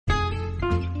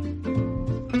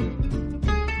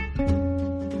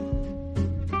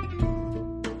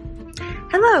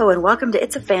Hello and welcome to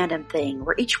It's a Fandom Thing,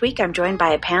 where each week I'm joined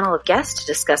by a panel of guests to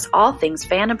discuss all things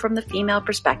fandom from the female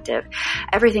perspective.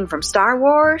 Everything from Star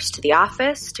Wars, to The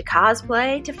Office, to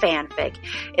cosplay, to fanfic.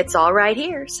 It's all right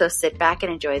here, so sit back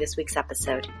and enjoy this week's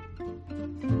episode.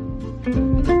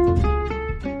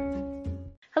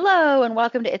 Hello and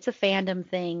welcome to It's a Fandom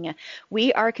Thing.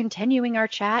 We are continuing our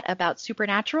chat about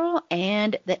Supernatural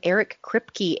and the Eric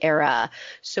Kripke era.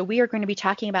 So we are going to be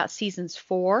talking about seasons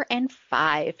 4 and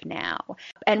 5 now.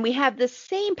 And we have the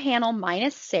same panel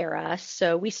minus Sarah.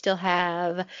 So we still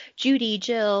have Judy,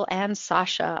 Jill, and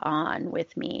Sasha on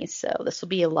with me. So this will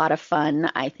be a lot of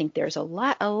fun. I think there's a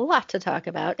lot to talk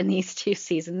about in these two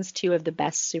seasons, two of the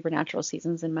best Supernatural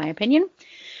seasons in my opinion.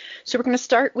 So we're going to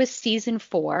start with season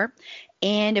 4.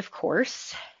 And of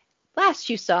course, last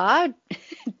you saw,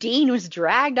 Dean was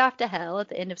dragged off to hell at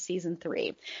the end of season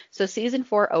 3. So season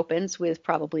 4 opens with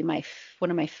probably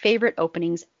one of my favorite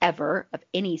openings ever of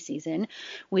any season,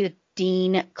 with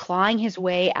Dean clawing his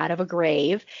way out of a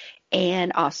grave,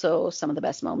 and also some of the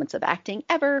best moments of acting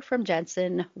ever from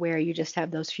Jensen, where you just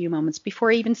have those few moments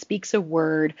before he even speaks a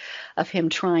word of him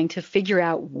trying to figure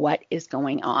out what is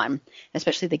going on,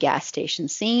 especially the gas station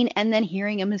scene, and then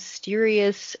hearing a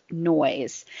mysterious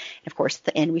noise. And of course, at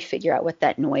the end, we figure out what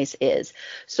that noise is.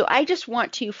 So I just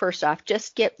want to, first off,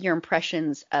 just get your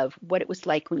impressions of what it was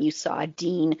like when you saw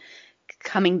Dean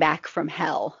coming back from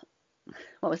hell.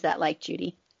 What was that like,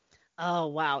 Judy? Oh,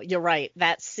 wow. You're right.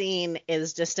 That scene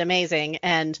is just amazing.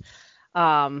 And,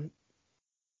 Sasha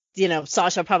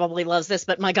probably loves this,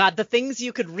 but my God, the things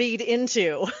you could read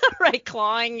into, right?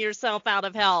 Clawing yourself out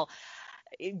of hell,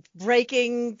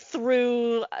 breaking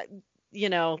through,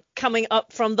 coming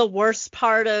up from the worst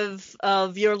part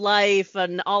of your life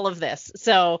and all of this.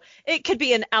 So it could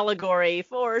be an allegory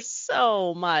for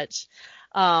so much.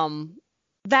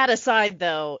 That aside,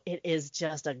 though, it is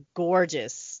just a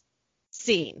gorgeous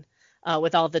scene.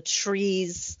 With all the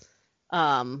trees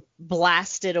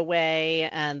blasted away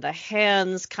and the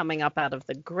hands coming up out of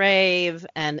the grave.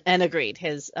 And agreed,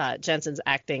 his Jensen's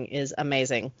acting is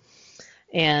amazing.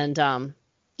 And,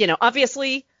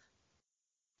 obviously,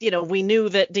 we knew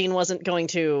that Dean wasn't going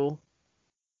to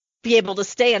be able to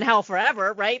stay in hell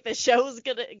forever, right? The show's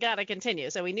gotta continue.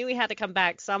 So we knew he had to come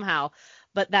back somehow.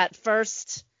 But that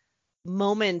first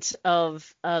moment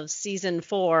of season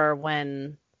 4,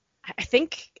 when I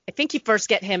think you first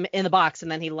get him in the box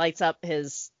and then he lights up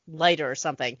his lighter or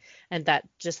something, and that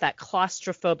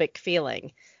claustrophobic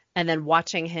feeling, and then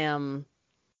watching him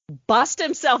bust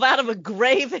himself out of a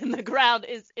grave in the ground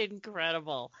is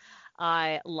incredible.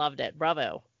 I loved it.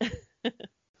 Bravo.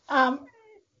 Yeah,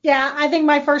 I think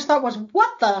my first thought was,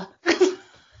 what the?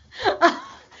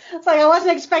 It's like I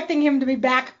wasn't expecting him to be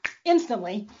back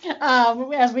instantly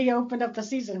as we opened up the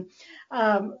season.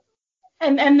 And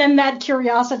then that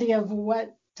curiosity of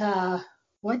what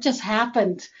just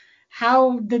happened?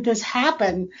 How did this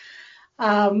happen?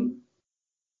 You're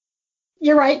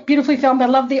right, beautifully filmed. I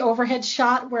love the overhead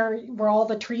shot where all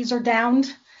the trees are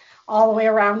downed all the way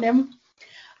around him.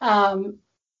 And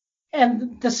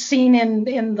the scene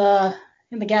in the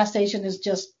gas station is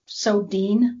just so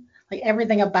Dean. Like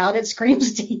everything about it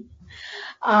screams Dean.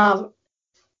 And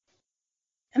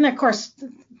of course,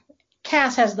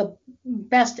 Cass has the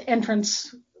best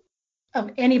entrance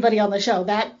of anybody on the show.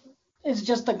 That is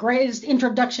just the greatest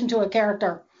introduction to a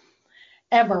character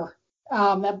ever.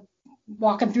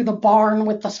 Walking through the barn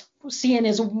with seeing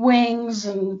his wings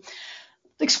and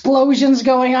explosions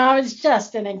going on. It's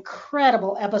just an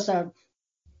incredible episode.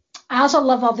 I also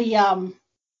love all the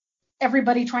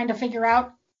everybody trying to figure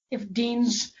out if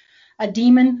Dean's a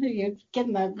demon. You're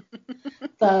getting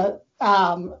the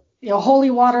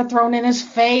holy water thrown in his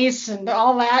face and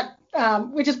all that.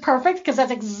 Which is perfect because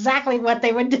that's exactly what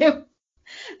they would do.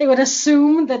 They would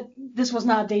assume that this was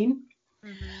not Dean.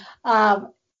 Mm-hmm.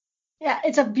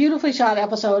 It's a beautifully shot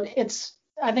episode.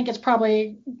 I think it's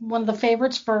probably one of the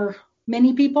favorites for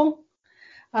many people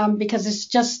because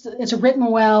it's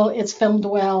written well, it's filmed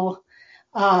well,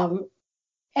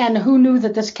 and who knew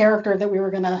that this character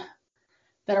that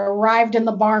arrived in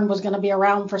the barn was going to be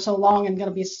around for so long and going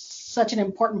to be such an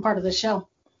important part of the show.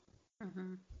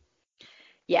 Mm-hmm.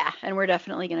 Yeah, and we're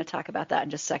definitely going to talk about that in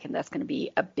just a second. That's going to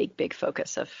be a big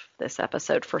focus of this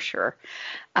episode for sure.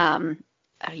 And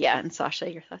Sasha,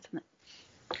 your thoughts on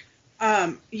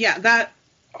that? That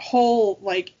whole,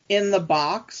 in the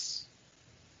box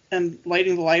and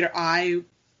lighting the lighter, I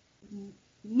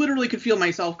literally could feel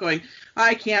myself going,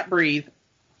 I can't breathe.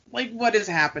 What is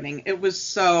happening? It was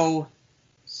so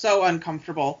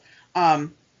uncomfortable.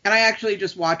 And I actually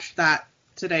just watched that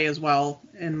today as well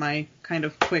in my kind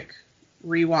of quick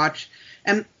rewatch,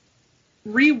 and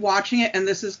rewatching it, and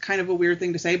this is kind of a weird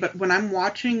thing to say, but when I'm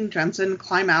watching Jensen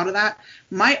climb out of that,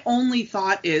 my only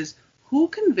thought is, who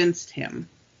convinced him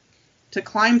to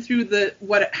climb through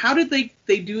how did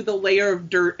they do the layer of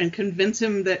dirt and convince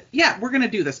him that, yeah, we're going to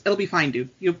do this. It'll be fine, dude.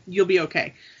 You'll be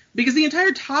okay. Because the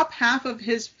entire top half of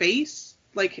his face,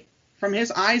 like from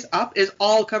his eyes up, is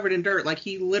all covered in dirt. Like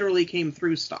he literally came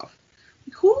through stuff.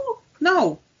 Who?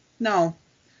 No.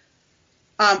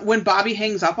 When Bobby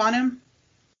hangs up on him,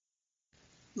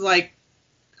 like,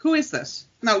 who is this?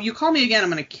 No, you call me again, I'm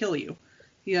going to kill you.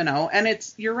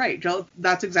 And you're right, Jill.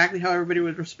 That's exactly how everybody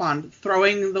would respond.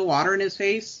 Throwing the water in his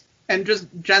face, and just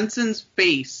Jensen's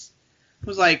face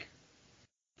was like,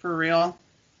 for real?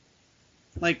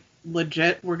 Like,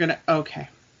 legit? Okay.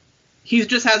 He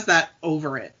just has that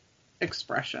over it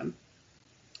expression.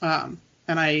 And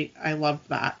I loved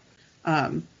that.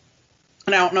 And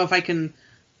I don't know if I can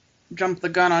jump the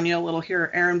gun on you a little here,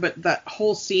 Aaron, but that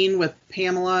whole scene with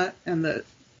Pamela and the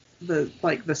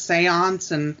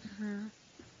seance and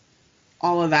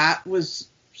all of that was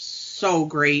so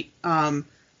great.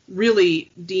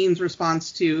 Really, Dean's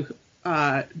response to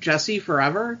Jesse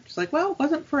forever. She's like, well, it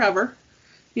wasn't forever.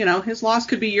 His loss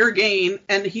could be your gain.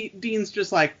 And Dean's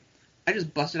just like, I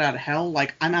just busted out of hell.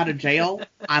 Like, I'm out of jail.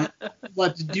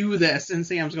 Let's do this. And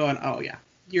Sam's going, oh yeah,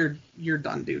 you're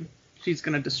done, dude. She's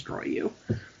gonna destroy you.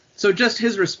 So just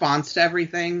his response to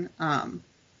everything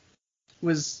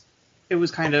was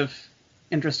kind of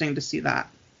interesting to see that.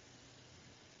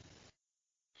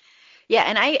 Yeah,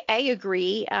 and I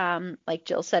agree. Like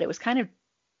Jill said, it was kind of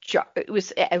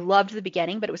I loved the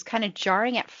beginning, but it was kind of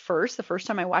jarring at first, the first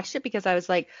time I watched it, because I was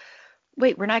like,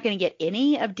 wait, we're not going to get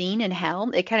any of Dean in hell?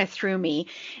 It kind of threw me.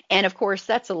 And of course,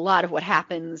 that's a lot of what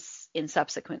happens in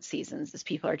subsequent seasons, is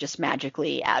people are just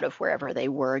magically out of wherever they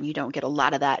were, and you don't get a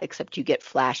lot of that, except you get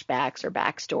flashbacks or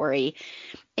backstory.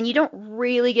 And you don't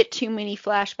really get too many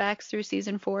flashbacks through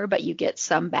season 4, but you get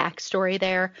some backstory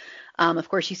there. Of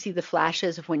course, you see the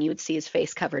flashes of when you would see his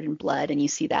face covered in blood, and you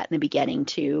see that in the beginning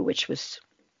too, which was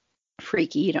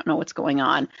freaky. You don't know what's going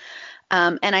on.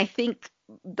 And I think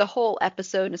the whole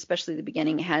episode, and especially the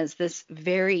beginning, has this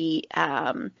very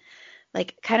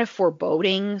like kind of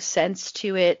foreboding sense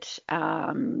to it,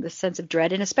 the sense of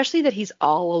dread, and especially that he's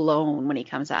all alone when he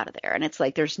comes out of there. And it's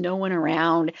like there's no one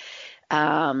around.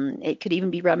 It could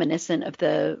even be reminiscent of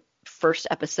the first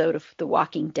episode of The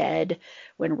Walking Dead,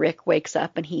 when Rick wakes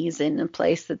up and he's in a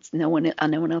place that's no one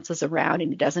else is around,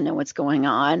 and he doesn't know what's going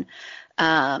on.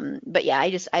 But yeah,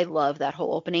 I love that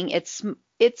whole opening.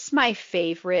 It's my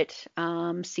favorite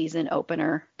season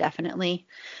opener, definitely.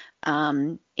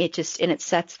 It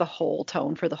sets the whole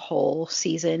tone for the whole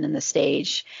season and the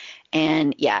stage.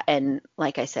 And yeah, and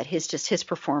like I said, his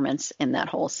performance in that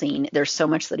whole scene, there's so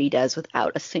much that he does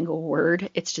without a single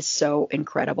word. It's just so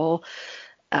incredible.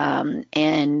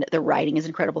 And the writing is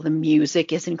incredible. The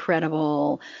music is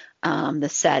incredible. The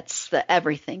sets, the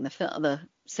everything, the film, the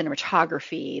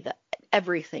cinematography,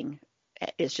 everything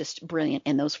is just brilliant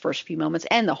in those first few moments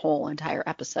and the whole entire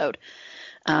episode.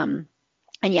 And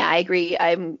yeah, I agree.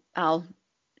 I'll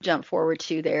jump forward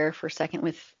to there for a second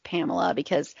with Pamela,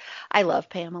 because I love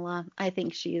Pamela. I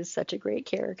think she is such a great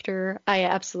character. I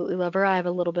absolutely love her. I have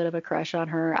a little bit of a crush on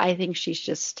her. I think she's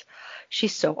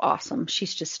so awesome.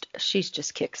 She's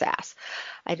just kicks ass.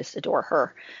 I just adore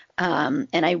her. And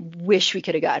I wish we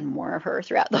could have gotten more of her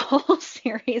throughout the whole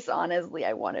series. Honestly,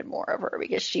 I wanted more of her,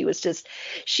 because she was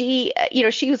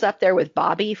up there with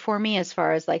Bobby for me, as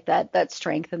far as like that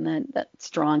strength and that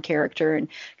strong character, and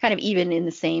kind of even in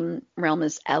the same realm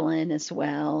as Ellen as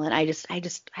well. And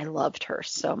I loved her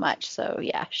so much. So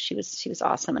yeah, she was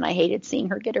awesome. And I hated seeing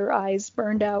her get her eyes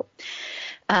burned out.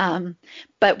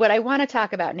 But what I want to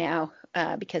talk about now,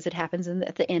 because it happens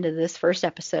at the end of this first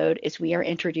episode, is we are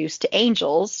introduced to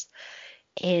angels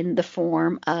in the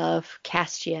form of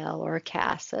Castiel, or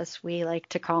Cass, as we like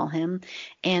to call him,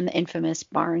 and the infamous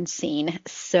barn scene.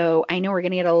 So I know we're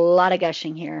going to get a lot of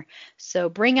gushing here. So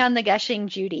bring on the gushing,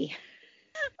 Judy.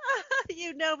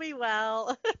 You know me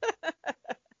well.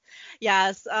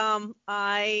 Yes,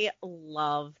 I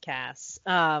love Cass.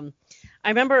 I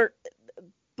remember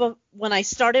when I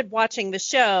started watching the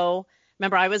show,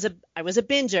 remember I was a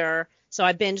binger, so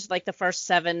I binged like the first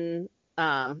 7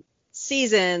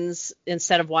 seasons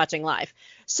instead of watching live.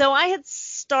 So I had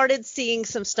started seeing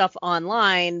some stuff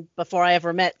online before I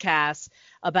ever met Cass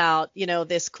about,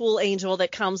 this cool angel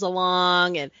that comes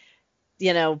along and,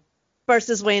 bursts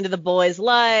his way into the boy's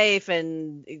life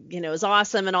and, is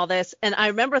awesome and all this. And I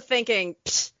remember thinking,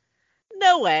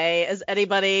 no way is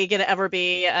anybody going to ever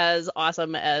be as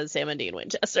awesome as Sam and Dean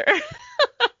Winchester.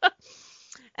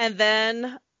 And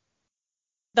then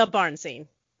the barn scene.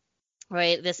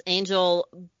 right? This angel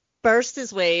burst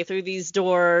his way through these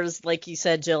doors, like you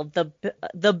said, Jill,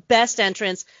 the best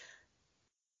entrance.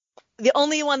 The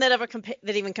only one that ever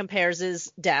that even compares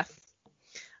is Death.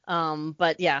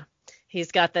 But yeah,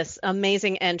 he's got this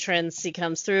amazing entrance. He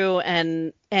comes through,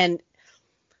 and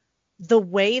the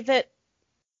way that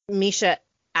Misha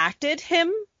acted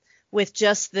him with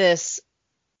just this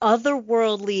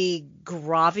otherworldly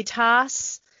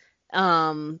gravitas,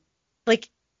 like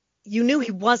you knew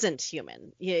he wasn't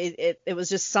human. It was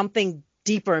just something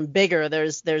deeper and bigger.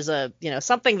 There's a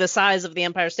something the size of the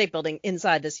Empire State Building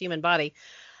inside this human body.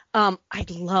 I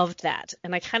loved that,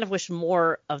 and I kind of wish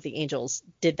more of the angels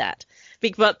did that.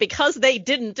 But because they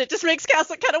didn't, it just makes Cass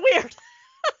look kind of weird.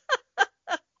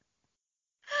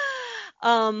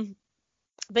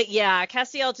 But yeah,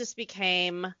 Castiel just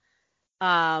became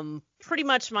pretty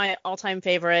much my all-time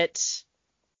favorite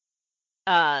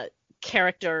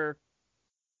character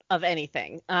of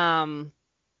anything.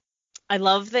 I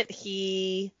love that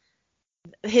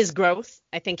his growth.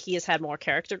 I think he has had more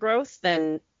character growth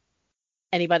than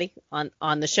anybody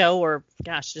on the show, or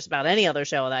gosh, just about any other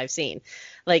show that I've seen.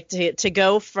 Like to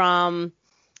go from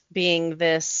being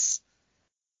this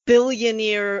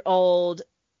billion-year-old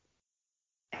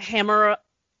hammer,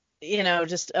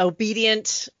 just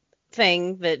obedient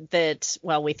thing that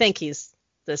we think he's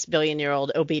this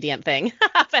billion-year-old obedient thing,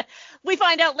 but we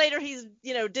find out later he's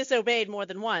disobeyed more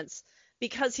than once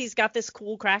because he's got this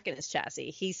cool crack in his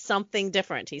chassis. He's something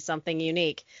different. He's something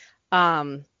unique.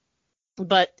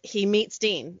 But he meets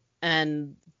Dean,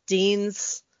 and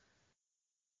Dean's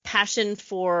passion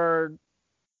for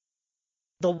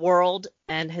the world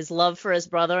and his love for his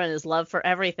brother and his love for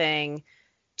everything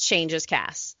changes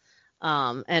Cass.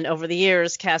 And over the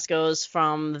years, Cass goes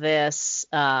from this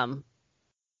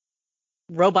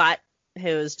robot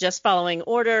who's just following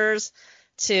orders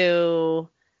to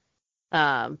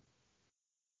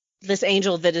this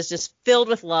angel that is just filled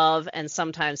with love, and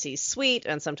sometimes he's sweet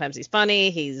and sometimes he's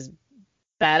funny. He's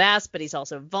badass, but he's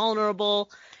also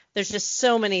vulnerable. There's just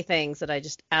so many things that I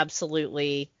just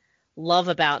absolutely love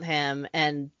about him.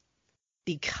 And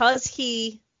because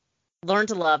he learned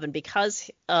to love, and because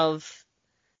of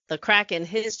the crack in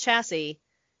his chassis,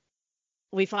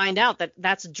 we find out that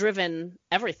that's driven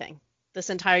everything.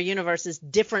 This entire universe is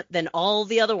different than all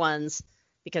the other ones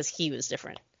because he was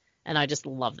different. And I just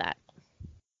love that.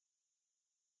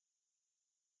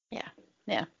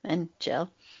 Yeah. And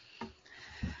Jill?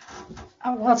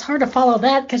 Oh, well, it's hard to follow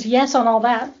that because yes on all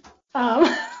that.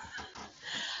 I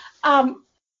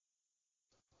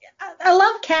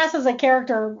love Cass as a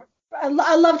character.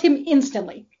 I loved him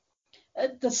instantly.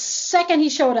 The second he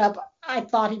showed up, I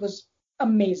thought he was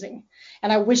amazing.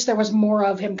 And I wish there was more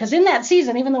of him, because in that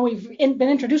season, even though we've been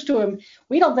introduced to him,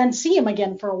 we don't then see him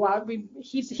again for a while.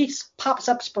 He pops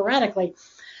up sporadically.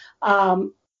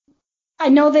 I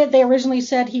know that they originally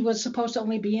said he was supposed to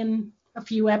only be in a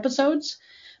few episodes,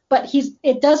 but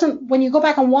when you go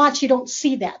back and watch, you don't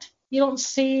see that. You don't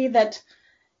see that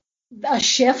a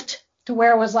shift to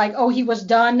where it was like, oh, he was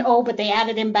done. Oh, but they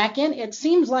added him back in. It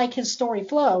seems like his story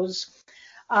flows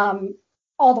all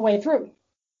the way through.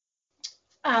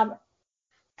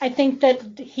 I think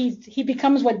that he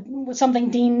becomes what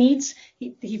something Dean needs.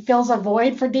 He fills a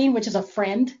void for Dean, which is a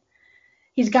friend.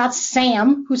 He's got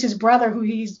Sam, who's his brother, who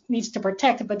he needs to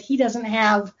protect, but he doesn't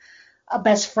have a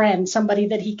best friend, somebody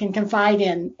that he can confide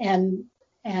in, and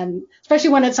especially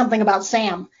when it's something about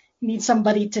Sam, he needs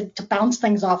somebody to bounce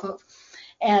things off of,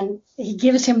 and he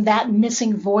gives him that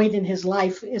missing void in his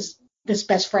life is this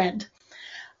best friend.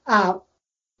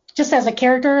 Just as a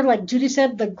character, like Judy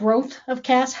said, the growth of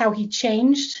Cass, how he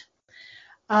changed.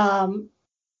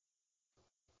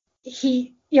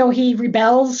 He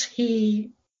rebels.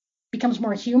 He becomes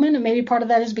more human, and maybe part of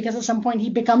that is because at some point he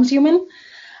becomes human.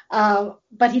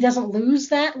 But he doesn't lose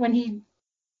that when he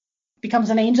becomes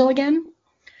an angel again.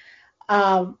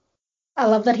 I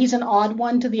love that he's an odd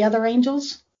one to the other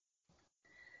angels.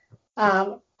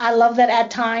 I love that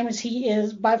at times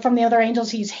from the other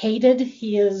angels, he's hated,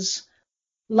 he is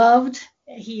loved,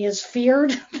 he is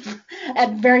feared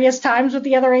at various times with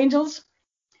the other angels.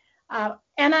 And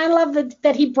I love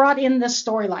that he brought in this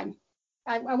storyline.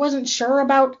 I wasn't sure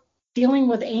about dealing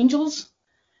with angels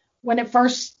when it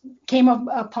first came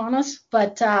upon us,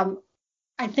 but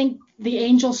I think the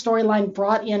angel storyline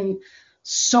brought in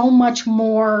so much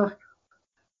more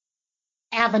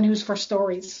avenues for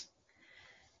stories,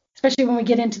 especially when we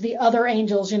get into the other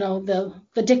angels,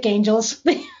 the dick angels,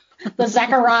 the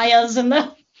Zacharias, and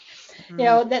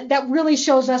that really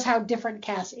shows us how different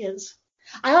Cass is.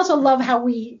 I also love how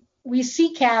we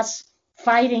see Cass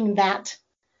fighting that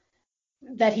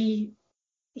he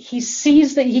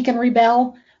sees that he can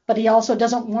rebel, but he also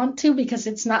doesn't want to because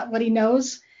it's not what he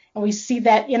knows. And we see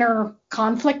that inner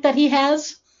conflict that he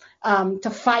has to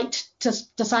fight to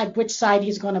decide which side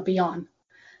he's going to be on.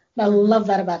 And I love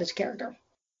that about his character.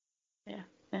 Yeah,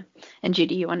 yeah. And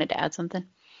Judy, you wanted to add something?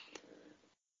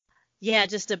 Yeah,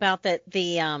 just about that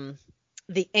the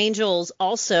angels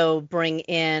also bring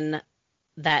in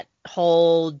that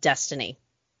whole destiny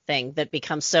thing that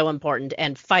becomes so important,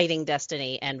 and fighting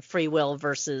destiny and free will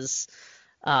versus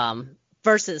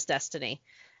destiny.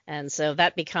 And so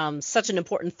that becomes such an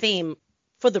important theme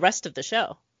for the rest of the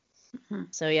show. Mm-hmm.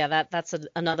 So yeah, that's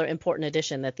another important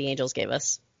addition that the angels gave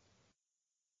us.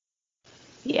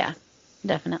 Yeah,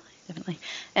 definitely.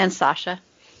 And Sasha?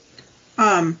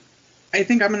 I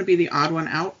think I'm going to be the odd one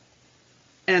out.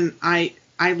 And I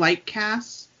like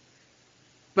Cass,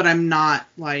 but I'm not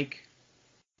like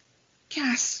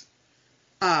Cass.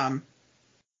 I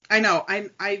know.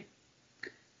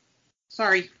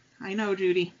 Sorry. I know,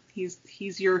 Judy.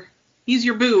 He's your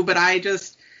boo, but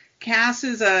Cass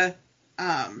is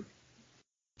and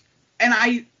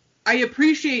I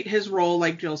appreciate his role,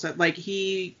 like Jill said. Like,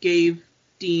 he gave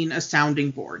Dean a sounding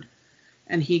board,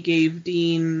 and he gave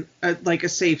Dean a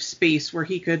safe space where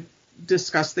he could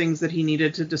discuss things that he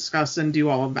needed to discuss and do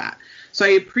all of that. So I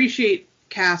appreciate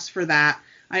Cass for that.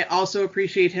 I also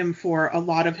appreciate him for a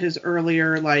lot of his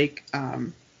earlier,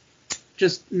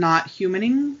 just not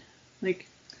humaning. Like,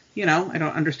 I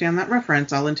don't understand that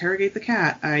reference. I'll interrogate the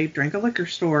cat. I drank a liquor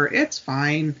store. It's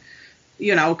fine.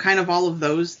 Kind of all of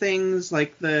those things,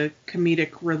 like the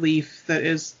comedic relief that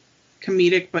is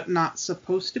comedic but not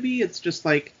supposed to be. It's just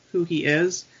like who he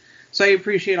is. So I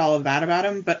appreciate all of that about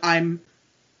him, but I'm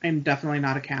definitely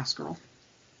not a Cass girl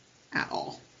at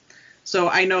all. So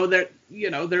I know that,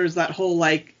 there's that whole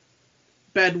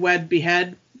bed, wed,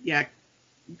 behead. Yeah,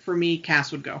 for me,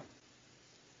 Cass would go.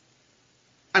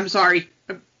 I'm sorry.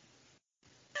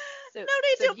 No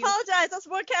need to apologize. That's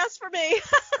more Cass for me.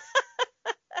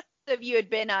 So if you had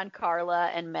been on Carla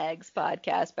and Meg's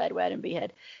podcast, Bed, Wed, and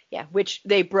Behead, yeah, which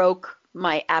they broke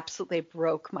my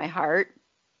heart.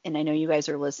 And I know you guys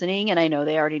are listening, and I know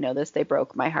they already know this. They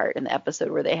broke my heart in the episode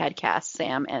where they had Cass,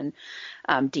 Sam, and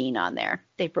Dean on there.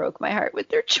 They broke my heart with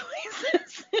their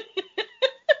choices.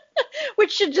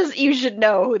 Which you should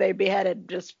know who they beheaded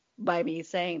just by me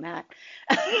saying that.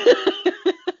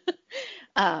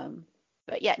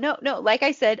 But yeah, no, like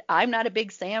I said, I'm not a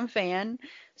big Sam fan,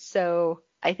 so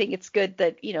I think it's good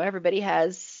that, everybody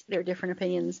has their different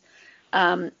opinions.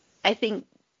 Sorry,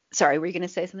 were you going to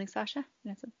say something, Sasha?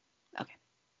 Okay.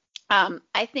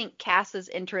 I think Cass's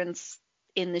entrance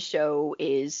in the show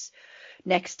is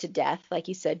next to death. Like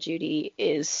you said, Judy,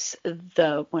 is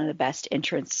one of the best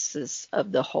entrances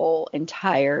of the whole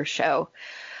entire show.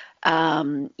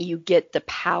 You get the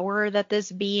power that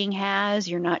this being has.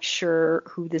 You're not sure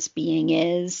who this being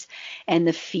is, and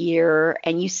the fear,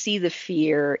 and you see the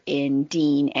fear in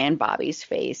Dean and Bobby's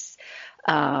face.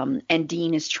 And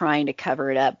Dean is trying to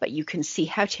cover it up, but you can see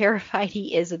how terrified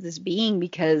he is of this being,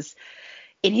 because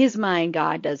in his mind,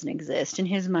 God doesn't exist. In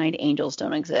his mind, angels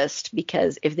don't exist,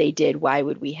 because if they did, why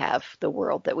would we have the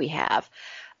world that we have?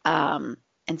 And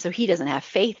so he doesn't have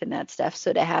faith in that stuff.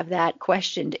 So to have that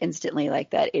questioned instantly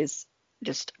like that is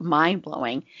just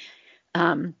mind-blowing.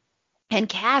 And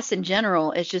Cass in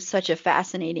general is just such a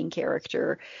fascinating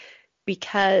character,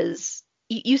 because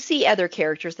you see other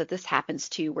characters that this happens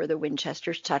to, where the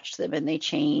Winchesters touch them and they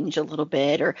change a little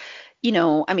bit, or,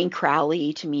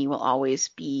 Crowley to me will always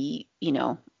be,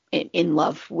 in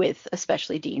love with,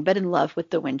 especially Dean, but in love with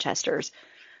the Winchesters.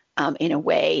 In a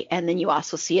way. And then you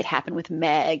also see it happen with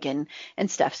Meg and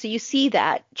stuff. So you see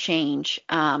that change.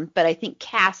 But I think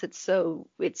Cass, it's so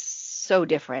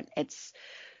different. It's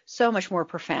so much more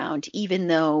profound, even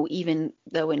though in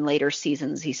later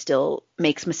seasons he still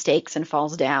makes mistakes and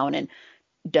falls down and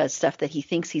does stuff that he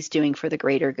thinks he's doing for the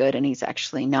greater good, and he's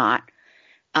actually not.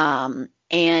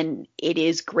 And it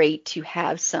is great to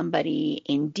have somebody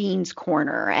in Dean's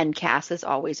corner, and Cass is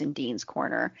always in Dean's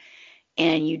corner.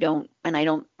 And I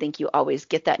don't think you always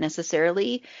get that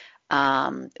necessarily,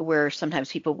 where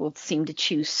sometimes people will seem to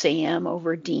choose Sam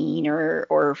over Dean,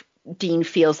 or Dean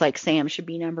feels like Sam should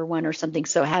be number one or something.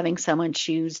 So having someone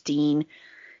choose Dean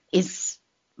is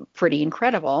pretty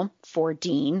incredible for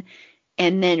Dean.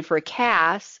 And then for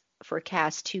Cass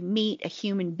to meet a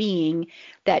human being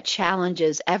that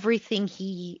challenges everything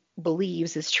he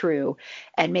believes is true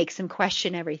and makes him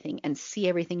question everything and see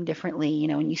everything differently,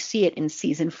 and you see it in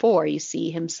season 4, you see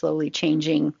him slowly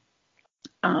changing.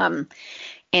 And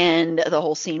the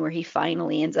whole scene where he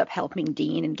finally ends up helping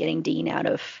Dean and getting Dean out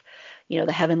of,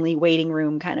 the heavenly waiting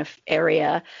room kind of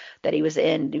area that he was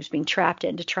in, he was being trapped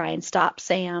in, to try and stop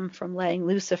Sam from letting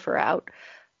Lucifer out.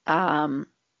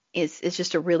 is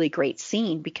just a really great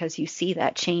scene because you see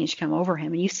that change come over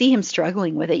him and you see him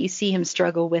struggling with it. You see him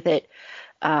struggle with it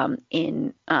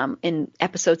in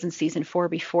episodes in season 4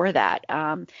 before that.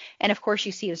 And of course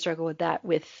you see him struggle with that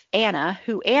with Anna,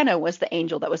 who Anna was the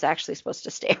angel that was actually supposed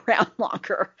to stay around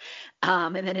longer.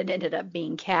 And then it ended up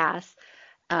being Cass.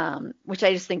 Which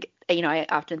I just think, I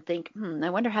often think, I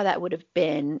wonder how that would have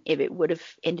been if it would have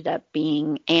ended up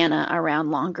being Anna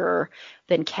around longer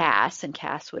than Cass, and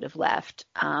Cass would have left.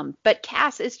 But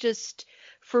Cass is just,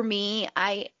 for me,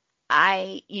 I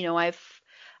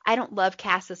don't love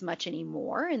Cass as much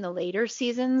anymore in the later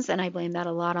seasons, and I blame that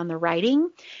a lot on the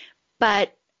writing.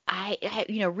 But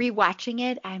rewatching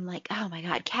it, I'm like, oh my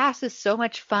God, Cass is so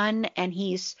much fun, and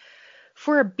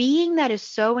for a being that is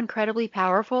so incredibly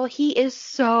powerful, he is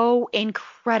so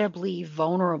incredibly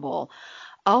vulnerable.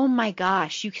 Oh my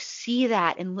gosh, you see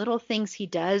that in little things he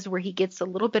does where he gets a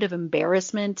little bit of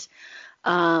embarrassment.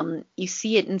 You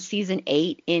see it in season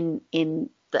 8 in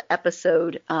the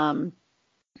episode. I'm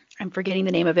forgetting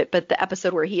the name of it, but the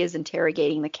episode where he is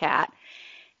interrogating the cat.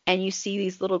 And you see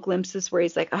these little glimpses where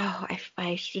he's like, oh,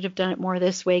 I should have done it more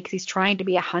this way because he's trying to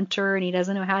be a hunter and he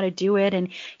doesn't know how to do it. And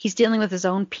he's dealing with his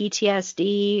own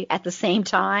PTSD at the same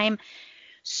time.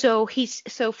 So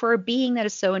for a being that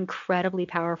is so incredibly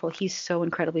powerful, he's so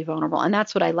incredibly vulnerable. And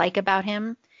that's what I like about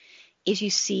him is you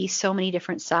see so many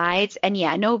different sides. And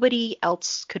yeah, nobody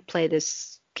else could play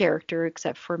this character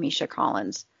except for Misha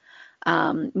Collins.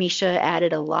 Misha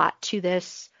added a lot to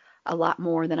this, a lot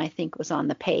more than I think was on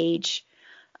the page.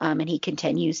 And he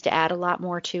continues to add a lot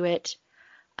more to it.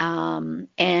 I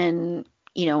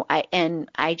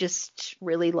just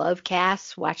really love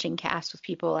Cass, watching Cass with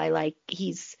people I like.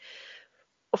 He's,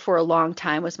 for a long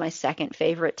time, was my second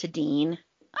favorite to Dean.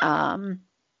 And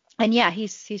yeah,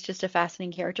 he's just a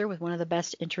fascinating character with one of the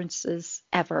best entrances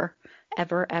ever.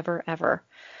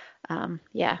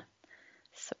 Yeah.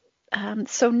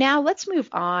 So now let's move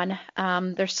on.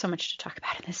 There's so much to talk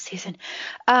about in this season.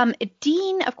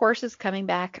 Dean, of course, is coming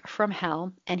back from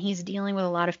hell, and he's dealing with a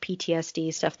lot of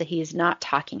PTSD stuff that he is not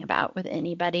talking about with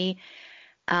anybody.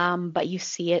 But you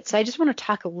see it. So I just want to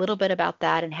talk a little bit about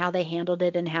that and how they handled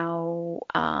it and how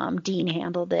Dean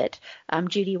handled it.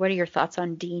 Judy, what are your thoughts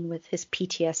on Dean with his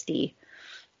PTSD?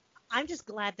 I'm just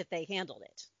glad that they handled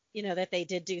it. That they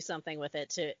did do something with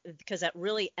it because that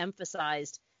really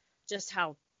emphasized just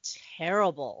how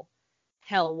terrible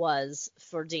hell was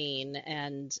for Dean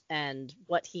and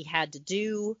what he had to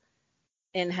do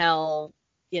in hell,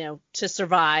 to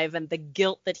survive, and the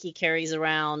guilt that he carries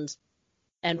around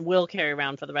and will carry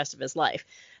around for the rest of his life.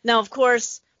 Now, of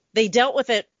course, they dealt with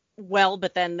it well,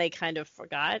 but then they kind of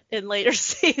forgot in later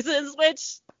seasons,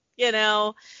 which,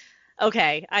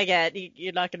 okay, I get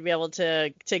you're not going to be able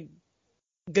to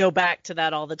go back to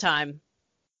that all the time.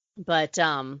 But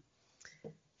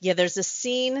yeah, there's a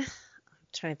scene. I'm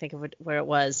trying to think of where it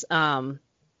was. I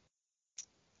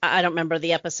don't remember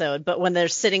the episode, but when they're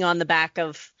sitting on the back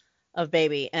of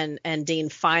Baby, and Dean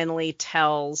finally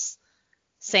tells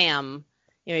Sam,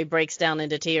 he breaks down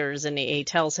into tears, and he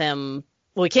tells him,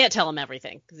 well, he can't tell him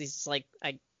everything because he's just like,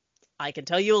 I can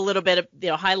tell you a little bit of,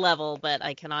 high level, but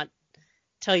I cannot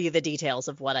tell you the details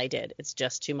of what I did. It's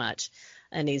just too much.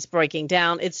 And he's breaking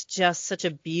down. It's just such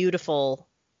a beautiful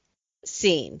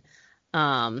scene.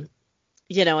 And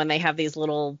they have these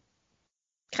little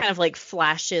kind of like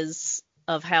flashes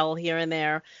of hell here and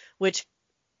there, which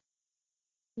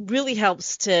really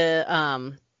helps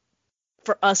to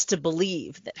for us to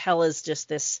believe that hell is just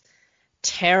this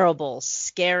terrible,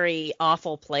 scary,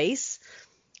 awful place,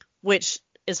 which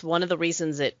is one of the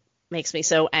reasons it makes me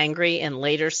so angry in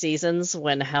later seasons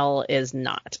when hell is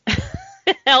not.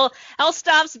 hell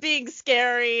stops being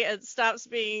scary and stops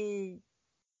being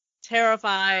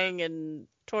terrifying and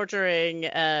torturing,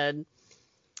 and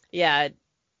yeah,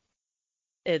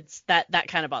 it's that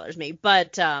kind of bothers me.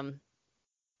 But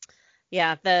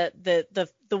yeah,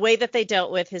 the way that they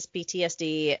dealt with his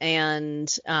PTSD,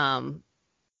 and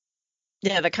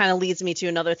yeah, that kind of leads me to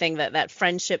another thing, that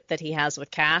friendship that he has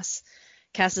with Cass.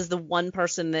 Cass is the one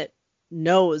person that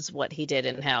knows what he did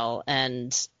in hell,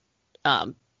 and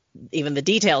even the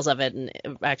details of it,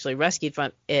 and actually rescued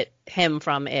him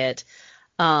from it,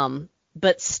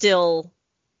 but still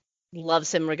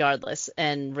loves him regardless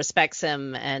and respects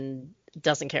him and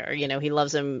doesn't care. He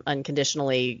loves him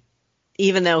unconditionally,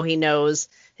 even though he knows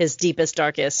his deepest,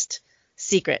 darkest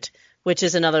secret, which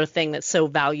is another thing that's so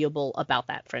valuable about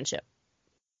that friendship.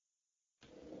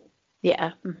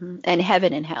 Yeah. Mm-hmm. And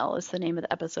Heaven and Hell is the name of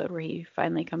the episode where he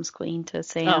finally comes clean to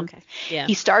Sam. Oh, okay. Yeah.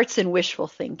 He starts in wishful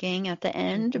thinking at the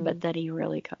end, Mm-hmm. but then he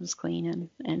really comes clean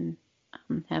in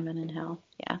Heaven and Hell.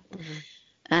 Yeah. Mm-hmm.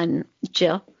 And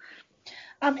Jill?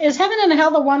 Is Heaven and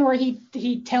Hell the one where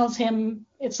he tells him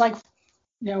it's like,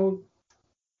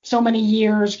 so many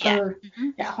years per? Mm-hmm.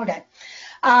 Yeah. Okay.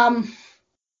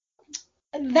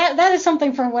 That is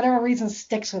something for whatever reason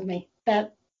sticks with me.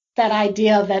 That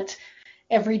idea that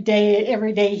every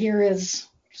day here is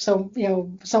so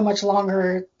much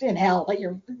longer in hell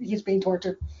that he's being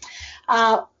tortured.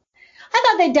 I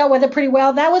thought they dealt with it pretty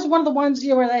well. That was one of the ones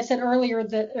where I said earlier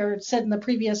or said in the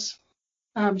previous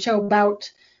show about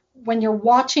when you're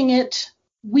watching it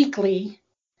weekly,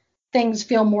 things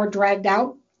feel more dragged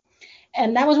out.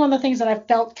 And that was one of the things that I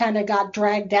felt kind of got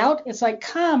dragged out. It's like,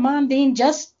 come on, Dean,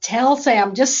 just tell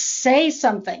Sam, just say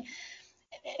something.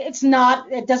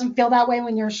 It doesn't feel that way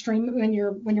when you're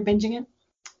binging it.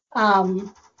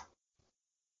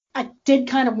 I did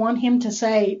kind of want him to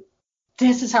say,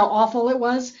 this is how awful it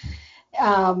was,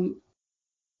 and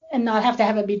not have to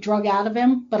have it be drug out of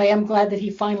him. But I am glad that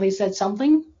he finally said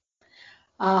something.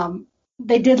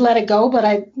 They did let it go,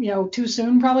 but too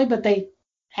soon probably, but they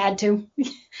had to.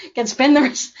 You can't spend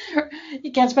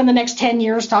the next 10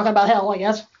 years talking about hell, I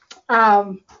guess.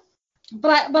 But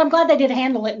I'm glad they did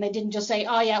handle it and they didn't just say,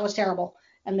 oh yeah, it was terrible,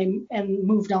 and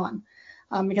moved on,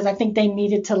 because I think they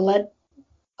needed to let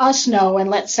us know and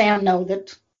let Sam know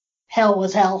that hell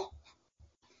was hell.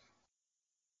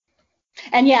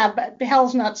 And yeah, but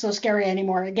hell's not so scary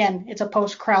anymore. Again, it's a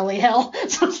post-Crowley hell.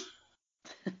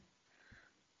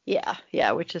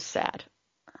 Yeah, which is sad.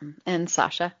 And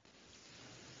Sasha?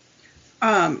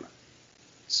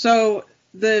 So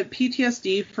the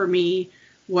PTSD for me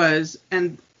was,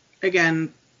 and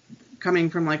again, coming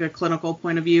from like a clinical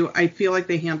point of view, I feel like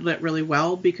they handled it really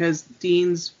well because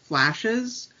Dean's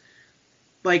flashes,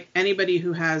 like anybody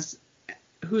who's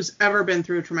ever been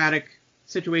through a traumatic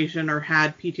situation or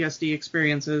had PTSD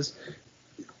experiences,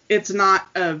 it's not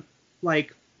a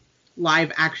like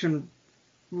live action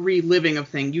reliving of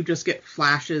thing. You just get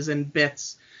flashes and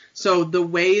bits. So the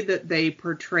way that they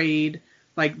portrayed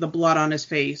like the blood on his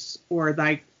face, or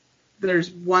like there's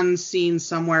one scene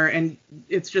somewhere and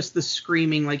it's just the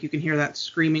screaming, like you can hear that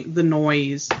screaming, the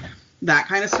noise, that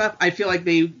kind of stuff. I feel like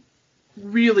they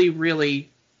really, really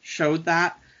showed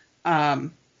that.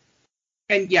 And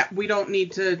yeah, we don't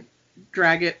need to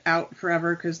drag it out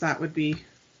forever because that would be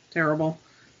terrible.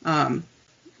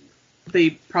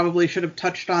 They probably should have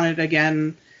touched on it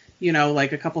again,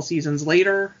 like a couple seasons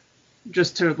later,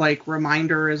 just to like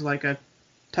reminder as like a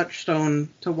touchstone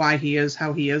to why he is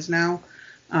how he is now.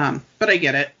 But I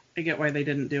get it. I get why they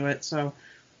didn't do it. So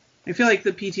I feel like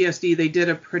the PTSD, they did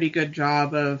a pretty good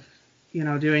job of,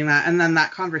 doing that. And then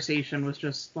that conversation was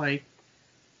just like,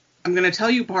 I'm going to tell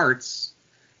you parts,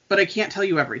 but I can't tell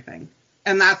you everything.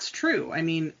 And that's true. I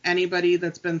mean, anybody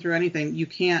that's been through anything, you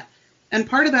can't. And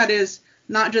part of that is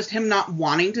not just him not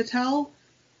wanting to tell,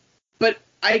 but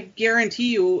I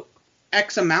guarantee you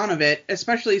X amount of it,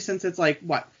 especially since it's like,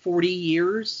 40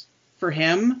 years for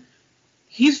him,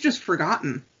 he's just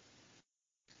forgotten.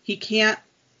 He can't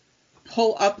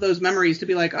pull up those memories to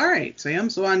be like, all right, Sam,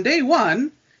 so on day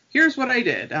 1, here's what I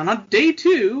did. And on day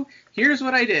 2, here's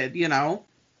what I did,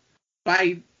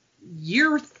 By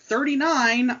year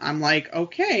 39, I'm like,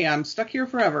 okay, I'm stuck here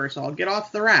forever, so I'll get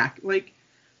off the rack. Like,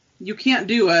 you can't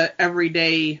do a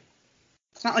everyday,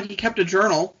 it's not like he kept a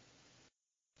journal.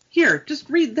 Here, just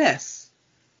read this.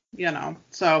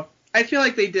 So I feel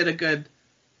like they did a good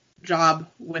job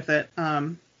with it.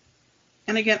 And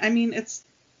again, I mean, it's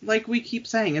like we keep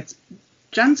saying, it's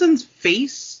Jensen's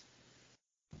face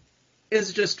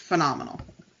is just phenomenal.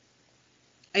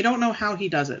 I don't know how he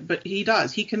does it, but he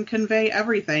does. He can convey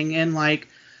everything in like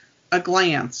a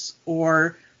glance,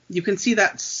 or you can see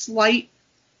that slight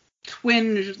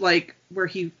twinge, like where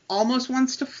he almost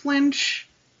wants to flinch,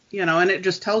 and it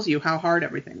just tells you how hard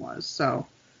everything was. So,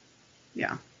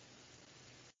 yeah.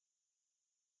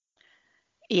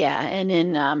 Yeah, and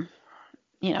in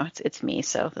it's me,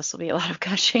 so this will be a lot of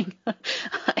gushing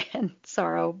and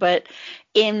sorrow. But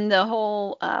in the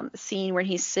whole scene where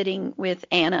he's sitting with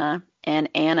Anna, and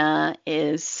Anna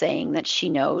is saying that she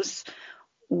knows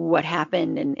what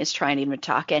happened and is trying to even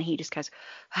talk, and he just goes,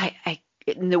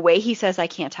 and the way he says, I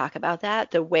can't talk about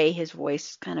that, the way his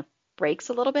voice kind of breaks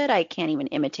a little bit, I can't even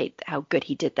imitate how good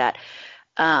he did that.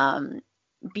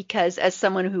 Because as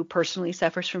someone who personally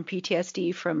suffers from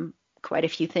PTSD from quite a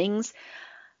few things,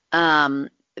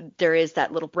 there is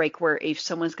that little break where if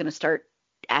someone's going to start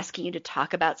asking you to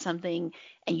talk about something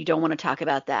and you don't want to talk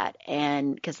about that,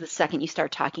 and because the second you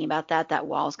start talking about that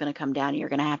wall is going to come down and you're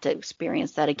going to have to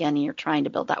experience that again, and you're trying to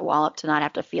build that wall up to not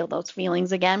have to feel those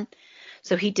feelings again.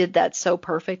 So he did that so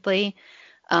perfectly.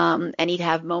 And he'd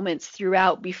have moments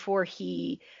throughout before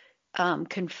he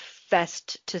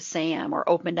confessed to Sam or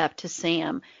opened up to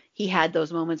Sam. he had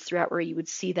those moments throughout where you would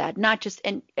see that, not just,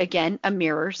 and again, a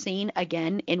mirror scene,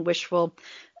 again, in wishful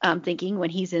thinking when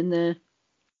he's in the,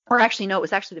 or actually, no, it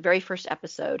was actually the very first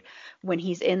episode when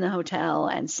he's in the hotel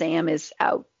and Sam is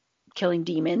out killing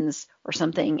demons or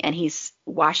something, and he's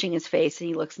washing his face and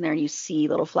he looks in there and you see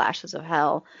little flashes of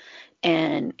hell,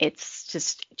 and it's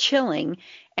just chilling.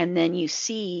 And then you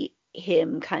see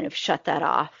him kind of shut that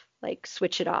off, like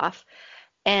switch it off.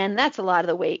 And that's a lot of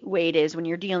the way it is when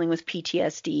you're dealing with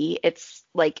PTSD. It's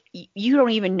like you don't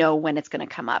even know when it's going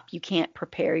to come up. You can't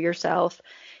prepare yourself.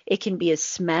 It can be a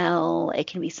smell. It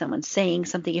can be someone saying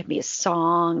something. It can be a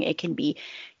song. It can be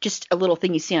just a little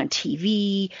thing you see on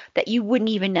TV that you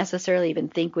wouldn't even necessarily even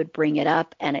think would bring it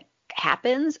up, and it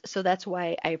happens. So that's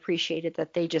why I appreciated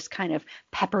that they just kind of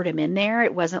peppered him in there.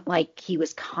 It wasn't like he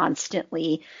was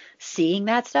constantly seeing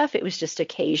that stuff. It was just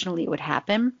occasionally it would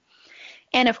happen.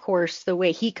 And of course, the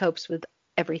way he copes with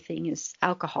everything is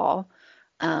alcohol,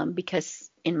 because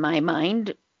in my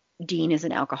mind, Dean is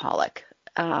an alcoholic,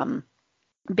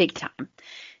 big time,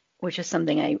 which is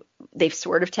something they've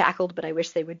sort of tackled, but I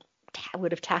wish they would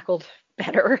have tackled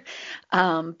better.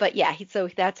 But yeah, so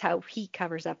that's how he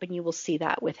covers up, and you will see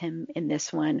that with him in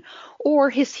this one. Or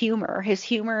his humor. His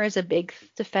humor is a big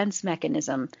defense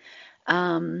mechanism.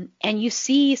 And you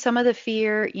see some of the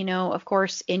fear, of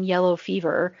course, in Yellow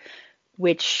Fever,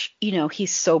 which,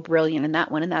 he's so brilliant in that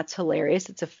one, and that's hilarious.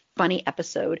 It's a funny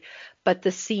episode. But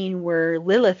the scene where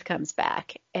Lilith comes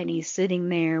back and he's sitting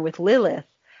there with Lilith,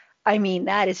 I mean,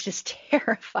 that is just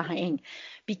terrifying,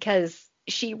 because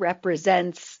she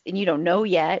represents, and you don't know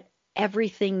yet,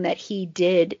 everything that he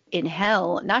did in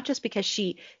hell, not just because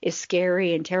she is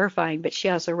scary and terrifying, but she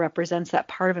also represents that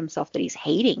part of himself that he's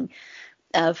hating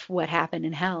of what happened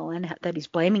in hell and that he's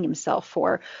blaming himself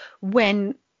for,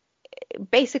 when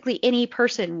basically any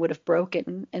person would have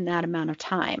broken in that amount of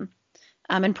time,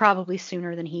 and probably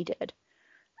sooner than he did.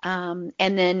 And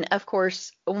then, of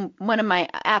course, one of my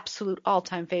absolute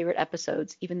all-time favorite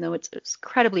episodes, even though it's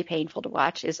incredibly painful to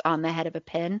watch, is On the Head of a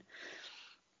Pin.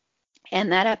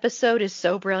 And that episode is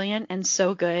so brilliant and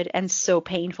so good and so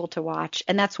painful to watch.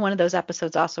 And that's one of those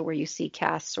episodes also where you see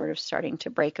Cass sort of starting to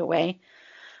break away,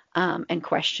 and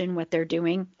question what they're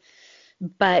doing.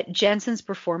 But Jensen's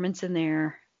performance in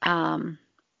there,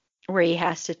 where he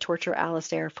has to torture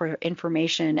Alistair for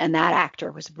information, and that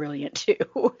actor was brilliant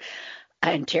too,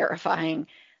 and terrifying.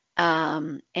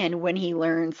 And when he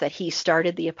learns that he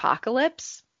started the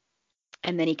apocalypse,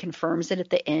 and then he confirms it at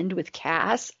the end with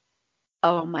Cass,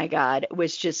 oh my God, it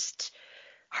was just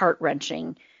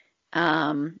heart-wrenching.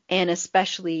 And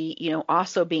especially,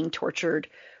 also being tortured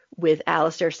with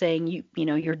Alistair saying,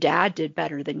 your dad did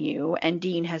better than you. And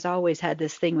Dean has always had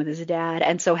this thing with his dad.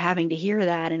 And so having to hear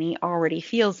that, and he already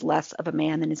feels less of a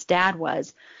man than his dad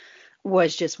was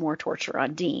just more torture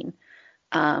on Dean.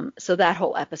 So that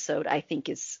whole episode, I think,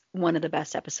 is one of the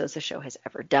best episodes the show has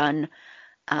ever done.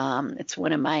 It's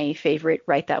one of my favorite.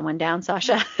 Write that one down,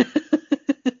 Sasha.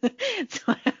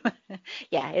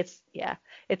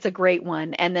 It's a great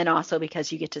one. And then also because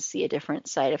you get to see a different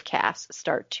side of Cass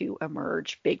start to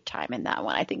emerge big time in that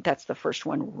one. I think that's the first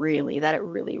one really that it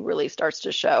really, really starts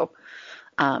to show.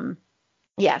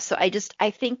 So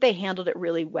I think they handled it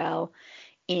really well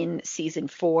in season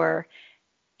 4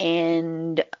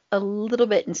 and a little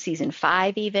bit in season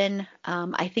 5 even.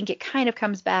 I think it kind of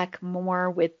comes back more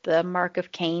with the Mark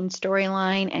of Cain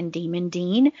storyline and Demon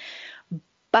Dean.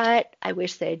 But I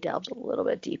wish they had delved a little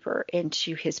bit deeper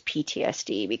into his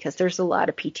PTSD, because there's a lot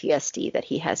of PTSD that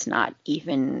he has not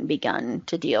even begun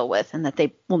to deal with, and that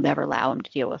they will never allow him to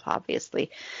deal with,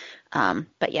 obviously.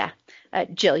 But yeah,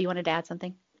 Jill, you wanted to add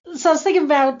something? So I was thinking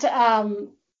about,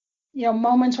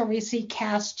 moments where we see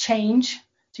Cass change.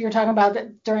 So you're talking about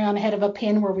that during On the Head of a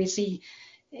Pin, where we see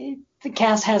the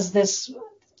Cass has this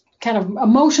kind of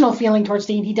emotional feeling towards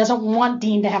Dean. He doesn't want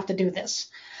Dean to have to do this.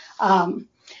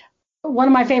 One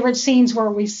of my favorite scenes where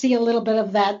we see a little bit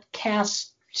of that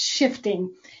Cass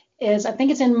shifting is, I think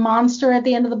it's in Monster at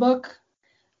the end of the book,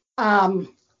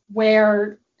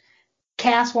 where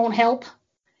Cass won't help,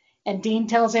 and Dean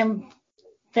tells him,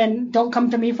 then don't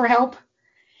come to me for help.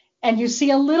 And you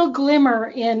see a little glimmer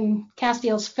in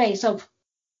Castiel's face of,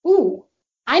 ooh,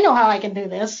 I know how I can do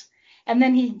this. And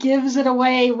then he gives it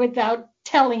away without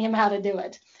telling him how to do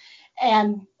it.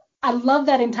 And I love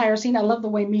that entire scene. I love the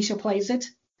way Misha plays it.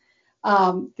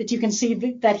 That you can see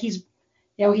that he's,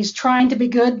 he's trying to be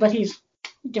good, but he's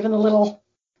given a little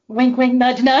wink, wink,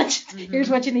 nudge, nudge. Mm-hmm. Here's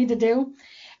what you need to do.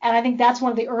 And I think that's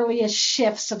one of the earliest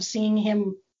shifts of seeing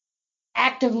him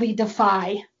actively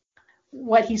defy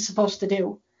what he's supposed to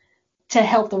do to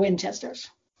help the Winchesters.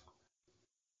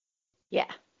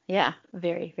 Yeah.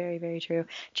 Very, very, very true.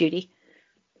 Judy?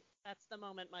 That's the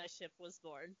moment my ship was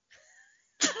born.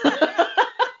 It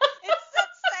set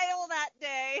sail that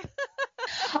day.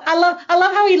 I love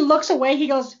how he looks away. He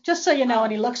goes, just so you know,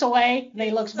 and Oh, he looks away, and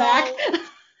he looks back. so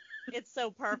it's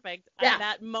so perfect. Yeah.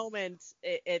 That moment,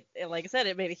 like I said,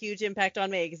 it made a huge impact on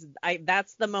me because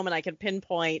that's the moment I could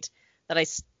pinpoint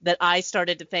that I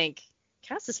started to think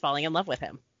Cass is falling in love with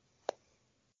him.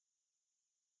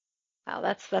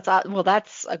 Wow, well,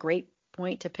 that's a great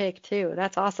point to pick too.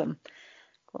 That's awesome.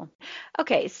 Cool.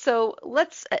 Okay, so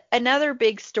another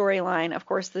big storyline, of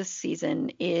course, this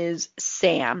season is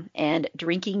Sam and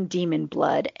drinking demon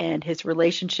blood and his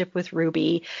relationship with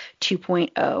Ruby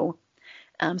 2.0.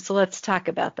 So let's talk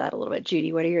about that a little bit.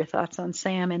 Judy, what are your thoughts on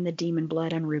Sam and the demon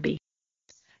blood on Ruby?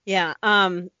 Yeah.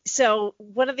 So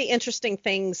one of the interesting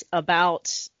things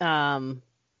about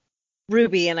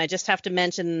Ruby, and I just have to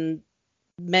mention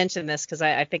this because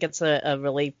I think it's a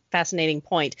really fascinating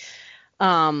point.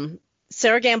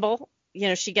 Sarah Gamble,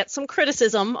 she gets some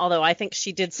criticism, although I think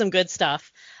she did some good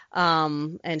stuff,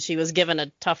 and she was given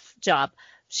a tough job.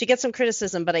 She gets some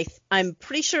criticism, but I'm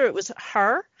pretty sure it was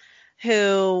her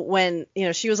who, when,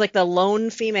 she was like the lone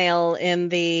female in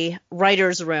the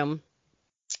writer's room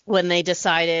when they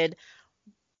decided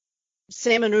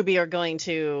Sam and Ruby are going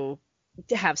to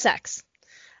have sex.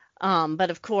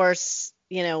 But of course,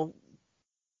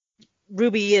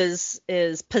 Ruby is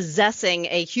possessing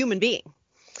a human being.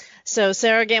 So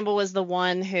Sarah Gamble was the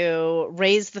one who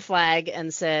raised the flag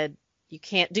and said, you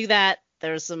can't do that.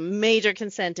 There's some major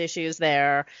consent issues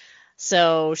there.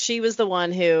 So she was the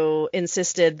one who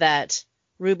insisted that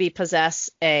Ruby possess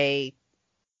a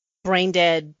brain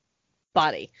dead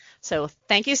body. So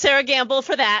thank you, Sarah Gamble,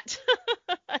 for that.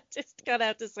 I just gotta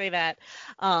have to say that,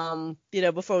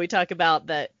 before we talk about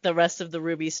the rest of the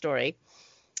Ruby story.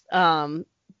 But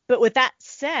with that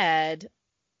said,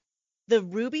 the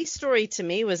Ruby story to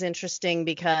me was interesting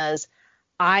because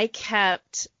it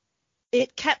kept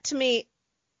me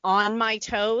on my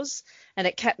toes, and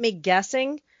it kept me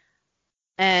guessing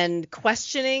and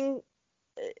questioning,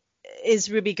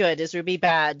 is Ruby good? Is Ruby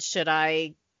bad? Should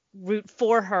I root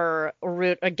for her or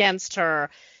root against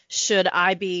her? Should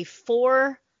I be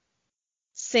for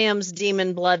Sam's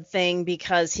demon blood thing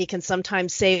because he can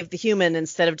sometimes save the human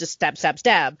instead of just stab, stab,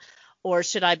 stab? Or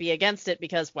should I be against it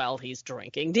because, well, he's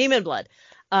drinking demon blood?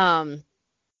 I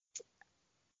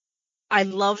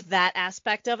loved that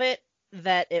aspect of it,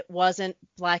 that it wasn't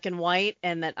black and white,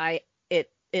 and that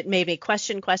it made me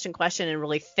question, and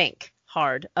really think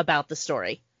hard about the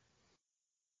story.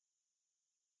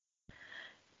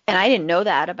 And I didn't know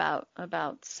that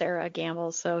about Sarah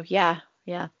Gamble. So yeah,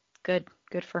 good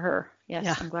for her. Yes,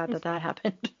 yeah. I'm glad that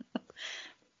happened.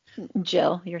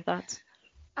 Jill, your thoughts?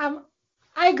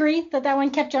 I agree that one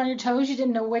kept you on your toes. You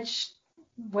didn't know which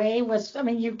way was. I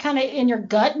mean, you kind of in your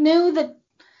gut knew that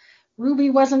Ruby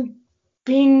wasn't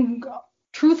being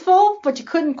truthful, but you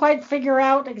couldn't quite figure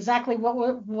out exactly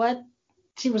what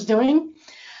she was doing.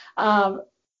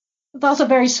 It's also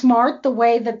very smart the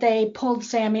way that they pulled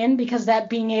Sam in, because that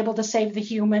being able to save the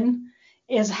human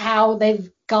is how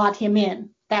they've got him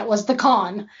in. That was the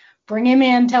con. Bring him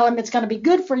in, tell him it's going to be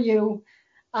good for you,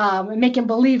 and make him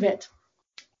believe it.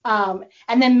 And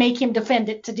then make him defend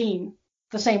it to Dean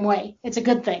the same way. It's a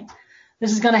good thing.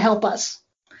 This is going to help us.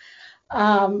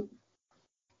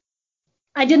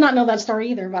 I did not know that story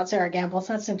either about Sarah Gamble.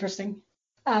 So that's interesting.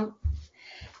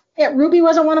 Ruby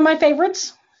wasn't one of my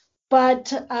favorites,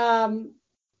 but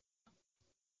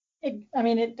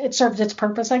it served its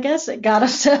purpose, I guess. It got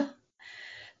us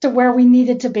to where we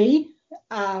needed to be.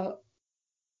 I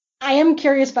am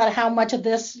curious about how much of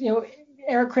this,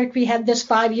 Eric Kripke had this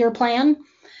 5-year plan.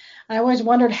 I always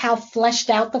wondered how fleshed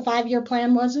out the 5-year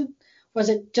plan was. Was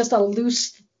it just a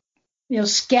loose,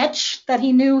 sketch that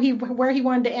he knew where he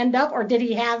wanted to end up, or did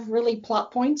he have really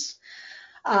plot points?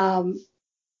 So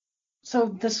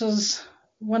this was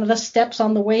one of the steps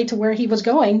on the way to where he was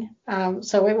going.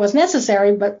 So it was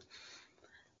necessary, but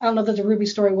I don't know that the Ruby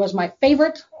story was my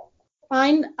favorite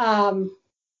line.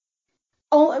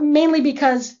 Mainly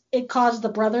because it caused the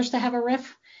brothers to have a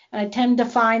riff. And I tend to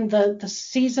find the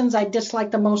seasons I dislike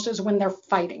the most is when they're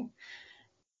fighting.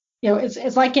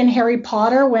 It's like in Harry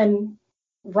Potter when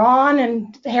Ron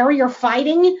and Harry are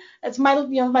fighting. It's my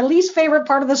least favorite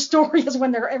part of the story is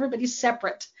when everybody's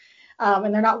separate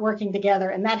and they're not working together.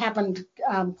 And that happened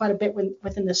quite a bit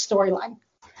within this storyline,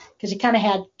 because you kind of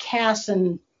had Cass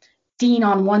and Dean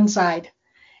on one side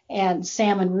and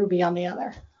Sam and Ruby on the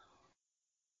other.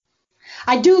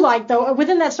 I do like, though,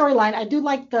 within that storyline, I do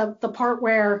like the part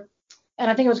where, and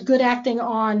I think it was good acting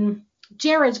on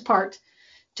Jared's part,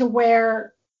 to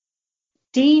where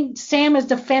Sam is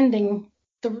defending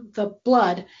the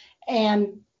blood,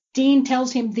 and Dean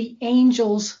tells him the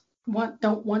angels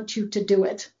don't want you to do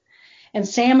it. And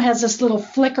Sam has this little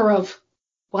flicker of,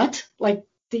 what? Like,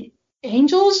 the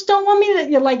angels don't want me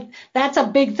to? You're like, that's a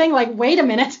big thing. Like, wait a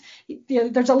minute.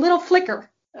 There's a little flicker,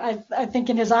 I think,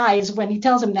 in his eyes when he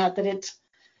tells him that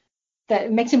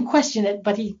it makes him question it,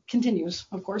 but he continues,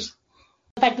 of course.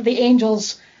 The fact that the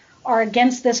angels are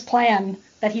against this plan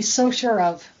that he's so sure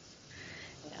of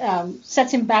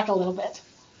sets him back a little bit.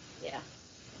 Yeah.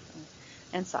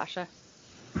 And Sasha?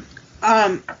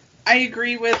 I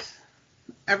agree with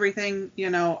everything.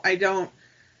 It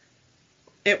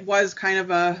was kind of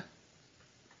a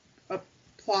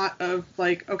plot of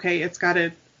like, okay, it's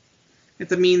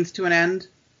a means to an end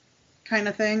kind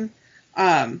of thing.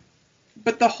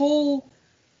 But the whole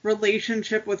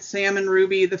relationship with Sam and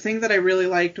Ruby, the thing that I really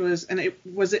liked was, and it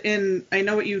was in I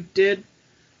Know What You Did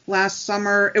last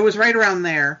summer. It was right around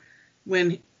there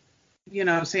when,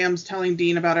 Sam's telling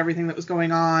Dean about everything that was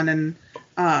going on, and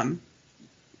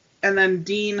then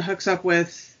Dean hooks up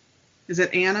with, is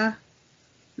it Anna?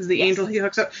 Is the angel he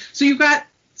hooks up? So you've got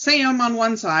Sam on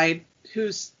one side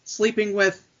who's sleeping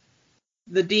with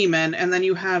the demon, and then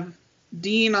you have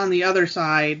Dean on the other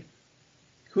side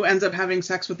who ends up having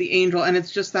sex with the angel, and it's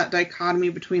just that dichotomy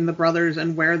between the brothers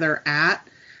and where they're at.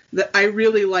 That I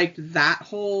really liked that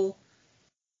whole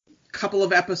couple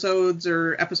of episodes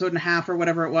or episode and a half or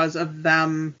whatever it was of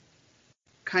them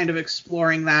kind of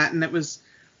exploring that, and it was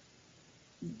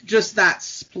just that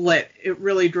split. It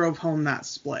really drove home that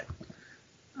split.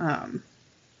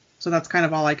 So that's kind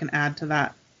of all I can add to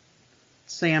that.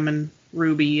 Sam and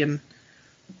Ruby and,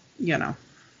 The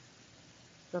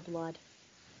blood.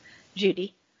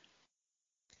 Judy?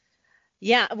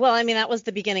 Yeah, well, I mean, that was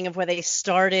the beginning of where they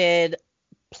started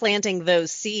planting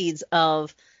those seeds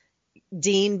of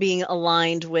Dean being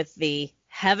aligned with the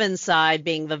heaven side,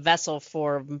 being the vessel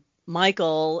for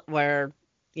Michael, where,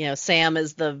 Sam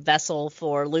is the vessel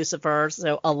for Lucifer,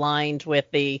 so aligned with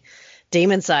the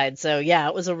demon side. So, yeah,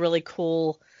 it was a really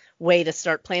cool way to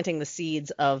start planting the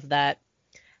seeds of that.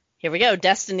 Here we go,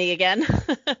 destiny again.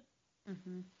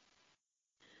 Mm-hmm.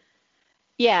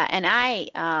 Yeah, and I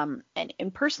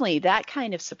and personally, that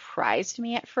kind of surprised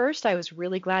me at first. I was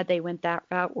really glad they went that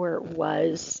route where it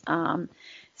was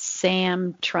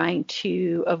Sam trying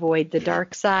to avoid the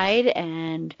dark side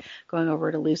and going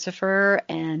over to Lucifer,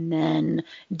 and then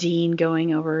Dean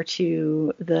going over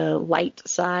to the light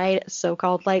side,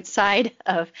 so-called light side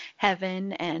of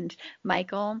heaven and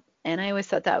Michael. And I always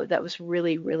thought that was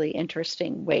really, really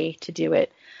interesting way to do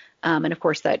it. And of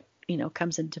course that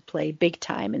comes into play big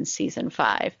time in season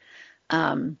 5.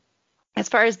 As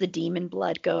far as the demon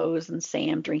blood goes and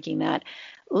Sam drinking that,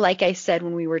 like I said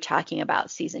when we were talking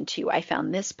about season 2, I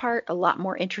found this part a lot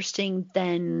more interesting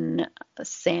than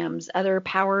Sam's other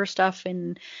power stuff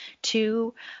in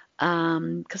 2,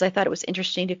 because I thought it was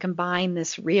interesting to combine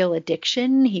this real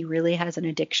addiction. He really has an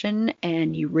addiction,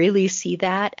 and you really see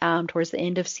that towards the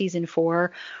end of season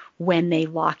 4 when they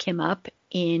lock him up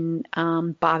in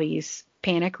Bobby's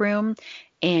panic room,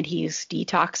 and he's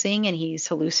detoxing and he's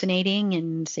hallucinating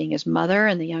and seeing his mother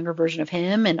and the younger version of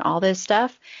him and all this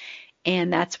stuff.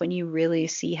 And that's when you really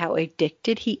see how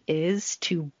addicted he is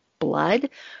to blood.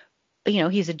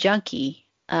 He's a junkie,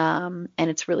 and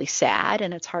it's really sad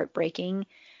and it's heartbreaking.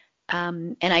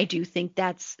 And I do think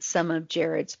that's some of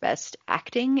Jared's best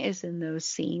acting is in those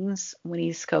scenes when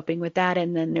he's coping with that.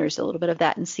 And then there's a little bit of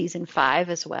that in season 5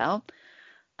 as well.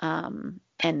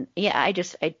 And yeah, I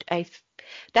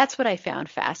that's what I found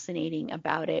fascinating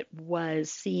about it, was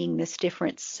seeing this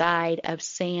different side of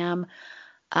Sam,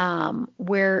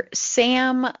 where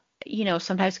Sam,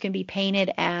 sometimes can be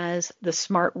painted as the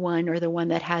smart one or the one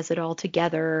that has it all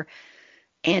together,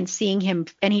 and seeing him,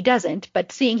 and he doesn't,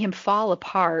 but seeing him fall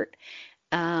apart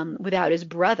without his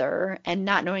brother and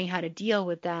not knowing how to deal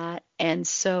with that. And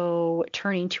so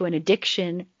turning to an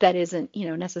addiction that isn't,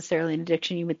 necessarily an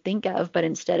addiction you would think of, but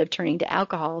instead of turning to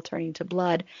alcohol, turning to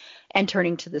blood and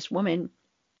turning to this woman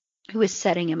who is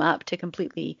setting him up to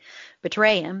completely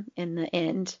betray him in the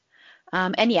end.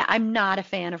 And yeah, I'm not a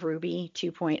fan of Ruby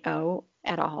 2.0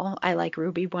 at all. I like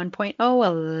Ruby 1.0 a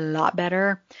lot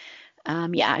better.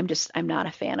 Yeah, I'm not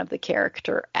a fan of the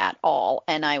character at all.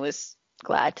 And I was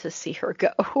glad to see her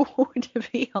go, to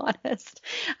be honest.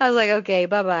 I was like, okay,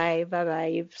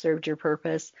 bye-bye, you've served your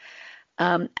purpose.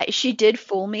 She did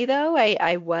fool me, though.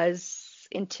 I was,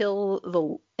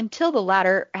 until the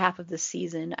latter half of the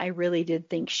season, I really did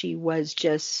think she was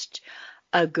just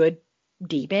a good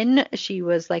demon. She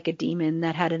was like a demon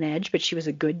that had an edge, but she was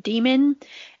a good demon.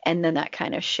 And then that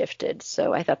kind of shifted.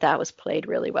 So I thought that was played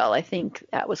really well. I think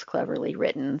that was cleverly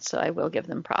written. So I will give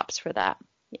them props for that.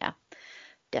 Yeah.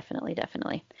 Definitely.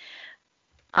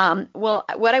 Well,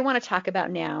 what I want to talk about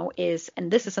now is,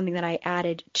 and this is something that I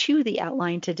added to the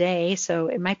outline today, so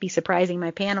it might be surprising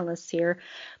my panelists here,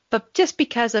 but just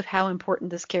because of how important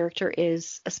this character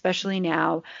is, especially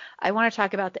now, I want to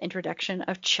talk about the introduction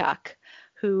of Chuck,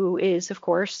 who is, of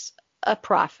course, a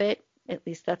prophet. At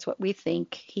least that's what we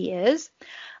think he is.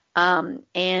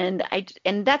 And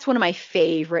that's one of my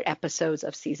favorite episodes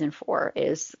of season 4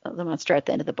 is the monster at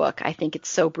the end of the book. I think it's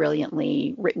so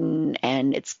brilliantly written,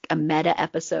 and it's a meta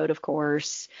episode, of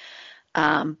course.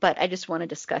 But I just want to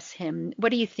discuss him.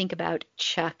 What do you think about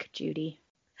Chuck, Judy?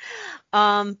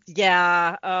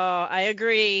 Yeah, I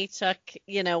agree. Chuck,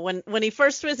 when he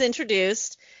first was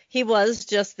introduced, he was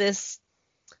just this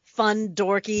fun,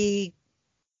 dorky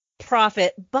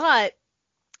prophet, but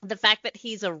the fact that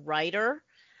he's a writer,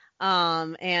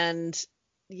 and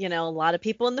a lot of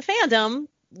people in the fandom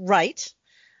write,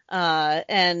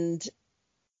 and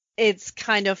it's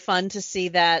kind of fun to see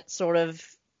that sort of,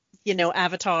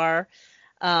 avatar,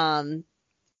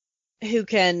 who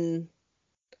can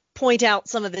point out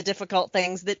some of the difficult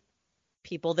things that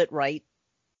people that write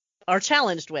are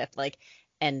challenged with, like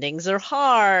endings are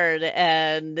hard,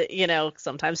 and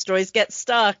sometimes stories get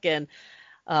stuck, and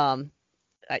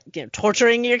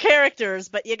torturing your characters,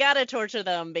 but you gotta torture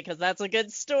them because that's a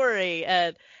good story.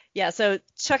 And yeah, so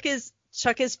Chuck is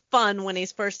fun when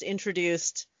he's first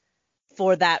introduced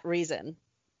for that reason.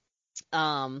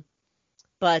 But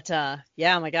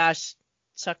yeah, my gosh,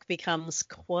 Chuck becomes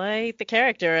quite the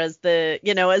character as the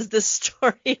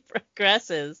story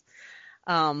progresses.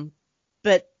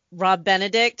 But Rob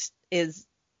Benedict is,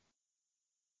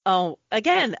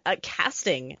 again, a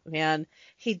casting, man.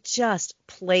 He just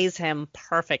plays him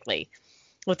perfectly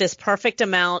with this perfect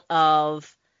amount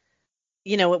of,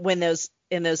 in those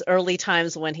early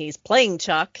times when he's playing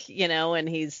Chuck, and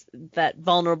he's that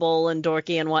vulnerable and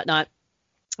dorky and whatnot.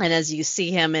 And as you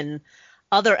see him in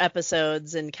other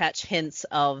episodes and catch hints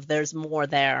of there's more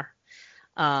there.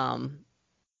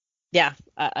 Yeah,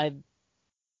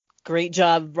 great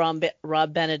job,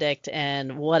 Rob Benedict,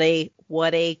 and what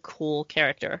a cool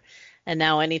character. And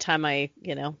now anytime I,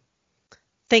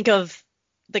 think of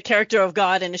the character of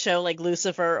God in a show like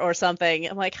Lucifer or something,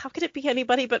 I'm like, how could it be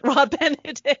anybody but Rob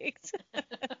Benedict?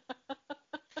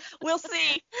 We'll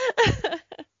see.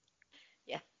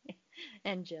 Yeah.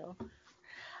 And Jill.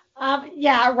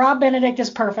 Yeah, Rob Benedict is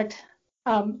perfect.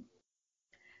 I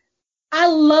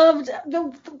loved one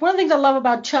of the things I love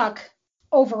about Chuck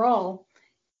overall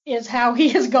is how he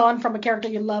has gone from a character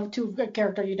you love to a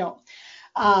character you don't.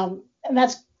 And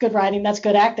that's good writing, that's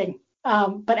good acting.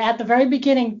 But at the very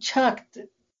beginning, Chuck,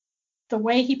 the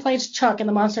way he plays Chuck in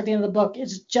The Monster at the End of the Book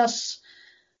is just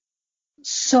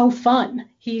so fun.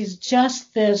 He's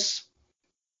just this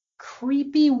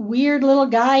creepy, weird little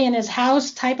guy in his house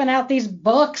typing out these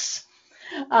books.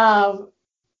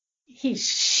 He's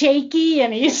shaky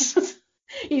and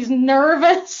he's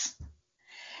nervous.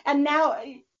 And now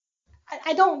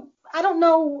I don't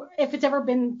know if it's ever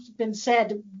been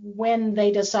said when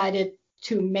they decided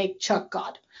to make Chuck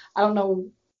God. I don't know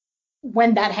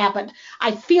when that happened.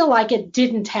 I feel like it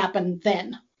didn't happen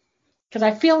then, because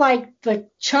I feel like the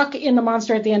Chuck in The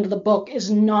Monster at the End of the Book is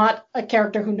not a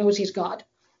character who knows he's God,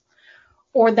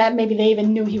 or that maybe they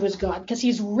even knew he was God, because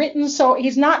he's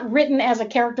not written as a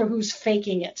character who's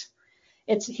faking it.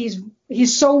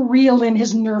 He's so real in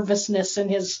his nervousness and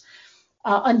his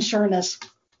unsureness.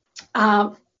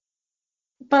 But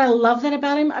I love that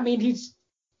about him. I mean,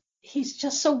 he's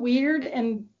just so weird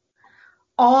and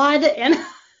odd, and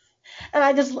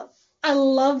I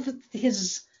love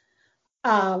his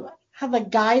how the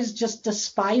guys just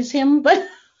despise him, but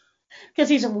because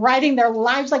he's writing their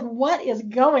lives. Like, what is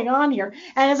going on here?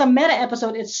 And as a meta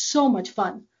episode, it's so much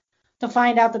fun to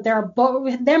find out that there are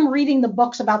them reading the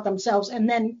books about themselves and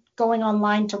then going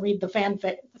online to read the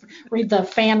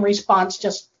fan response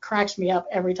just cracks me up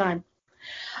every time.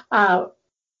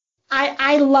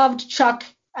 I loved Chuck,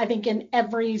 I think, in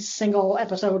every single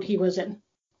episode he was in,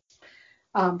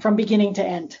 from beginning to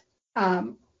end.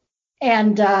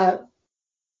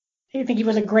 I think he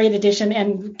was a great addition,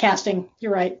 and casting,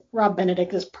 you're right, Rob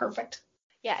Benedict is perfect.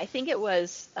 Yeah, I think it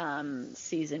was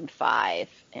season 5,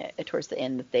 towards the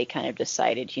end, that they kind of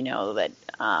decided, that,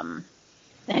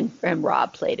 and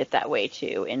Rob played it that way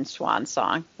too in Swan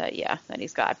Song, that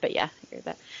he's God. But yeah, I hear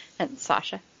that. And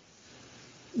Sasha.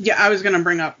 Yeah, I was going to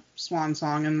bring up Swan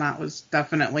Song, and that was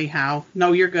definitely how.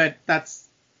 No, you're good. That's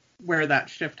where that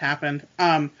shift happened.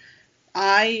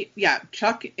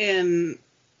 Chuck in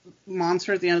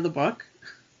Monster at the End of the Book.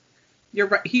 You're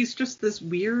right. He's just this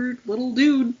weird little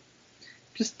dude,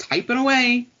 just typing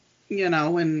away,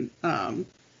 and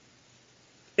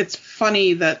it's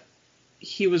funny that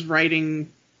he was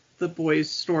writing the boys'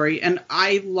 story. And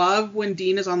I love when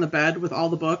Dean is on the bed with all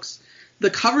the books. The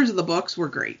covers of the books were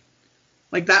great.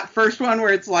 Like that first one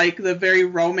where it's like the very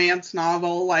romance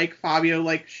novel, like Fabio,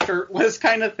 like shirtless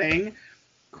kind of thing,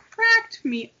 cracked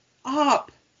me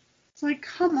up. It's like,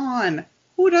 come on,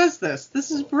 who does this?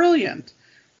 This is brilliant.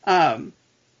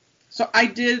 So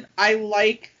I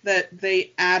like that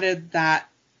they added that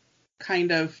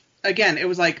kind of, again, it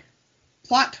was like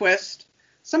plot twist.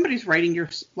 Somebody's writing your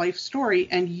life story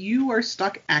and you are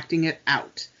stuck acting it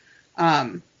out.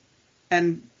 And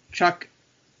Chuck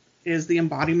is the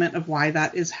embodiment of why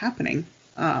that is happening.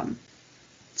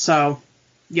 So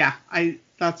yeah,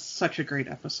 that's such a great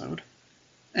episode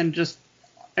and just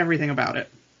everything about it.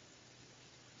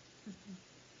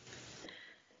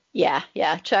 Yeah.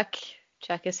 Chuck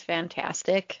is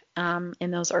fantastic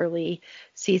in those early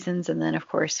seasons, and then of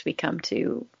course we come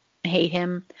to hate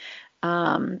him.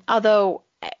 Although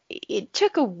it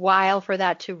took a while for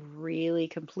that to really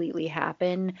completely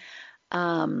happen.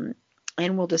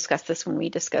 And we'll discuss this when we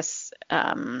discuss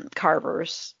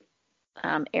Carver's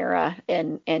era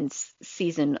and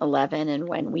season 11, and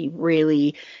when we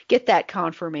really get that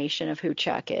confirmation of who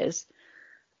Chuck is.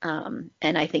 And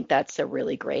I think that's a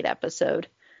really great episode.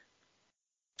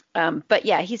 But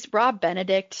yeah, Rob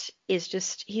Benedict he's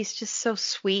just so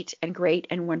sweet and great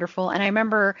and wonderful. And I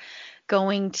remember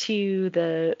going to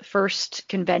the first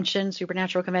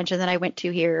supernatural convention that I went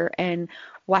to here, and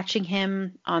watching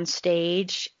him on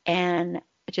stage and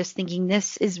just thinking,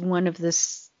 this is one of the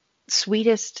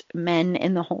sweetest men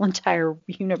in the whole entire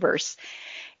universe.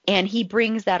 And he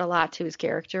brings that a lot to his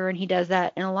character, and he does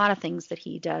that in a lot of things that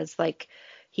he does. Like,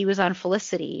 he was on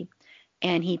Felicity,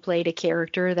 and he played a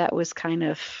character that was kind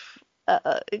of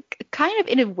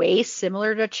in a way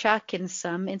similar to Chuck in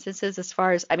some instances, as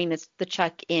far as, I mean, it's the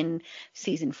Chuck in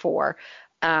season 4,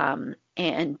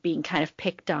 and being kind of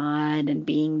picked on and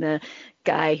being the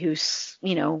guy who's,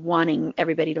 wanting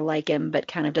everybody to like him, but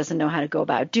kind of doesn't know how to go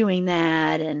about doing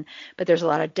that. But there's a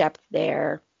lot of depth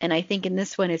there. And I think in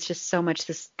this one, it's just so much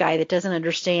this guy that doesn't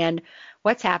understand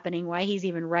what's happening, why he's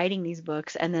even writing these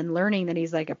books, and then learning that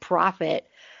he's like a prophet.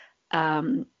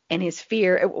 And his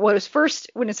fear, when he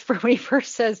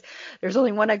first says, there's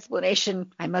only one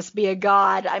explanation, I must be a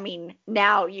god. I mean,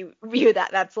 now you view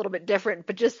that's a little bit different,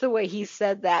 but just the way he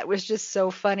said that was just so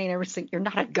funny. And I was thinking, you're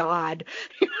not a god.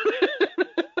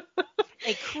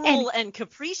 A cruel and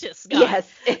capricious god.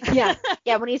 Yes.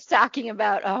 Yeah. When he's talking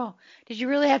about, oh, did you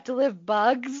really have to live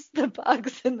bugs? The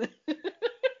bugs and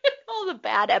all the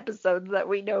bad episodes that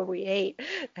we know we hate.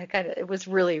 It was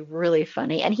really, really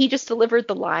funny. And he just delivered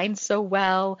the lines so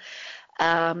well.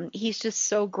 He's just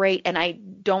so great. And I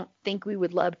don't think we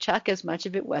would love Chuck as much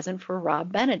if it wasn't for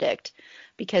Rob Benedict,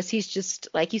 because he's just,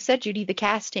 like you said, Judy, the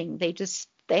casting,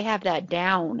 they have that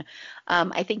down.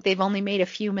 I think they've only made a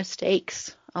few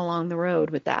mistakes along the road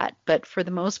with that, but for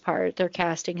the most part, their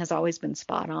casting has always been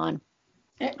spot on.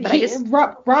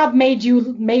 But Rob made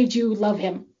you love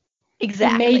him.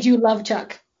 Exactly. He made you love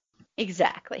Chuck.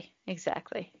 Exactly.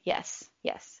 Yes.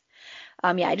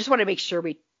 I just want to make sure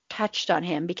we touched on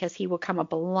him, because he will come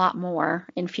up a lot more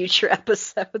in future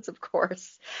episodes, of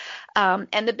course.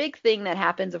 And the big thing that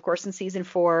happens, of course, in season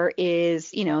 4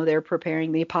 is, they're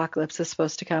preparing, the apocalypse is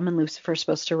supposed to come and Lucifer's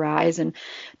supposed to rise, and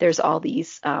there's all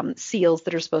these seals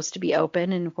that are supposed to be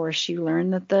open. And of course, you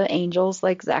learn that the angels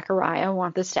like Zechariah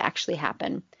want this to actually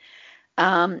happen.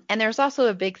 And there's also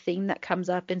a big thing that comes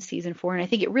up in season 4, and I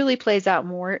think it really plays out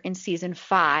more in season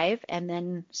 5, and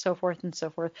then so forth and so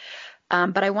forth.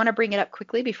 But I want to bring it up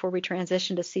quickly before we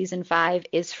transition to season 5,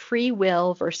 is free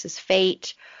will versus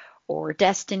fate or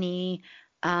destiny.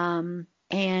 And,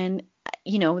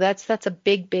 that's a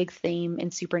big theme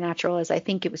in Supernatural, as I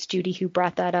think it was Judy who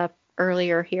brought that up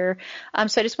earlier here.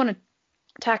 So I just want to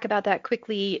talk about that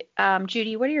quickly.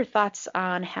 Judy, what are your thoughts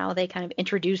on how they kind of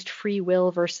introduced free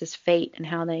will versus fate and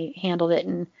how they handled it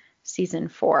in season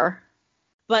 4?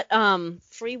 But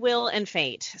free will and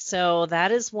fate. So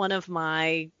that is one of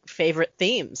my favorite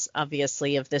themes,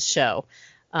 obviously, of this show.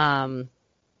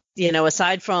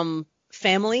 Aside from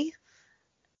family,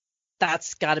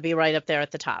 that's got to be right up there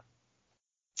at the top.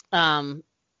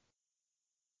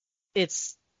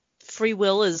 It's free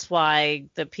will is why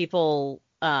the people.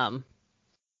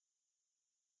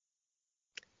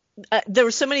 There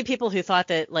were so many people who thought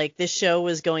that like this show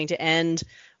was going to end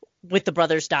with the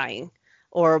brothers dying,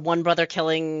 or one brother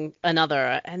killing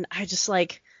another. And I just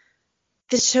like,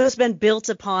 this show has been built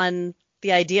upon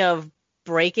the idea of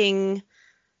breaking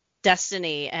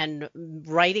destiny and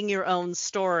writing your own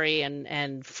story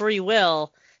and free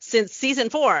will since season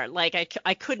 4. Like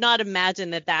I could not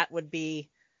imagine that would be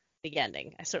the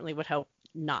ending. I certainly would hope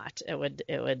not. It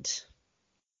would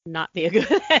not be a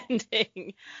good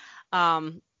ending.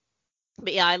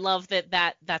 But yeah, I love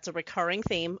that's a recurring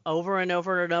theme over and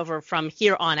over and over from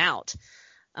here on out.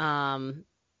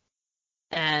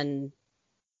 And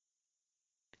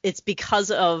it's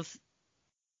because of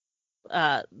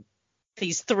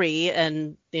these three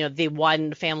and the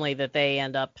one family that they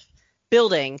end up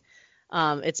building.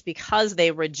 It's because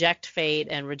they reject fate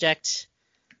and reject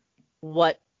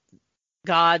what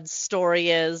God's story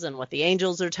is and what the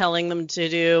angels are telling them to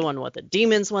do and what the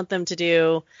demons want them to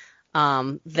do,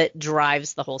 that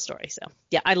drives the whole story. So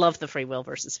yeah, I love the free will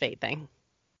versus fate thing.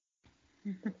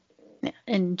 Yeah.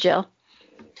 And Jill?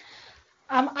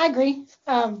 I agree.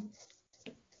 I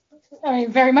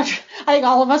mean, very much. I think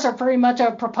all of us are pretty much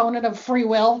a proponent of free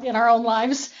will in our own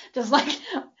lives. Just like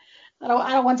I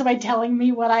don't want somebody telling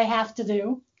me what I have to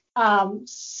do.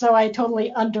 So I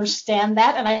totally understand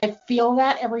that, and I feel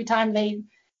that every time they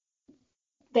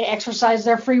exercise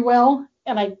their free will,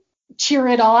 and I cheer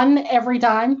it on every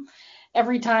time.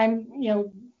 Every time,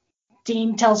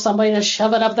 Dean tells somebody to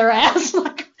shove it up their ass,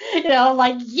 like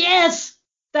yes,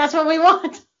 that's what we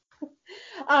want.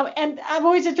 And I'm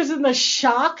always interested in the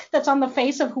shock that's on the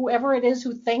face of whoever it is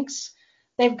who thinks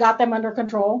they've got them under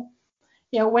control.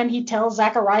 When he tells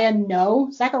Zachariah no,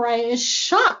 Zachariah is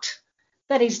shocked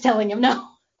that he's telling him no.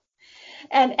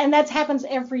 And that happens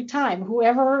every time.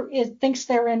 Whoever thinks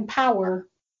they're in power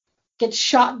gets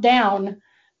shot down.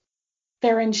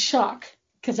 They're in shock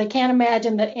because they can't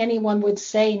imagine that anyone would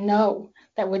say no,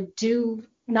 that would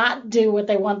not do what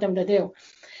they want them to do.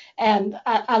 And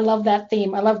I love that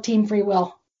theme. I love Team Free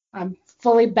Will. I'm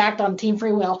fully backed on Team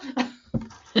Free Will.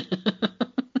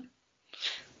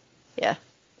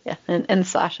 Yeah. And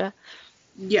Sasha?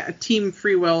 Yeah, Team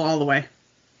Free Will all the way.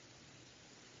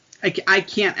 I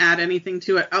can't add anything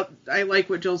to it. I like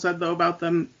what Jill said, though, about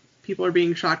them. People are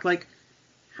being shocked. Like,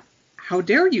 how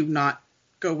dare you not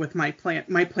go with my plan?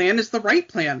 My plan is the right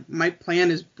plan. My plan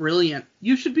is brilliant.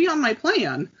 You should be on my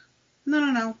plan.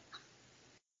 No.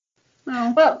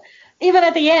 Well, even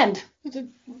at the end,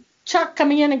 Chuck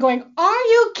coming in and going, "Are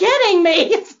you kidding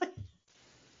me?"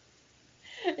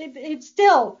 It's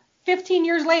still 15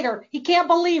 years later. He can't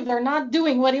believe they're not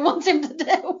doing what he wants him to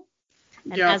do.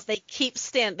 And as they keep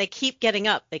they keep getting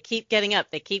up. They keep getting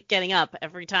up. They keep getting up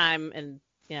every time. And,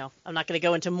 I'm not going to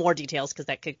go into more details because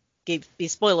that could be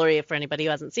spoilery for anybody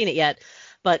who hasn't seen it yet.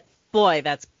 But boy,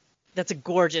 that's a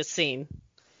gorgeous scene.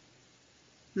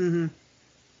 Mm-hmm.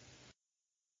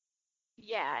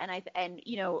 Yeah, and I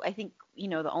think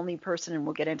the only person, and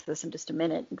we'll get into this in just a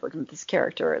minute, looking at this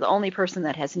character, the only person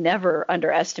that has never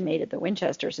underestimated the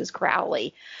Winchesters is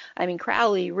Crowley. I mean,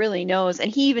 Crowley really knows, and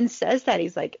he even says that.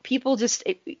 He's like,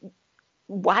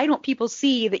 why don't people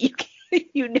see that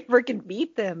you never can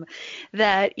beat them?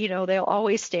 That they'll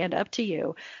always stand up to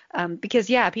you, because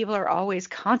people are always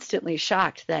constantly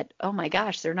shocked that, oh my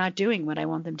gosh, they're not doing what I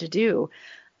want them to do.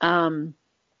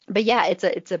 But yeah,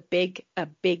 it's a big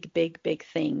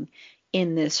thing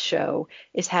in this show,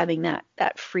 is having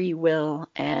that free will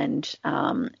and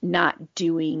not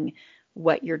doing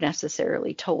what you're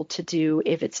necessarily told to do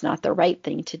if it's not the right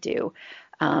thing to do,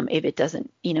 if it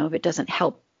doesn't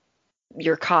help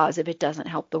your cause, if it doesn't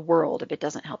help the world, if it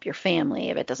doesn't help your family,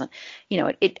 if it doesn't,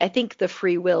 I think the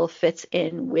free will fits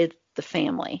in with the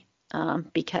family.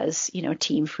 Because,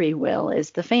 Team Free Will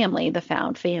is the family, the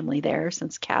found family there,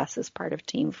 since Cass is part of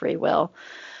Team Free Will.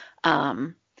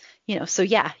 So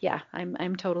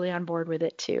I'm totally on board with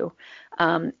it too.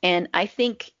 And I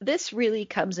think this really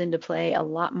comes into play a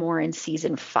lot more in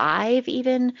season 5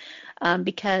 even,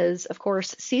 because of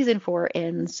course season 4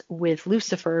 ends with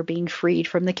Lucifer being freed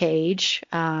from the cage,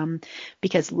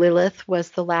 because Lilith was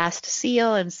the last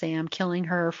seal and Sam killing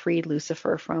her freed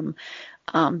Lucifer from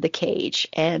the cage.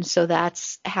 And so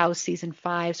that's how season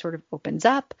 5 sort of opens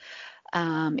up.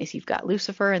 Is you've got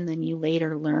Lucifer, and then you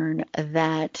later learn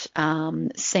that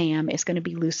Sam is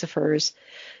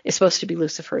supposed to be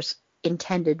Lucifer's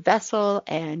intended vessel,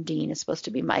 and Dean is supposed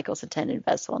to be Michael's intended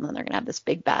vessel, and then they're going to have this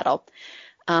big battle.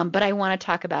 But I want to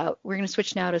talk about, we're going to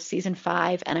switch now to season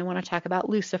 5, and I want to talk about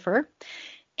Lucifer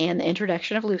and the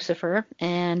introduction of Lucifer.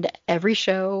 And every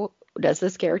show does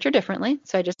this character differently,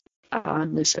 so I just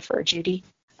on Lucifer. Judy?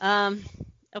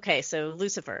 Okay, so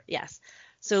Lucifer, yes.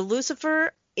 So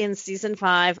Lucifer in season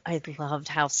 5, I loved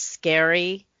how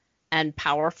scary and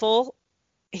powerful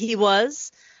he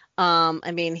was.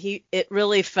 It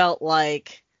really felt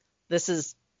like this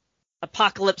is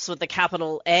apocalypse with a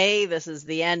capital A. This is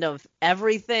the end of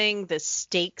everything. The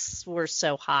stakes were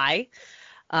so high.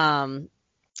 And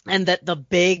that the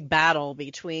big battle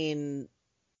between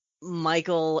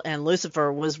Michael and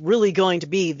Lucifer was really going to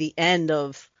be the end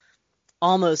of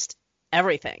almost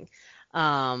everything.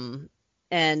 And,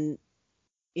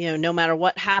 no matter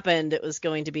what happened, it was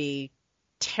going to be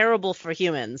terrible for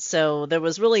humans. So there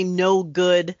was really no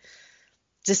good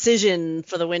decision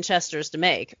for the Winchesters to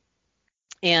make.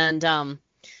 And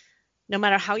no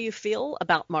matter how you feel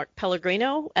about Mark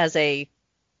Pellegrino as a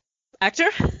actor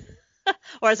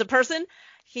or as a person,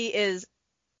 he is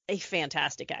a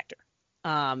fantastic actor.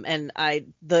 And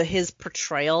his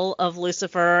portrayal of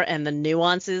Lucifer and the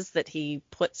nuances that he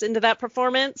puts into that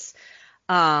performance,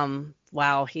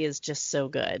 wow, he is just so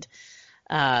good.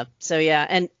 So yeah,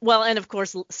 and of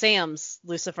course Sam's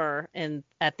Lucifer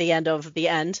at the end of the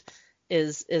end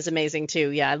is amazing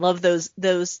too. Yeah, I love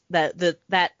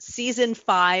that season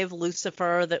 5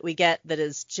 Lucifer that we get, that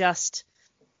is just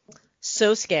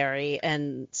so scary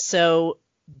and so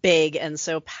big and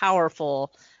so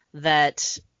powerful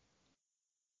that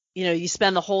you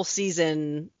spend the whole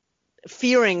season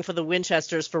fearing for the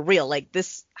Winchesters for real. Like,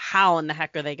 this, how in the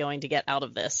heck are they going to get out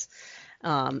of this?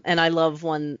 And I love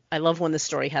when the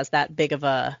story has that big of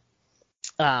a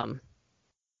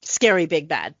scary big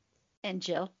bad. And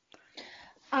Jill?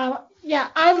 Yeah,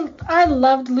 I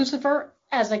loved Lucifer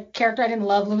as a character. I didn't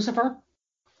love Lucifer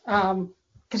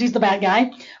because he's the bad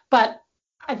guy, but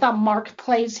I thought Mark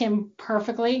plays him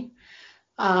perfectly.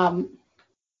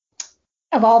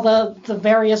 Of all the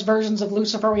various versions of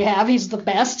Lucifer we have, he's the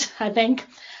best, I think.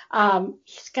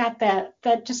 He's got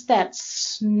that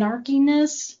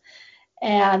snarkiness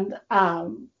and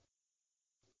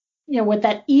with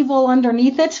that evil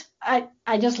underneath it. I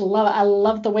just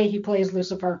love the way he plays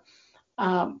Lucifer.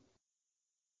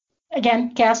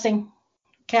 Again, casting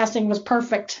was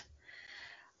perfect.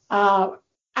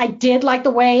 I did like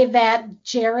the way that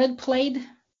Jared played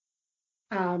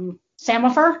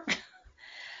Samifer.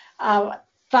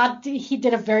 Thought he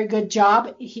did a very good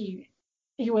job. He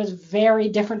was very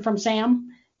different from Sam.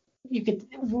 You could,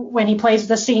 when he plays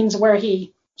the scenes where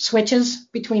he switches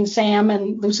between Sam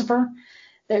and Lucifer,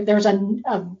 there's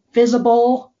a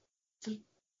visible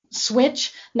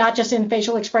switch, not just in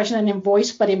facial expression and in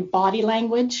voice, but in body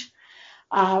language.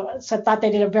 So I thought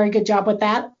they did a very good job with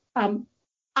that.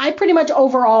 I pretty much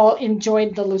overall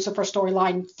enjoyed the Lucifer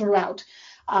storyline throughout.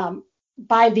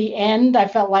 By the end, I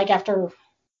felt like after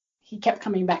he kept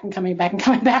coming back,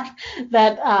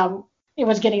 that it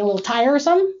was getting a little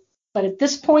tiresome. But at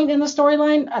this point in the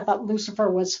storyline, I thought Lucifer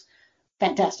was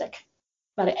fantastic.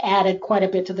 But it added quite a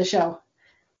bit to the show.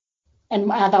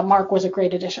 And I thought Mark was a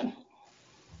great addition.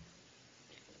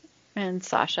 And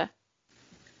Sasha?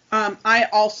 I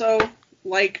also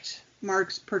liked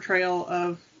Mark's portrayal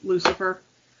of Lucifer.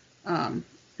 I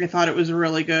thought it was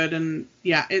really good. And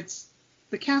yeah,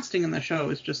 the casting in the show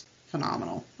is just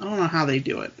phenomenal. I don't know how they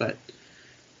do it, but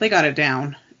they got it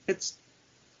down. It's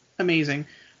amazing.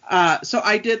 So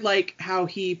I did like how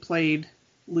he played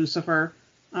Lucifer.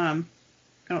 I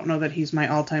don't know that he's my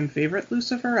all-time favorite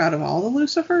Lucifer out of all the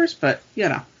Lucifers, but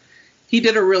he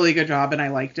did a really good job and I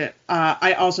liked it.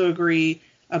 I also agree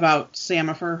about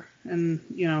Samifer and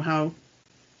how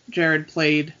Jared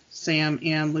played Sam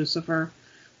and Lucifer.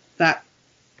 That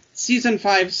season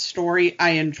 5 story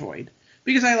I enjoyed.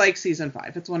 Because I like season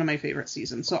 5. It's one of my favorite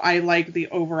seasons. So I like the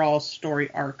overall story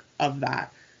arc of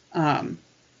that.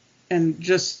 And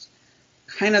just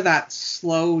kind of that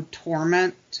slow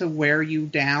torment to wear you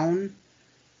down.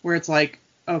 Where it's like,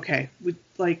 okay,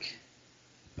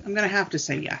 I'm going to have to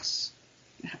say yes.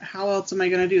 How else am I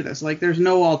going to do this? Like, there's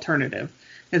no alternative.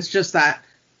 It's just that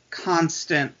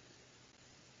constant,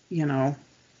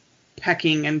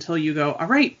 pecking until you go, all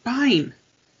right, fine.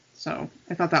 So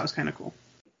I thought that was kind of cool.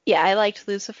 Yeah, I liked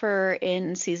Lucifer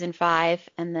in season 5,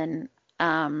 and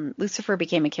then Lucifer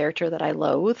became a character that I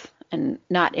loathe, and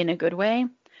not in a good way.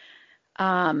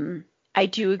 I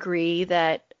do agree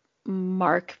that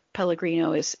Mark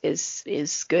Pellegrino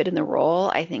is good in the role.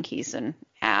 I think he's an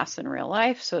ass in real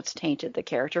life, so it's tainted the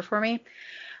character for me.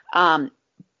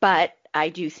 But I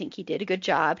do think he did a good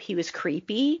job. He was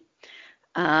creepy.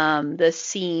 The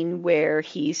scene where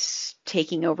he's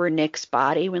taking over Nick's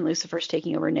body, when Lucifer's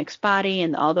taking over Nick's body,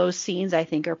 and all those scenes I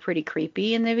think are pretty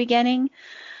creepy in the beginning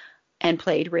and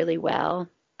played really well.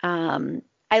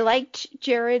 I liked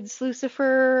Jared's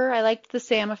Lucifer. I liked the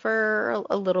Samifer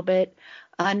a little bit.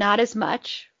 Not as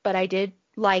much, but I did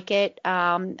like it.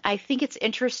 I think it's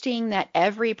interesting that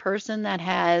every person that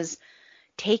has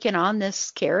taken on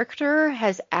this character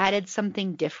has added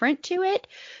something different to it.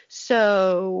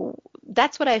 So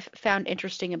that's what I've found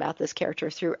interesting about this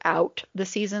character throughout the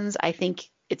seasons. I think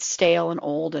it's stale and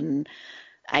old, and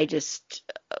I just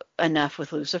enough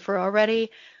with Lucifer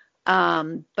already.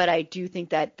 But I do think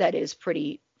that is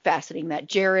pretty fascinating that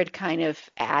Jared kind of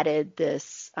added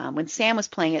this. When Sam was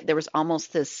playing it, there was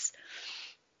almost this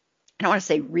I don't want to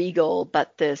say regal,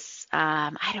 but this,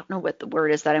 I don't know what the word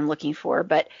is that I'm looking for,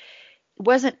 but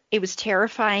it was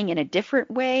terrifying in a different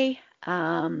way,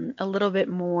 a little bit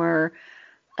more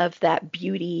of that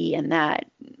beauty and that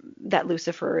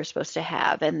Lucifer is supposed to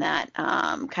have, and that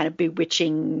kind of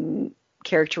bewitching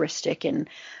characteristic. And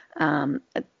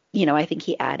I think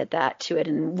he added that to it,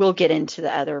 and we'll get into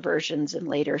the other versions in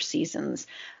later seasons.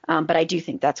 But I do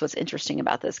think that's what's interesting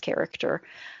about this character.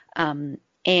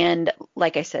 And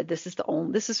like I said, this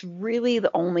is really the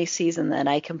only season that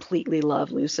I completely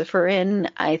love Lucifer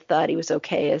in. I thought he was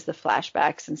okay as the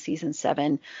flashbacks in season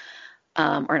 7,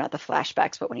 or not the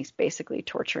flashbacks, but when he's basically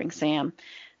torturing Sam.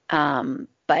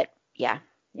 But yeah.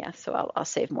 So I'll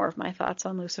save more of my thoughts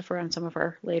on Lucifer on some of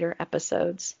our later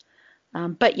episodes.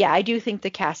 But yeah, I do think the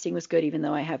casting was good, even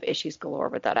though I have issues galore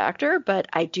with that actor. But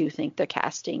I do think the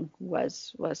casting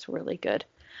was really good.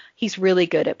 He's really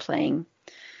good at playing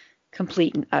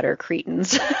complete and utter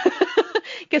cretins,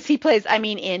 because he plays,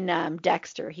 in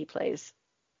Dexter, he plays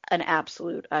an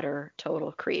absolute utter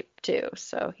total creep too.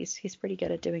 So he's pretty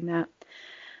good at doing that.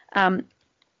 Well,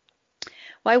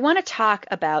 I want to talk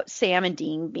about Sam and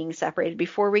Dean being separated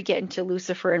before we get into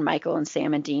Lucifer and Michael and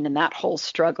Sam and Dean and that whole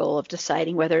struggle of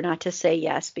deciding whether or not to say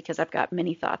yes, because I've got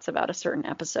many thoughts about a certain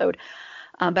episode.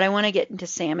 But I want to get into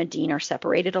Sam and Dean are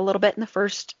separated a little bit in the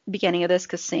first beginning of this,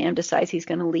 because Sam decides he's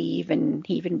going to leave, and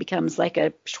he even becomes like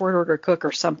a short order cook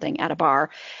or something at a bar.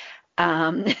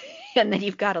 And then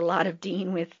you've got a lot of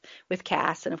Dean with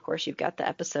Cass, and of course you've got the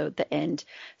episode, the end.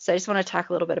 So I just want to talk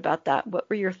a little bit about that. What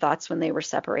were your thoughts when they were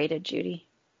separated, Judy?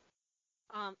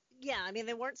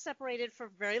 They weren't separated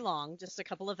for very long, just a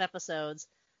couple of episodes,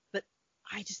 but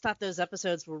I just thought those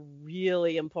episodes were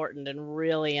really important and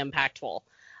really impactful,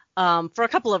 for a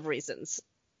couple of reasons.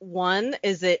 One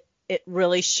is it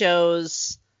really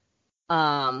shows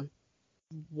what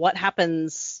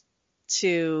happens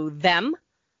to them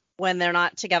when they're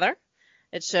not together.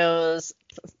 It shows,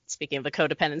 speaking of the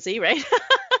codependency, right?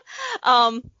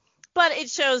 But it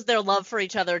shows their love for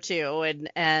each other too,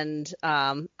 and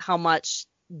how much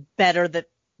better that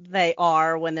they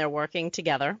are when they're working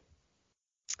together.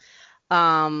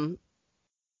 It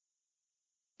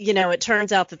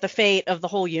turns out that the fate of the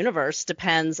whole universe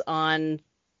depends on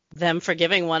them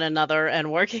forgiving one another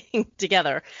and working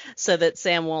together, so that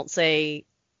Sam won't say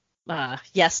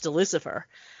yes to Lucifer.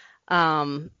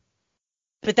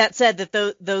 But that said,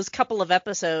 that those couple of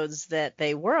episodes that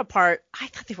they were apart, I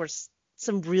thought they were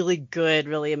some really good,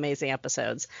 really amazing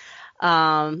episodes.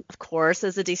 Of course,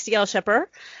 as a DCL shipper,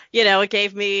 it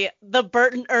gave me the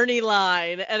Bert and Ernie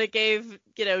line, and it gave,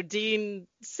 Dean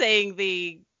saying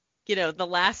the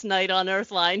last night on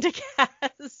Earth line to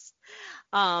Cass.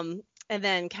 And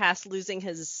then Cass losing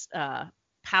his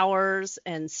powers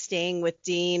and staying with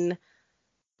Dean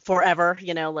forever,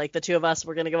 like the two of us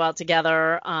were going to go out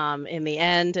together in the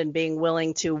end, and being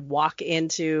willing to walk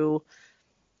into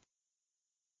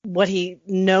what he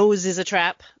knows is a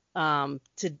trap,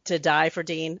 to die for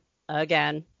Dean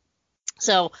again.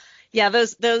 So yeah,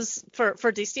 those for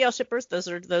DCL shippers, those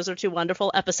are two wonderful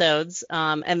episodes,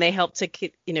 and they help to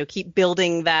keep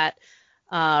building that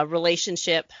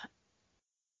relationship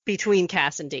between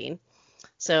Cass and Dean.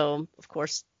 So of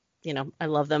course, I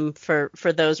love them for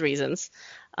those reasons.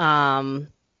 But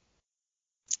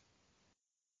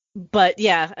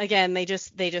yeah, again, they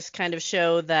just kind of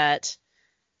show that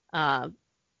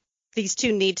these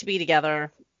two need to be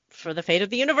together for the fate of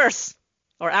the universe,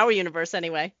 or our universe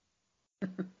anyway.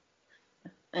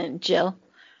 And Jill?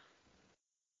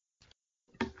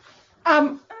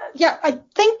 Yeah, I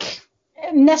think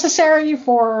necessary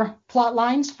for plot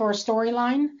lines, for a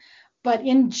storyline, but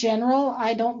in general,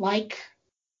 I don't like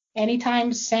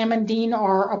anytime Sam and Dean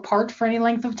are apart for any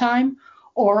length of time,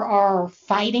 or are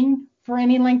fighting for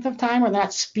any length of time, or they're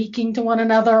not speaking to one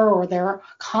another, or they're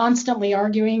constantly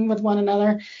arguing with one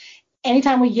another.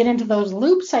 Anytime we get into those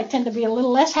loops, I tend to be a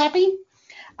little less happy.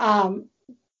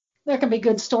 There can be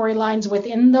good storylines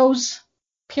within those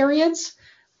periods,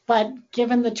 but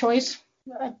given the choice,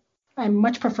 I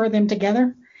much prefer them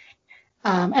together.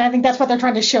 And I think that's what they're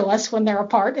trying to show us when they're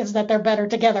apart, is that they're better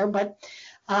together. But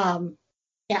yeah,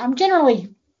 I'm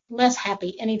generally less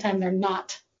happy anytime they're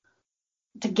not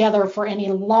together for any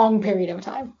long period of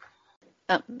time.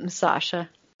 Sasha?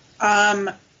 I'm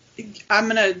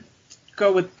going to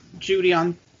go with Judy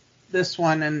on this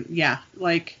one. And yeah,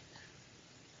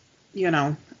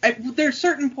 there's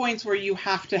certain points where you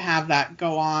have to have that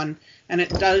go on, and it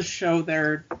does show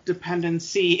their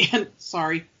dependency. And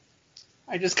sorry,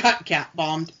 I just got cat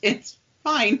bombed. It's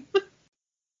fine.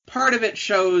 Part of it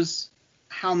shows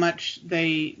how much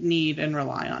they need and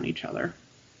rely on each other.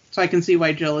 So I can see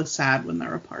why Jill is sad when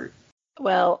they're apart.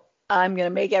 Well, I'm going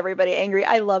to make everybody angry.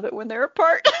 I love it when they're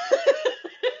apart.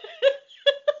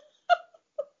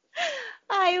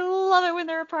 I love it when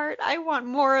they're apart. I want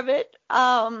more of it.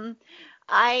 And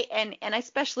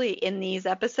especially in these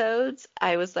episodes,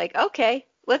 I was like,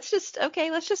 let's just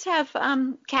have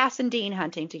Cass and Dean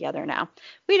hunting together now.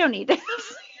 We don't need to have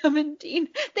Sam and Dean.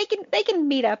 They can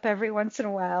meet up every once in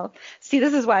a while. See,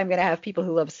 this is why I'm gonna have people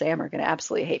who love Sam are gonna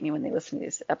absolutely hate me when they listen to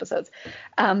these episodes.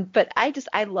 But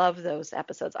I love those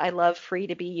episodes. I love Free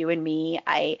to Be You and Me.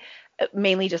 I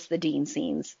mainly just the Dean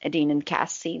and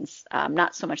Cass scenes.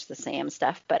 Not so much the Sam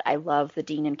stuff, but I love the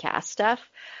Dean and Cass stuff.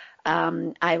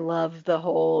 I love the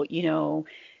whole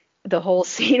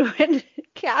scene when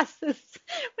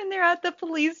when they're at the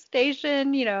police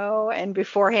station, and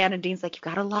beforehand, and Dean's like, you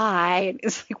gotta lie. And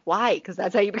it's like, why? Because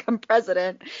that's how you become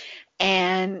president.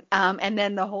 And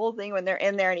then the whole thing when they're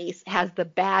in there and he has the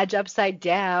badge upside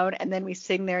down, and then we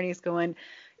sing there and he's going,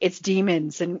 it's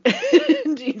demons. And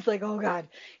Dean's like, oh God,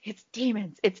 it's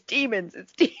demons, it's demons,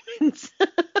 it's demons.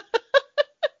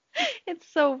 It's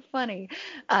so funny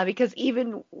because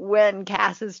even when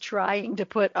Cass is trying to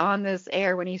put on this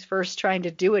air, when he's first trying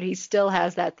to do it, he still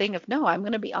has that thing of, no, I'm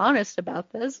going to be honest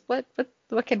about this. What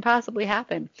can possibly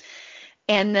happen?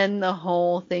 And then the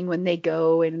whole thing when they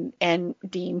go and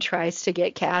Dean tries to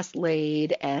get Cass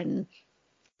laid, and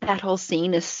that whole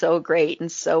scene is so great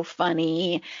and so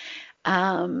funny.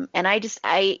 And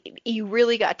you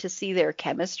really got to see their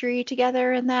chemistry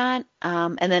together in that.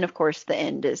 And then of course the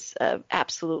end is a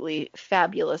absolutely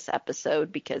fabulous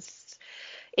episode because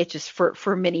it just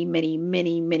for many, many,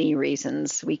 many, many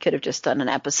reasons, we could have just done an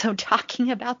episode talking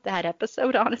about that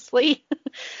episode, honestly,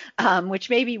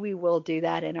 which maybe we will do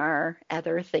that in our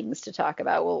other things to talk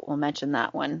about. We'll mention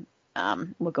that one.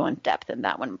 We'll go in depth in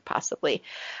that one possibly.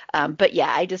 But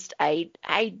yeah,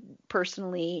 I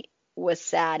personally was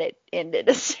sad it ended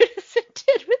as soon as it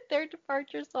did with their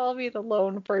departure. So I'll be the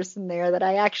lone person there that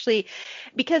I actually,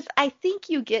 because I think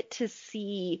you get to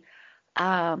see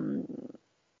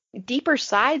deeper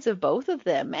sides of both of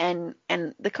them, and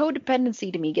the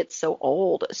codependency to me gets so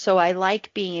old. So I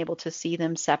like being able to see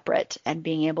them separate and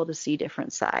being able to see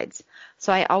different sides.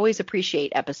 So I always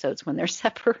appreciate episodes when they're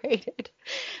separated.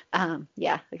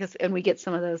 Yeah, and we get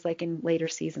some of those like in later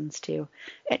seasons too.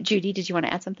 Judy, did you want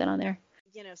to add something on there?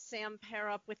 Sam pair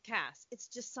up with Cass. It's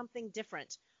just something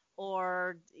different.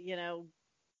 Or,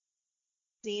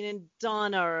 Dean and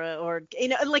Donna, or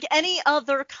like any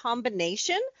other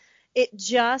combination, it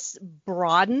just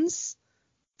broadens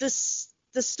the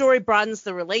story, broadens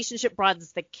the relationship,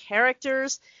 broadens the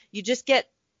characters. You just get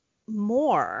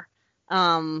more.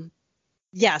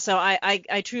 Yeah, so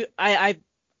I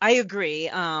agree.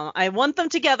 I want them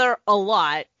together a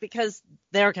lot because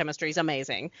their chemistry is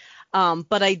amazing.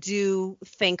 But I do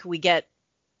think we get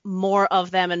more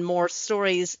of them and more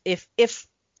stories if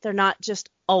they're not just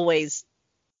always.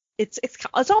 It's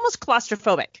almost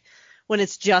claustrophobic when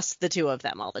it's just the two of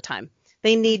them all the time.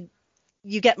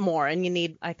 You get more,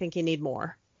 and I think you need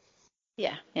more.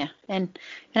 Yeah. And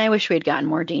I wish we had gotten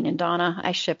more Dean and Donna.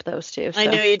 I ship those two. So. I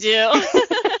know you do.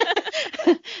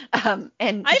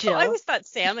 And I always thought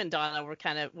Sam and Donna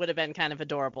would have been kind of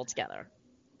adorable together.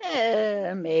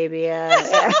 Maybe. No,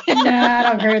 I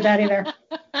don't agree with that either.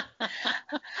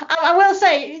 I will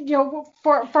say,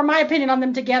 for my opinion on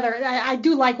them together, I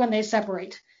do like when they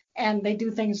separate and they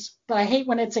do things, but I hate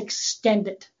when it's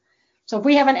extended. So if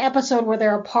we have an episode where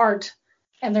they're apart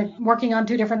and they're working on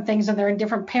two different things and they're in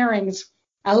different pairings,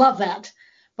 I love that.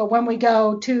 But when we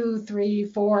go 2, 3,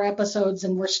 4 episodes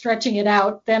and we're stretching it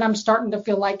out, then I'm starting to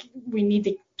feel like we need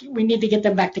to get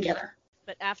them back together.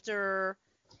 But after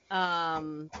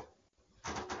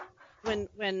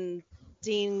when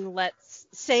Dean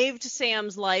saved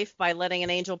Sam's life by letting an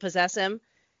angel possess him,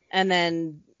 and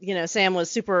then Sam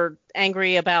was super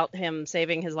angry about him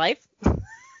saving his life.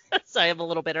 Sorry, I'm a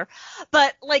little bitter,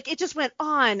 but like it just went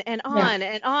on and on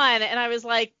and on, and I was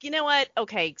like, you know what?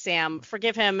 Okay, Sam,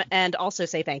 forgive him and also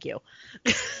say thank you.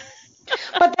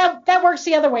 But that works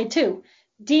the other way too.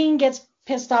 Dean gets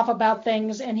pissed off about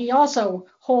things and he also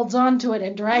holds on to it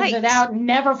and drags it out and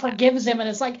never forgives him, and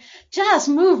it's like, just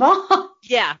move on.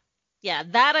 Yeah,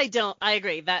 I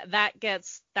agree. That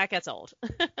gets old.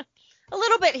 A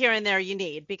little bit here and there you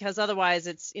need, because otherwise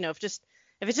it's, if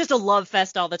it's just a love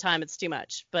fest all the time, it's too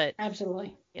much. But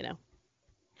absolutely,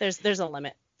 there's a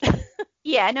limit.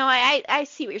 Yeah, no, I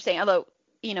see what you're saying. Although,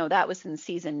 that was in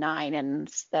season 9,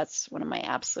 and that's one of my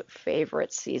absolute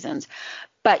favorite seasons.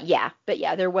 But yeah,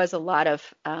 there was a lot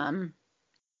of, a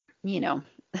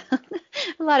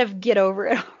lot of get over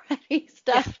it already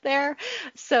stuff there.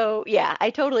 So yeah, I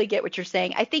totally get what you're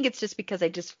saying. I think it's just because I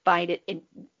just find it in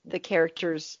the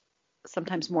characters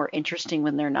sometimes more interesting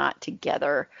when they're not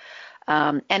together.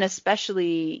 And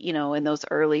especially, in those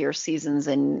earlier seasons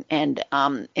and in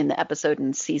the episode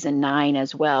in season 9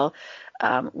 as well,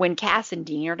 when Cass and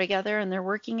Dean are together and they're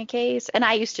working a case. And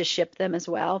I used to ship them as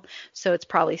well, so it's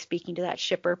probably speaking to that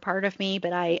shipper part of me.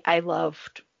 But I love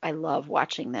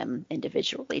watching them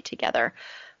individually together.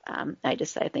 I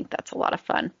think that's a lot of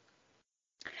fun.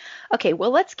 Okay, well,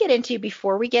 let's get into,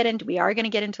 we are going to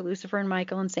get into Lucifer and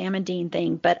Michael and Sam and Dean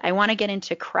thing, but I want to get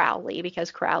into Crowley,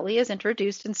 because Crowley is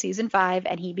introduced in season 5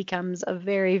 and he becomes a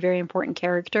very, very important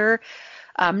character.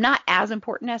 Not as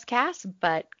important as Cass,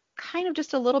 but kind of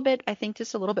just a little bit, I think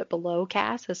just a little bit below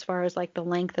Cass as far as like the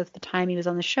length of the time he was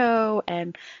on the show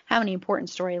and how many important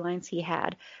storylines he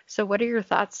had. So what are your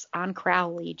thoughts on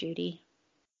Crowley, Judy?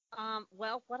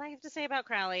 Well, what I have to say about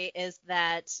Crowley is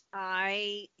that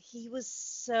he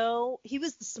was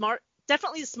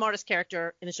definitely the smartest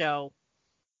character in the show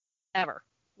ever.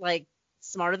 Like,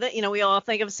 smarter than, we all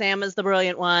think of Sam as the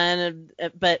brilliant one,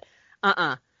 but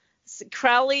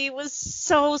Crowley was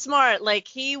so smart. Like,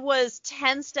 he was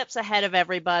 10 steps ahead of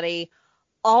everybody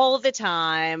all the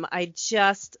time. I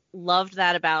just loved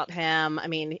that about him. I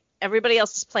mean, everybody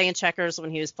else was playing checkers when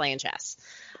he was playing chess.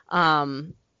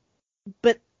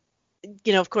 But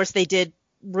of course, they did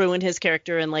ruin his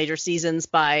character in later seasons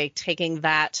by taking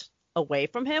that away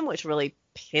from him, which really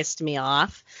pissed me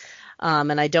off.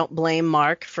 And I don't blame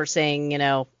Mark for saying,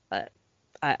 I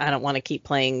don't want to keep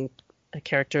playing a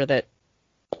character that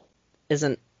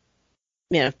isn't,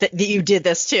 that you did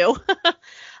this too.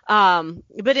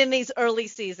 But in these early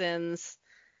seasons,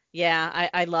 yeah,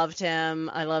 I loved him.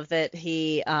 I love that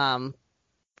he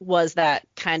was that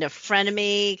kind of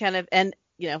frenemy, kind of, and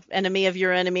enemy of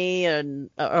your enemy,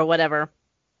 or whatever.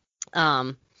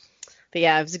 But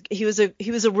yeah, he was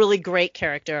a really great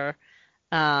character,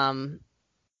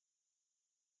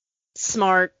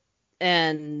 smart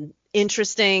and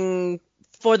interesting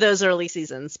for those early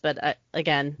seasons. But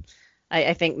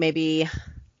I think maybe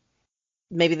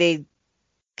they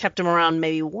kept him around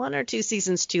maybe 1 or 2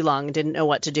 seasons too long and didn't know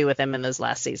what to do with him in those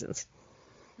last seasons.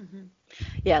 Mm-hmm.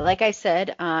 Yeah, like I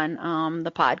said on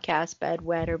the podcast, Bed,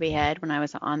 Wed, or Behead, when I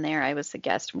was on there, I was the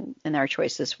guest, and our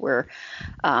choices were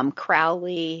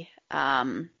Crowley,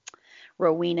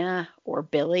 Rowena, or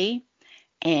Billy.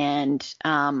 And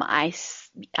I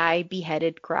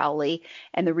beheaded Crowley,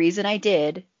 and the reason I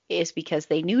did is because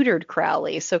they neutered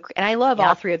Crowley. So, and I love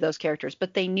all 3 of those characters,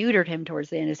 but they neutered him towards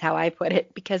the end, is how I put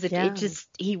it, because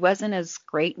he wasn't as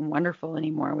great and wonderful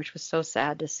anymore, which was so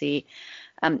sad to see.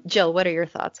 Jill, what are your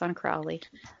thoughts on Crowley?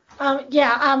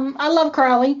 I love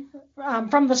Crowley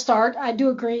from the start. I do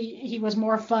agree he was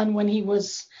more fun when he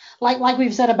was, like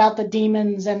we've said about the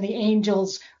demons and the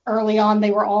angels, early on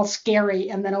they were all scary,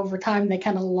 and then over time they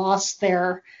kind of lost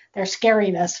their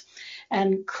scariness.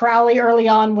 And Crowley early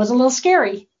on was a little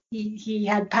scary. He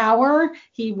had power.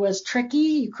 He was tricky.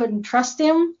 You couldn't trust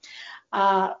him.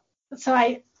 So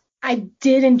I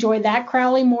did enjoy that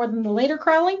Crowley more than the later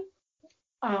Crowley.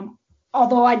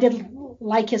 Although I did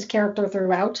like his character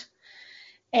throughout.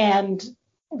 And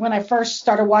when I first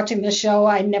started watching this show,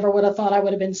 I never would have thought I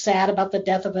would have been sad about the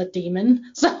death of a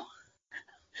demon. So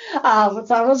I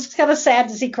was kind of sad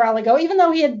to see Crowley go, even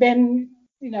though he had been,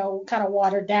 kind of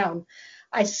watered down.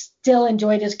 I still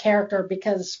enjoyed his character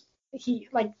because he,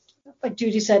 like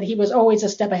Judy said, he was always a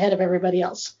step ahead of everybody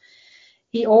else.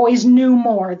 He always knew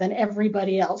more than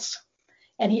everybody else.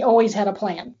 And he always had a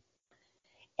plan.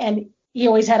 And he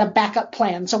always had a backup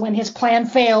plan. So when his plan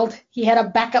failed, he had a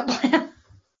backup plan.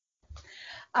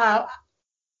 I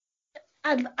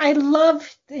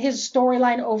love his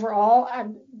storyline overall.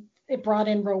 It brought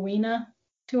in Rowena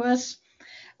to us,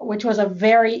 which was a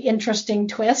very interesting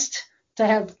twist, to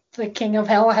have the King of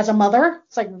Hell has a mother.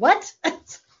 It's like, what?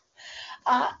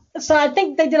 So I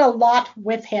think they did a lot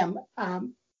with him.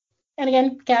 And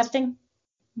again, casting.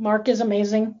 Mark is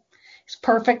amazing. He's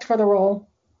perfect for the role.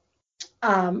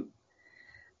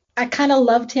 I kind of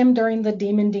loved him during the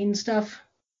Demon Dean stuff,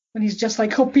 when he's just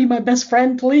like, oh, be my best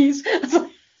friend, please.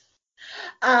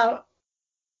 But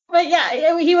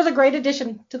yeah, he was a great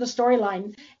addition to the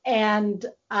storyline. And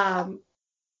I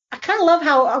kind of love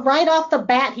how right off the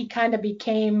bat he kind of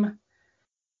became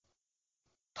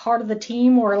part of the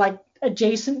team, or like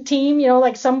adjacent team,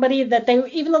 like somebody that they,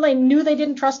 even though they knew they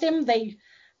didn't trust him, they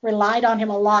relied on him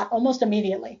a lot almost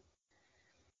immediately.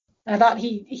 And I thought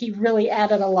he really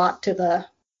added a lot to the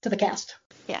cast.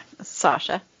 Yeah,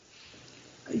 Sasha.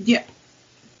 Yeah.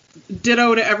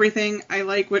 Ditto to everything. I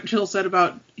like what Jill said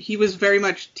about he was very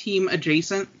much team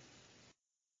adjacent,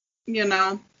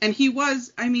 and he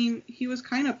was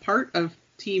kind of part of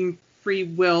Team Free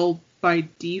Will by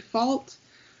default,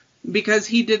 because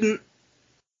he didn't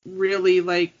really,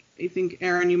 like, I think,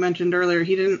 Aaron, you mentioned earlier,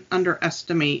 he didn't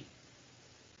underestimate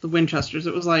the Winchesters.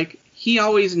 It was like he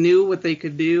always knew what they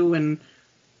could do and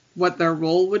what their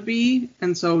role would be,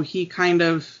 and so he kind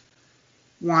of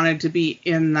wanted to be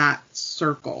in that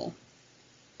circle.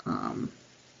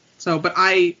 But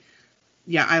I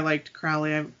liked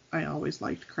Crowley. I always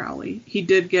liked Crowley. He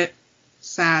did get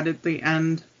sad at the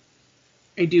end.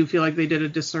 I do feel like they did a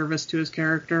disservice to his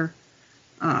character.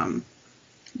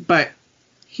 But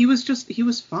he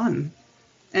was fun.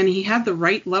 And he had the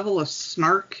right level of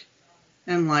snark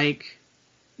and, like,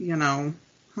 pizzazz.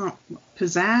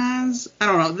 I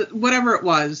don't know, whatever it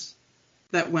was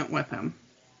that went with him.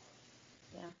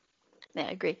 Yeah,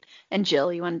 agreed. And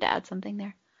Jill, you wanted to add something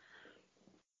there?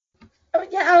 Oh,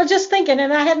 yeah, I was just thinking,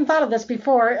 and I hadn't thought of this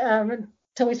before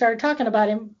until we started talking about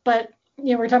him, but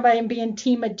we're talking about him being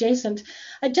team adjacent.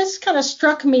 It just kind of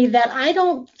struck me that I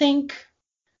don't think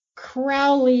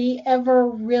Crowley ever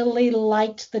really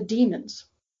liked the demons.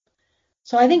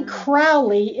 So I think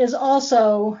Crowley is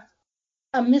also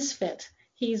a misfit.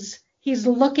 He's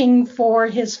looking for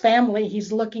his family.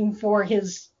 He's looking for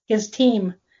his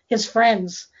team, his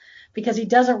friends, because he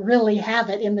doesn't really have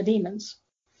it in the demons.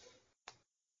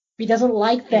 He doesn't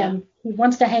like them. Yeah. He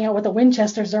wants to hang out with the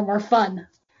Winchesters. They're more fun.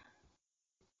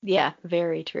 Yeah,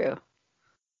 very true.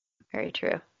 Very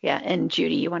true. Yeah, and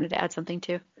Judy, you wanted to add something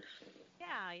too? Yeah,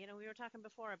 we were talking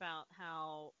before about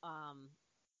how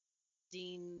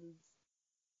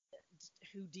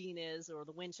who Dean is, or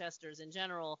the Winchesters in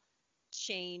general,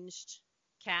 changed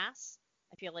Cass.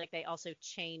 I feel like they also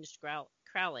changed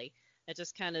Crowley. It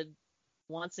just kind of,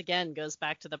 once again, goes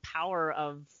back to the power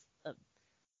of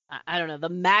I don't know, the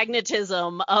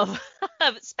magnetism of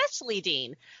especially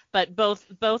Dean, but both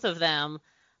of them.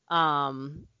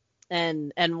 And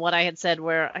what I had said,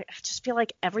 where I just feel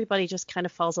like everybody just kind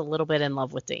of falls a little bit in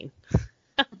love with Dean.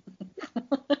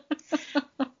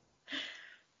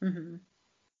 Mm-hmm.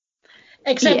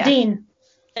 Except Dean.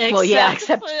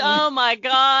 Except Dean. Oh my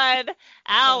God.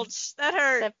 Ouch. That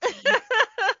hurt.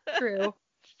 True.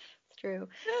 True.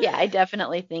 Yeah, I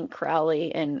definitely think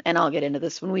Crowley, and I'll get into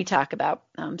this when we talk about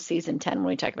season 10, when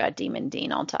we talk about Demon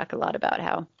Dean, I'll talk a lot about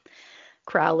how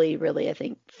Crowley really, I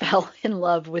think, fell in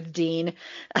love with Dean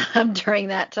during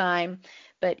that time.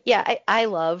 But yeah, I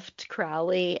loved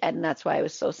Crowley, and that's why I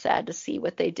was so sad to see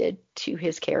what they did to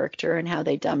his character and how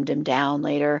they dumbed him down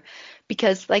later.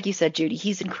 Because, like you said, Judy,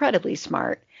 he's incredibly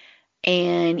smart,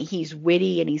 and he's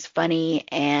witty, and he's funny,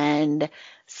 and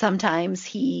sometimes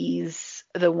he's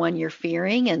the one you're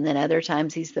fearing, and then other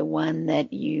times he's the one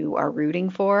that you are rooting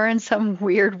for in some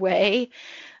weird way.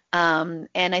 And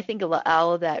I think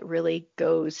all of that really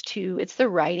goes to, it's the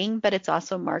writing, but it's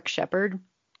also Mark Sheppard.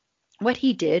 What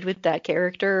he did with that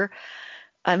character,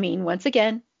 I mean, once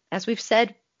again, as we've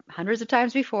said hundreds of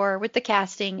times before, with the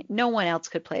casting, no one else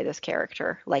could play this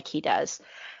character like he does.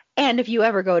 And if you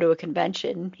ever go to a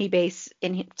convention,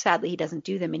 sadly he doesn't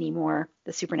do them anymore,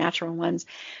 the supernatural ones,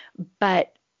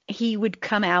 but he would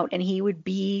come out and he would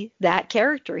be that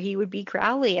character. He would be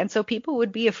Crowley. And so people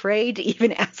would be afraid to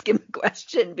even ask him a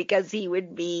question because he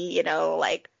would be,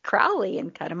 like Crowley,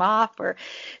 and cut him off or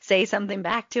say something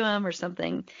back to him or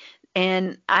something.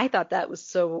 And I thought that was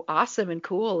so awesome and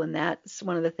cool. And that's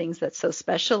one of the things that's so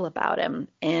special about him.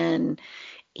 And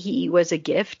he was a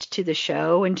gift to the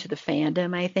show and to the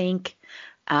fandom, I think.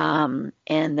 And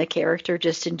the character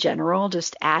just in general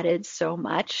just added so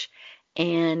much.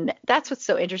 And that's what's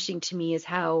so interesting to me, is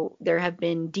how there have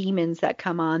been demons that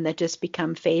come on that just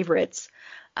become favorites.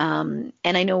 And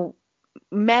I know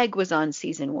Meg was on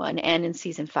season 1 and in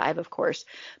season 5, of course,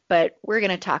 but we're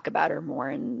going to talk about her more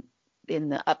in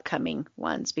the upcoming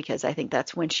ones, because I think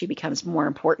that's when she becomes more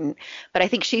important. But I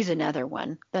think she's another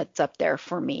one that's up there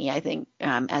for me, I think,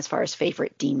 as far as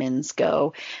favorite demons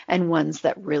go, and ones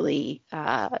that really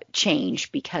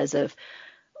change because of,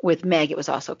 with Meg, it was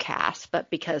also Cass, but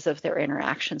because of their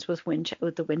interactions with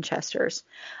the Winchesters.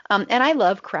 And I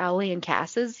love Crowley and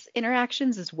Cass's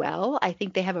interactions as well. I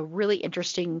think they have a really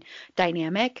interesting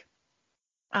dynamic,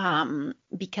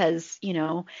 because,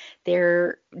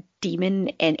 they're demon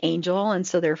and angel, and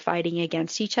so they're fighting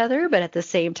against each other, but at the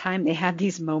same time they have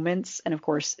these moments, and of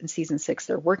course in season 6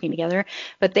 they're working together,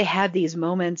 but they have these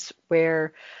moments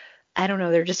where, I don't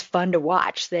know, they're just fun to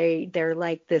watch. They're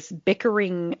like this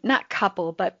bickering, not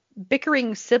couple, but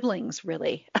bickering siblings,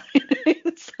 really,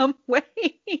 in some ways.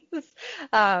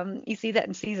 You see that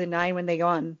in season 9 when they go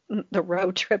on the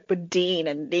road trip with Dean,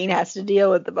 and Dean has to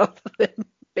deal with the both of them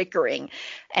bickering,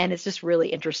 and it's just really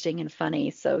interesting and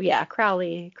funny. So yeah,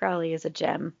 Crowley is a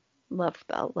gem. Love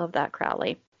that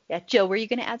Crowley. Yeah, Jill, were you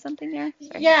going to add something there?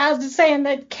 Sorry. Yeah, I was just saying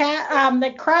that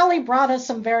that Crowley brought us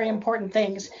some very important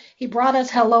things. He brought us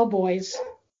Hello Boys,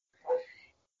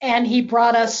 and he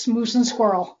brought us Moose and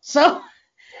Squirrel. So,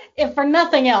 if for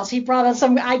nothing else, he brought us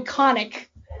some iconic,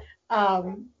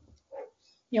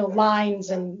 lines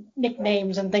and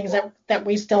nicknames and things that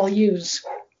we still use.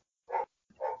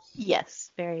 Yes,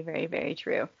 very, very, very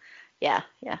true. Yeah,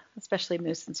 especially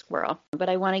Moose and Squirrel. But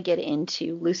I want to get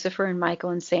into Lucifer and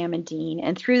Michael and Sam and Dean.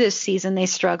 And through this season, they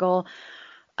struggle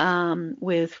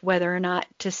with whether or not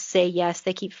to say yes.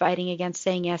 They keep fighting against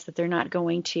saying yes, that they're not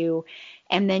going to.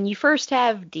 And then you first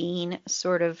have Dean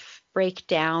sort of break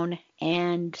down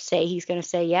and say he's going to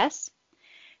say yes.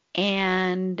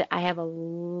 And I have a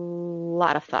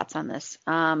lot of thoughts on this.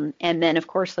 And then, of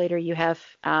course, later you have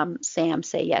Sam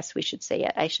say, yes, I should say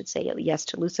yes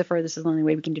to Lucifer. This is the only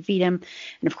way we can defeat him.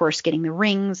 And, of course, getting the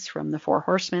rings from the Four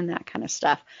Horsemen, that kind of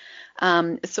stuff.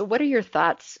 So what are your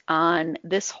thoughts on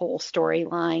this whole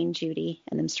storyline, Judy,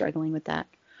 and them struggling with that?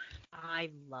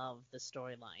 I love the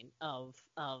storyline of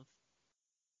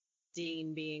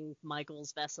Dean being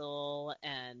Michael's vessel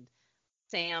and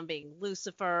Sam being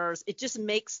Lucifer's. It just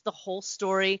makes the whole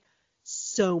story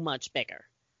so much bigger.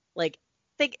 Like,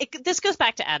 this goes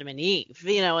back to Adam and Eve,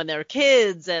 and their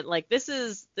kids, and like this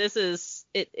is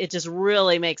it. It just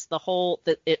really makes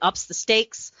it ups the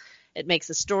stakes. It makes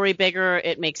the story bigger.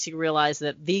 It makes you realize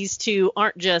that these two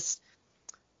aren't just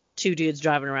two dudes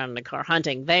driving around in a car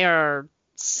hunting. They are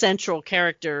central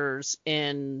characters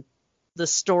in the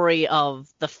story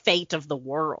of the fate of the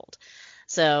world.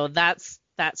 So that's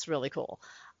really cool.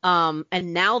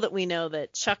 And now that we know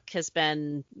that Chuck has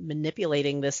been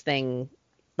manipulating this thing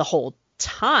the whole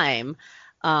time,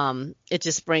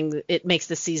 it makes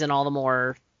the season all the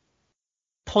more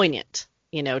poignant,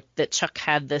 that Chuck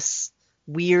had this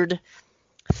weird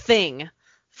thing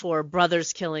for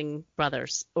brothers killing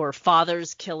brothers or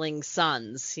fathers killing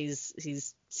sons.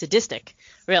 He's sadistic,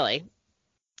 really.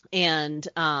 And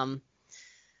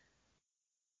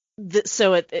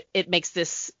so it makes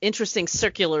this interesting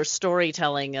circular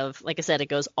storytelling of, like I said, it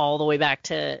goes all the way back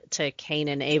to Cain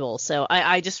and Abel. So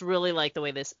I just really like the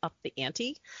way this upped the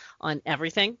ante on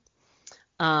everything.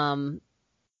 And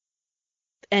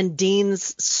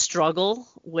Dean's struggle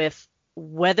with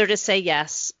whether to say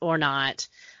yes or not,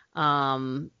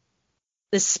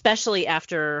 especially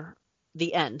after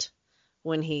the end,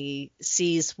 when he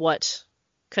sees what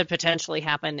could potentially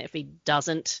happen if he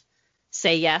doesn't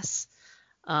say yes.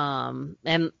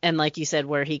 And like you said,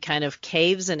 where he kind of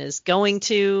caves and is going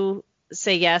to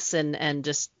say yes and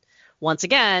just once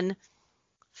again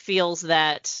feels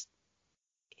that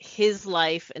his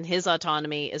life and his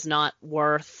autonomy is not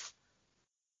worth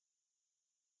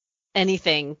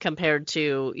anything compared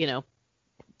to,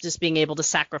 just being able to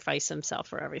sacrifice himself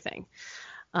for everything.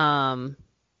 And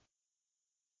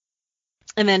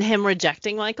then him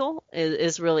rejecting Michael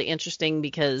is really interesting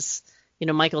because,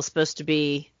 Michael's supposed to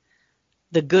be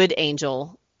the good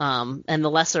angel, and the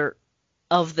lesser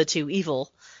of the two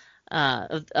evil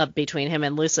between him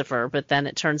and Lucifer. But then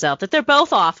it turns out that they're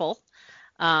both awful.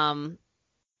 And,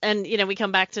 we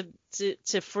come back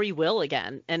to free will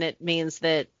again. And it means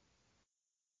that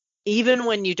even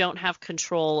when you don't have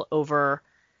control over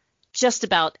just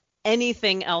about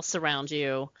anything else around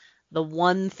you, the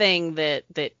one thing that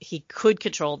he could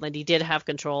control, that he did have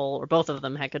control, or both of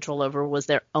them had control over, was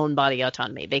their own body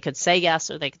autonomy. They could say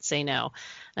yes or they could say no.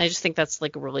 And I just think that's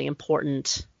like a really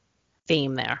important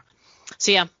theme there.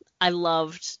 So yeah, I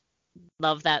loved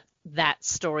that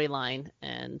storyline,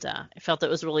 and I felt it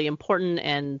was really important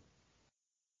and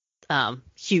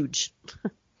huge.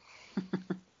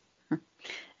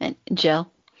 And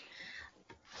Jill?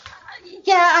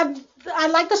 Yeah, I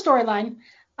like the storyline.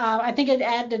 I think it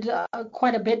added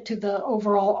quite a bit to the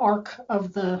overall arc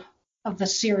of the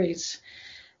series.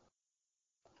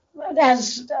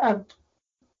 As a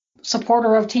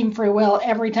supporter of Team Free Will,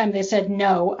 every time they said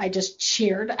no, I just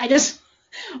cheered. And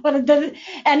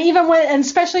even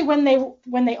especially when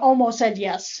they almost said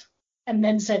yes and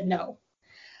then said no.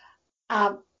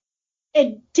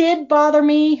 It did bother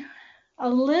me a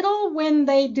little when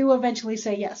they do eventually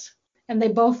say yes, and they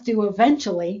both do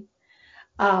eventually.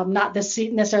 Not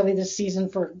necessarily this season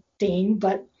for Dean,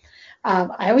 but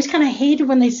I always kind of hated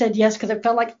when they said yes because it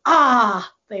felt like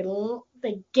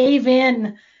they gave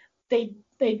in, they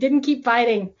didn't keep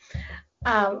fighting.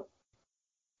 But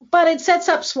it sets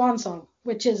up Swan Song,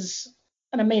 which is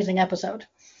an amazing episode,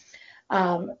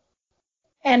 and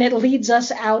it leads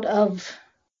us out of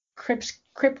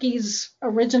Kripke's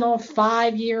original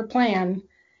 5-year plan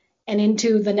and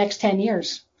into the next 10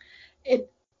 years.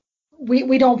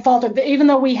 We don't falter, even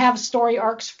though we have story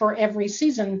arcs for every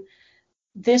season.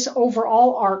 this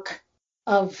overall arc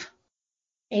of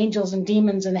angels and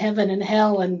demons and heaven and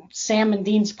hell and Sam and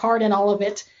Dean's part in all of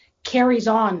it carries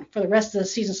on for the rest of the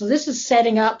season. So this is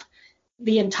setting up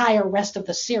the entire rest of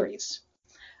the series.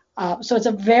 So it's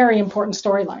a very important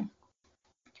storyline.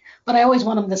 But I always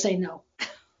want them to say no.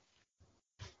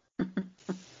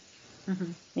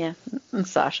 Mm-hmm. Yeah. And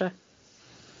Sasha.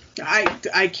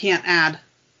 I can't add.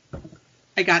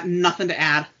 I got nothing to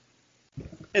add.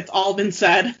 It's all been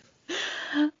said.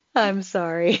 I'm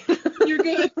sorry. You're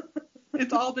good.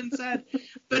 It's all been said.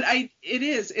 But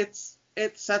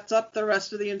it sets up the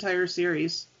rest of the entire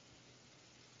series.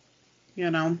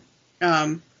 You know.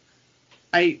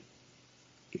 I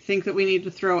think that we need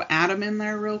to throw Adam in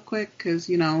there real quick because,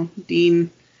 you know, Dean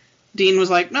was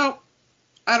like, nope,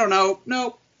 I don't know,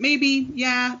 nope, maybe,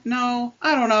 yeah, no,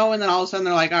 I don't know. And then all of a sudden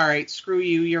they're like, all right, screw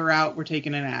you, you're out, we're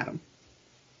taking in Adam.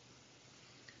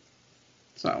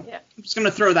 So yeah. I'm just going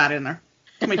to throw that in there.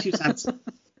 That's my 2 cents.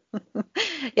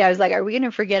 Yeah, I was like, are we going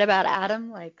to forget about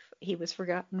Adam? Like, he was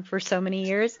forgotten for so many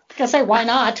years. I was going to say, why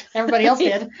not? Everybody else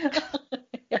did.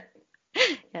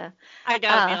 Yeah. I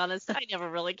gotta be honest, I never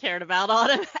really cared about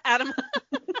Adam.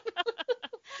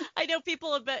 I know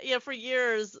people have been, for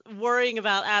years worrying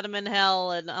about Adam in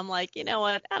hell, and I'm like, you know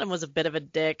what? Adam was a bit of a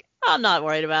dick. I'm not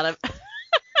worried about him.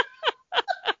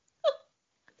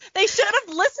 They should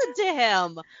have listened to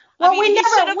him. Well, we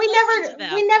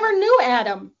never knew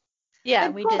Adam. Yeah,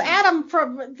 we pulled Adam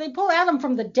from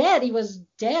the dead. He was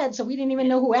dead, so we didn't even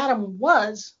know who Adam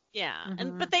was. Yeah,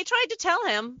 but they tried to tell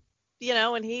him.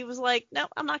 And he was like, no,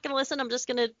 I'm not going to listen. I'm just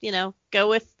going to, go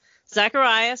with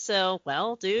Zachariah. So,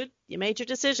 well, dude, you made your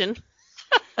decision.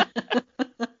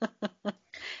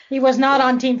 He was not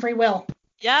on Team Free Will.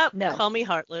 Yep. No. Call me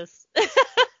heartless.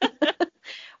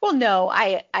 Well, no,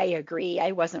 I agree.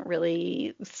 I wasn't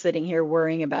really sitting here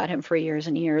worrying about him for years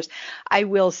and years. I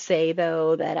will say,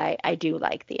 though, that I do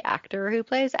like the actor who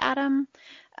plays Adam.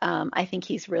 I think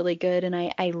he's really good, and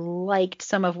I liked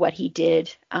some of what he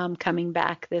did coming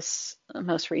back this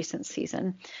most recent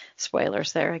season.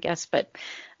 Spoilers there, I guess, but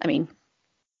I mean,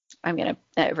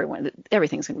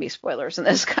 everything's gonna be spoilers in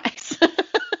this, guys.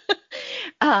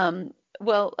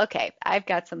 Well, okay, I've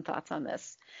got some thoughts on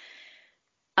this.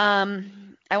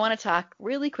 I want to talk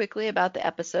really quickly about the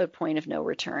episode Point of No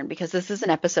Return, because this is an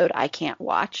episode I can't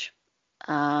watch.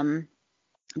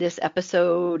 This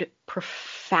episode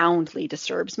profoundly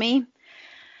disturbs me.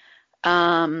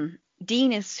 Dean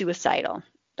is suicidal.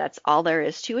 That's all there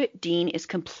is to it. Dean is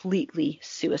completely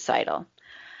suicidal.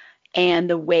 And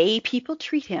the way people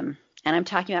treat him, and I'm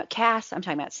talking about Cass, I'm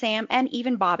talking about Sam, and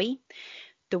even Bobby,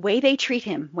 the way they treat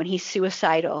him when he's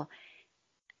suicidal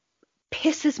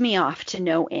pisses me off to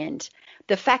no end.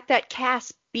 The fact that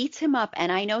Cass beats him up,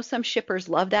 and I know some shippers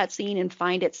love that scene and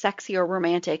find it sexy or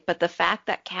romantic, but the fact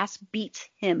that Cass beats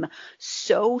him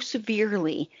so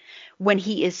severely when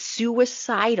he is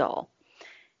suicidal,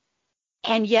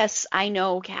 and yes, I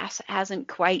know Cass hasn't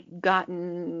quite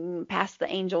gotten past the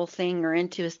angel thing or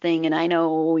into his thing, and I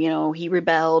know, he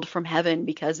rebelled from heaven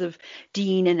because of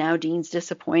Dean, and now Dean's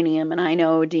disappointing him, and I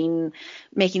know Dean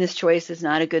making this choice is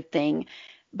not a good thing,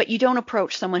 but you don't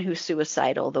approach someone who's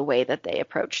suicidal the way that they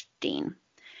approached Dean.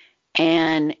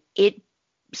 And it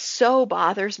so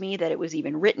bothers me that it was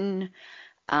even written.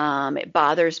 It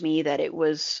bothers me that it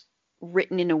was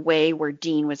written in a way where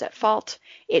Dean was at fault.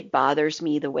 It bothers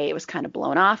me the way it was kind of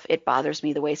blown off. It bothers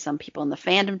me the way some people in the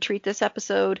fandom treat this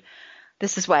episode.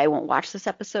 This is why I won't watch this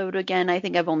episode again. I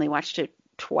think I've only watched it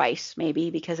twice,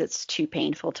 maybe, because it's too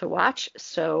painful to watch.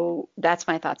 So that's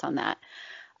my thoughts on that.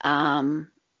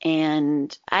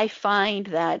 And I find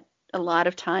that a lot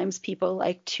of times people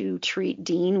like to treat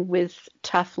Dean with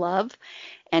tough love,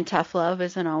 and tough love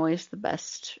isn't always the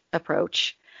best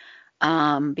approach,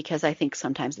 because I think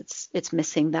sometimes it's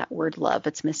missing that word love.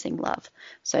 It's missing love.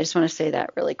 So I just want to say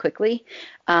that really quickly.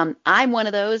 I'm one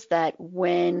of those that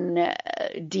when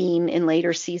Dean in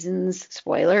later seasons,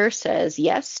 spoiler, says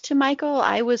yes to Michael,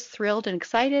 I was thrilled and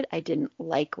excited. I didn't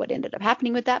like what ended up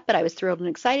happening with that, but I was thrilled and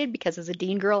excited because as a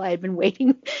Dean girl, I had been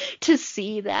waiting to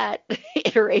see that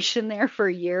iteration there for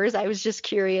years. I was just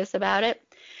curious about it.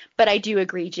 But I do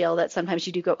agree, Jill, that sometimes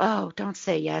you do go, oh, don't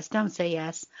say yes, don't say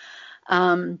yes.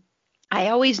 I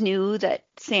always knew that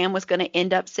Sam was going to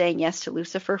end up saying yes to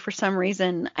Lucifer for some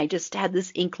reason. I just had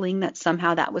this inkling that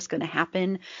somehow that was going to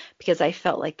happen because I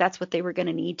felt like that's what they were going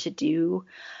to need to do.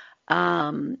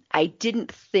 I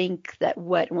didn't think that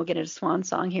and we'll get into Swan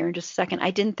Song here in just a second,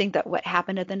 I didn't think that what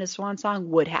happened at the end of Swan Song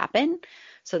would happen.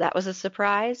 So that was a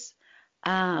surprise.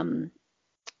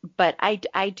 But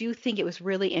I do think it was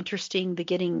really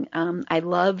interesting, I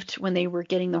loved when they were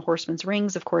getting the Horseman's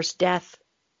rings. Of course, Death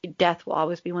Death will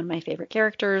always be one of my favorite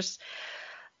characters.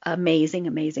 Amazing,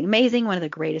 amazing, amazing. One of the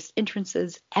greatest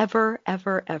entrances ever,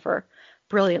 ever, ever.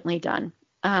 Brilliantly done.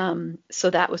 So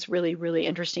that was really, really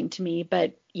interesting to me.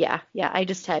 But yeah, I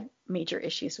just had major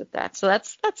issues with that. So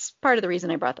that's part of the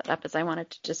reason I brought that up, is I wanted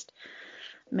to just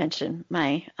mention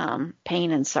my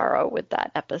pain and sorrow with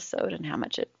that episode and how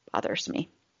much it bothers me.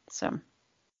 So,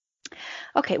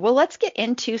 okay, well, let's get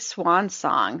into Swan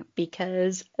Song,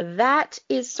 because that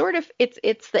is sort of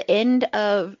it's the end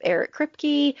of Eric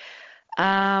Kripke.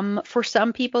 For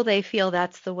some people, they feel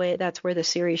that's where the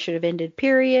series should have ended,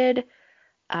 period.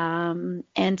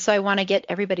 And so I want to get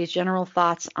everybody's general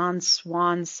thoughts on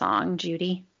Swan Song,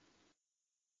 Judy.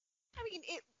 I mean,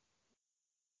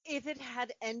 if it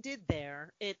had ended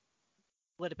there, it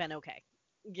would have been okay.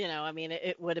 I mean,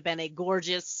 it would have been a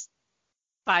gorgeous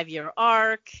 5-year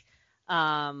arc.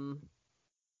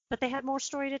 But they had more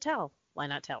story to tell. Why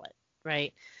not tell it,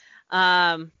 right?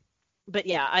 But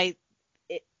yeah,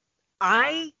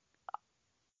 I'm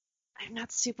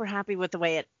not super happy with the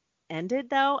way it ended,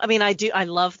 though. I mean, I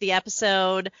love the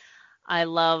episode. I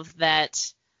love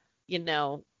that,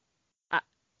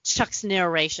 Chuck's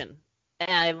narration.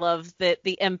 And I love that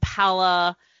the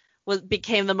Impala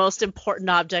became the most important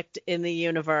object in the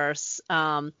universe.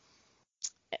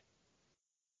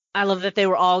 I love that they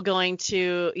were all going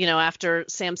to, after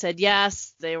Sam said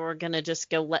yes, they were going to just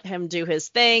go let him do his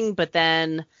thing. But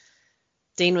then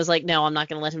Dean was like, no, I'm not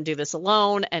going to let him do this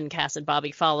alone. And Cass and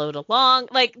Bobby followed along.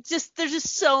 Like, there's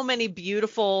just so many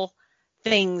beautiful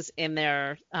things in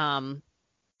there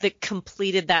that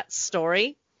completed that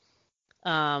story.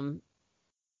 I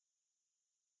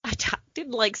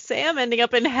didn't like Sam ending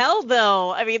up in hell,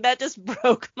 though. I mean, that just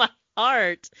broke my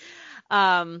heart.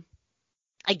 I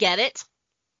get it.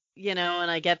 And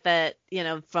I get that,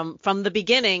 from the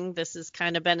beginning, this has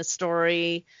kind of been a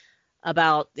story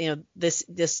about,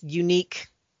 this unique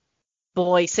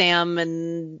boy, Sam,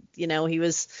 and, he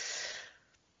was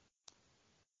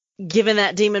given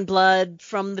that demon blood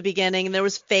from the beginning, and there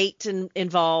was fate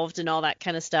involved and all that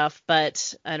kind of stuff.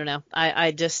 But I don't know.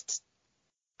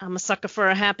 I'm a sucker for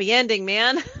a happy ending,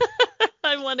 man.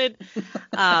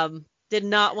 Did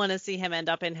not want to see him end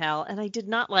up in hell. And I did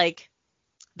not like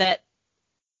that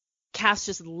Cass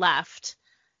just left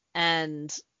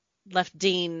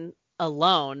Dean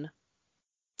alone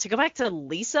to go back to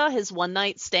Lisa, his one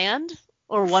night stand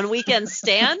or one weekend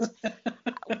stand.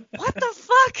 What the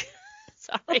fuck?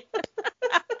 Sorry.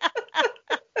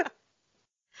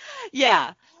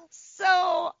 Yeah.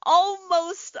 So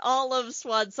almost all of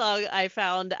Swan Song I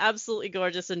found absolutely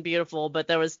gorgeous and beautiful, but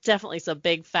there was definitely some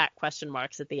big fat question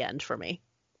marks at the end for me.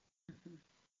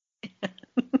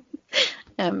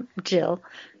 Jill.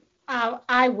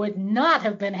 I would not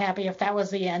have been happy if that was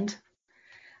the end.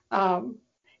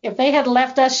 If they had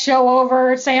left us show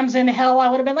over Sam's in hell, I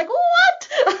would have been like, what?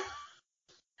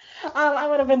 I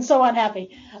would have been so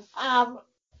unhappy. I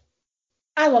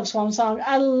love Swan Song.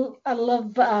 I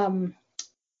love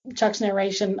Chuck's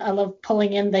narration. I love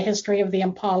pulling in the history of the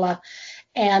Impala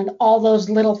and all those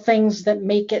little things that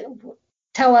make it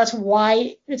tell us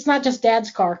why it's not just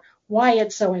Dad's car, why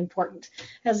it's so important.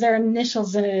 As their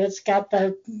initials in it, it's got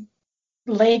the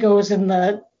Legos in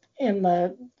the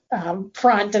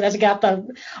front, and it's got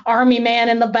the army man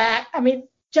in the back. I mean,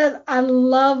 I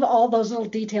love all those little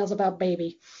details about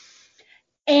Baby,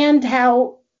 and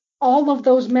how all of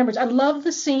those members. I love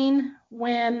the scene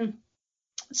when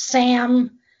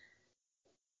Sam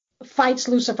fights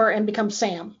Lucifer and becomes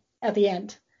Sam at the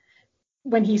end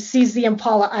when he sees the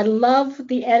Impala. I love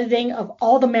the editing of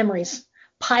all the memories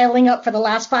piling up for the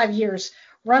last 5 years,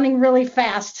 running really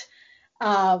fast.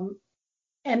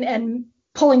 And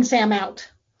pulling Sam out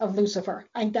of Lucifer.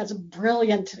 I think that's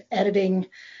brilliant editing.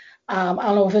 I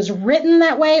don't know if it was written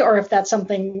that way or if that's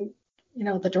something,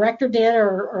 the director did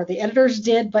or the editors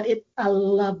did, but I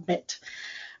love it.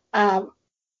 I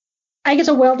think it's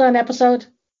a well done episode.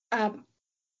 I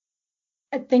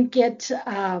think it,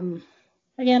 again,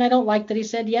 I don't like that he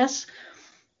said yes,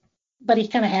 but he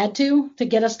kind of had to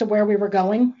get us to where we were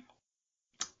going.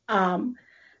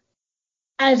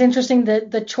 And it's interesting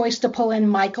the choice to pull in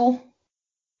Michael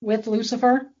with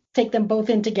Lucifer, take them both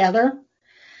in together.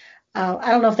 I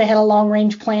don't know if they had a long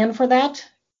range plan for that,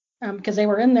 because they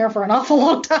were in there for an awful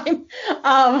long time,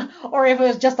 or if it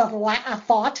was just a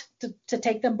thought to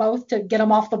take them both to get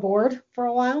them off the board for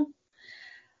a while.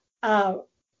 I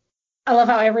love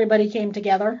how everybody came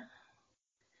together.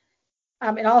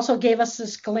 It also gave us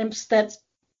this glimpse that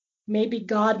maybe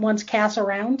God wants Cass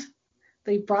around.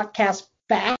 They brought Cass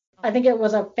back. I think it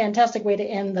was a fantastic way to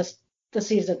end the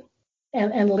season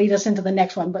and lead us into the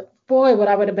next one. But boy, would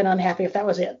I have been unhappy if that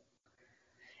was it.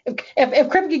 If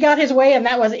Kripke got his way and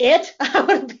that was it, I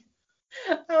would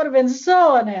have been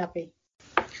so unhappy.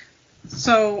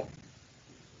 So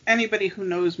anybody who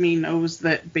knows me knows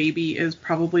that Baby is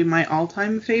probably my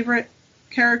all-time favorite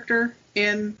character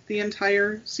in the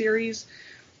entire series.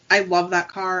 I love that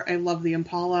car. I love the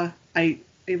Impala. I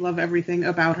love everything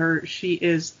about her. She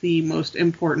is the most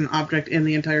important object in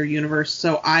the entire universe.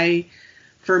 So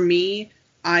for me,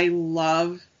 I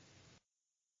love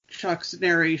Chuck's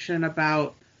narration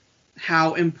about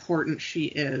how important she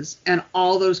is and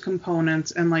all those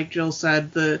components. And like Jill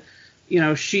said,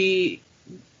 she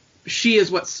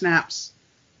is what snaps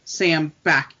Sam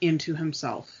back into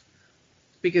himself,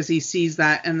 because he sees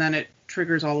that and then it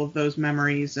triggers all of those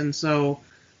memories. And so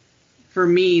for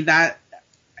me, that,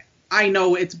 I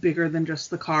know it's bigger than just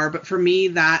the car, but for me,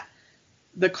 that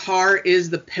the car is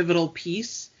the pivotal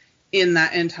piece in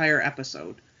that entire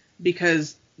episode,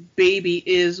 because Baby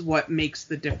is what makes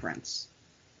the difference.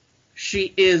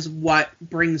 She is what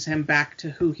brings him back to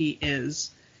who he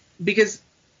is, because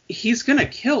he's going to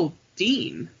kill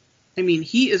Dean. I mean,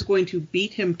 he is going to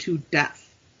beat him to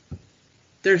death.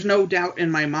 There's no doubt in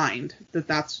my mind that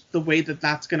that's the way that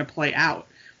that's going to play out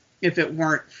if it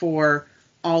weren't for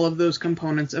all of those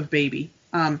components of Baby.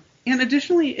 And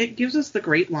additionally, it gives us the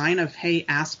great line of, "Hey,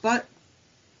 ass butt."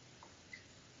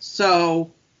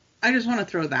 So I just want to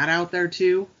throw that out there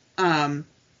too. And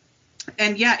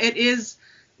yeah, it is,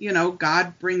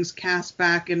 God brings Cass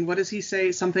back, and what does he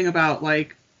say? Something about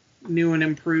like new and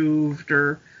improved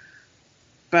or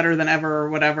better than ever or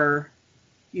whatever,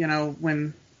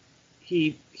 when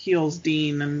he heals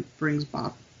Dean and brings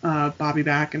Bobby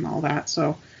back and all that.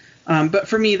 So, but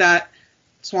for me, that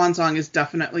swan song is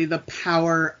definitely the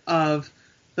power of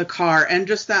the car, and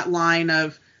just that line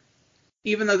of,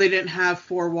 even though they didn't have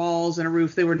four walls and a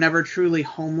roof, they were never truly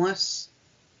homeless.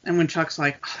 And when Chuck's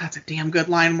like, "Oh, that's a damn good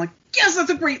line," I'm like, yes, that's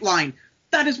a great line.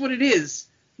 That is what it is,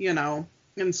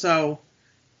 And so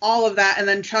all of that, and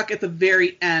then Chuck at the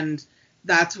very end,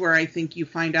 that's where I think you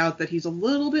find out that he's a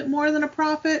little bit more than a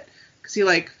prophet, because he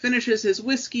like finishes his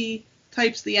whiskey,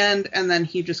 types the end, and then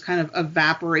he just kind of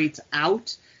evaporates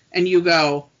out, and you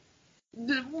go,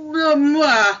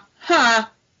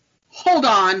 hold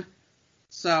on.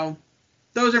 So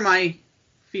those are my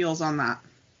feels on that.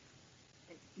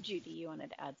 Judy, you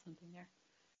wanted to add something there?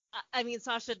 I mean,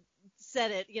 Sasha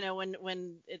said it,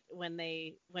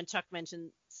 when Chuck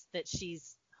mentions that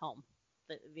she's home,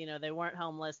 that, they weren't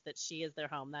homeless, that she is their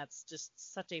home. That's just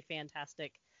such a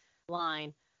fantastic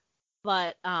line.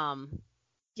 But, and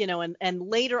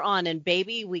later on in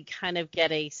Baby, we kind of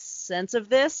get a sense of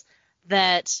this,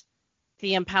 that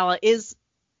the Impala is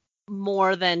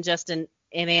more than just an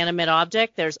inanimate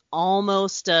object. There's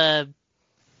almost a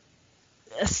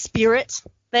spirit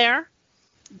there.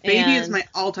 Baby is my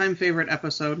all-time favorite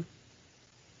episode.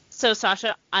 So,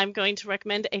 Sasha, I'm going to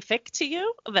recommend a fic to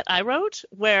you that I wrote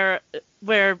where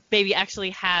Baby actually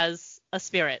has a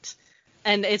spirit,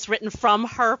 and it's written from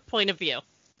her point of view.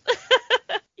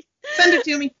 Send it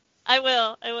to me. I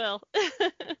will.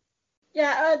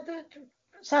 Yeah,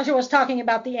 Sasha was talking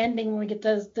about the ending when we get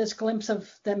this glimpse of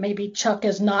that maybe Chuck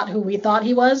is not who we thought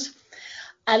he was.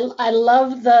 I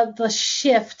love the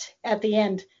shift at the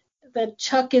end, that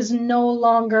Chuck is no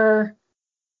longer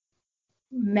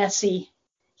messy.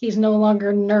 He's no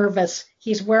longer nervous.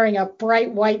 He's wearing a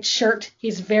bright white shirt.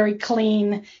 He's very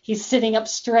clean. He's sitting up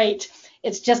straight.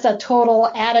 It's just a total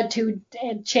attitude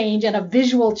change and a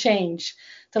visual change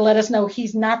to let us know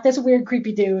he's not this weird,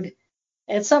 creepy dude.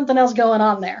 It's something else going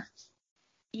on there.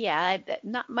 Yeah,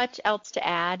 not much else to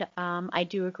add. I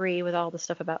do agree with all the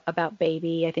stuff about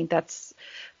Baby. I think that's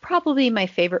probably my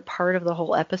favorite part of the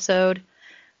whole episode.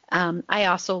 I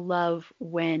also love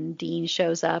when Dean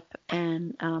shows up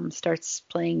and starts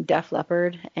playing Def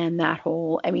Leppard, and that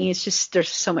whole, it's just, there's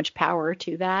so much power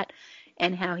to that,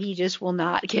 and how he just will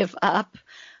not give up,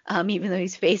 even though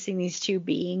he's facing these two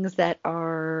beings that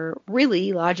are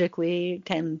really logically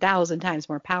 10,000 times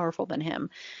more powerful than him.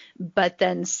 But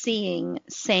then seeing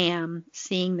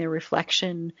their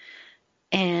reflection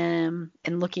and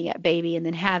looking at Baby, and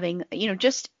then having,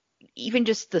 just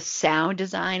the sound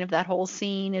design of that whole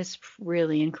scene is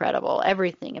really incredible.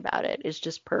 Everything about it is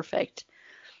just perfect.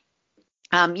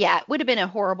 It would have been a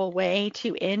horrible way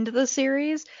to end the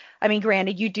series.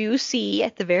 Granted, you do see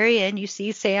at the very end, you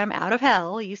see Sam out of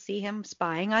hell. You see him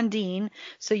spying on Dean,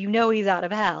 so he's out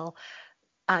of hell.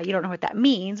 You don't know what that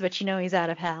means, but he's out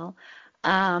of hell.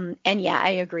 And yeah, I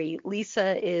agree.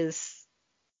 Lisa is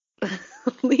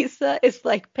Lisa is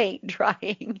like paint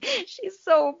drying. She's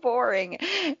so boring.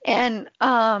 And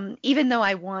even though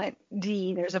I want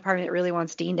Dean, there's a part of me that really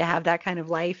wants Dean to have that kind of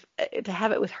life. To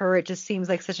have it with her, it just seems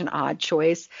like such an odd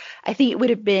choice. I think it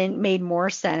would have been made more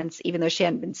sense, even though she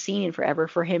hadn't been seen in forever,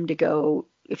 for him to go,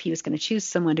 if he was going to choose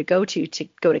someone to go to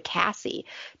Cassie,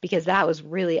 because that was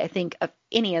really, I think, of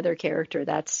any other character,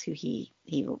 that's who he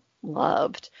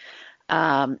loved.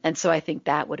 And so I think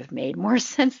that would have made more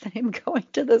sense than him going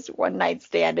to this one night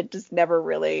stand. It just never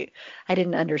really, I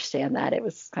didn't understand that. It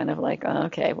was kind of like, oh,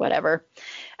 okay, whatever.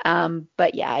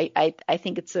 But yeah, I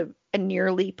think it's a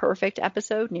nearly perfect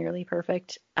episode, nearly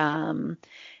perfect. And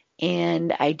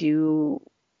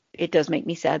it does make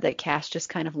me sad that Cass just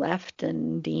kind of left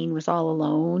and Dean was all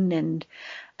alone. And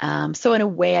so in a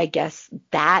way, I guess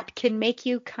that can make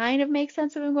you kind of make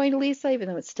sense of him going to Lisa, even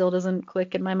though it still doesn't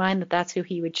click in my mind that that's who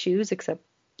he would choose, except,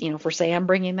 for Sam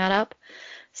bringing that up.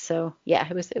 So yeah,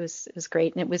 it was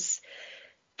great. And it was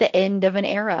the end of an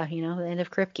era, the end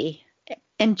of Kripke.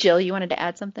 And Jill, you wanted to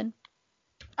add something?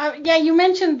 Yeah, you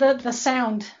mentioned the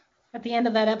sound at the end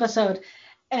of that episode.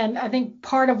 And I think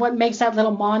part of what makes that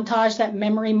little montage, that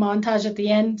memory montage at the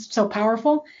end, so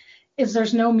powerful is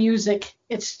there's no music.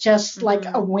 It's just like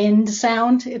a wind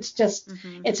sound. It's just,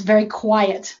 it's very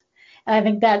quiet. And I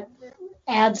think that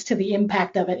adds to the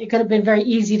impact of it. It could have been very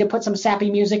easy to put some sappy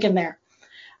music in there.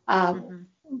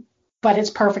 But it's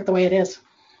perfect the way it is.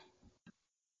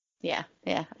 Yeah,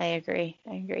 I agree.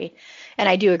 And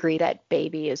I do agree that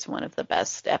Baby is one of the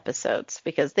best episodes,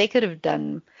 because they could have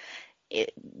done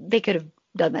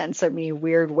that in so many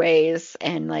weird ways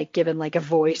and like given like a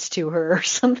voice to her or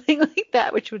something like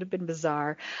that, which would have been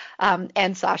bizarre.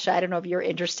 And Sasha, I don't know if you're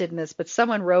interested in this, but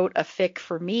someone wrote a fic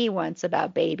for me once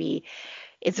about Baby.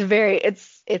 It's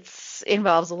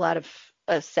involves a lot of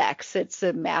sex. It's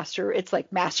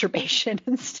like masturbation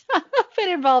and stuff,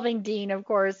 and involving Dean, of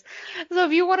course. So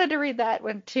if you wanted to read that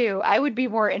one too, I would be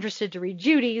more interested to read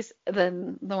Judy's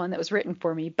than the one that was written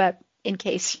for me. But in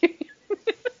case you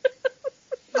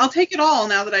I'll take it all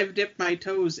now that I've dipped my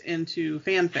toes into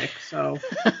fanfic. So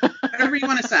whatever you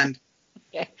want to send.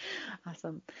 Okay,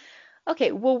 awesome.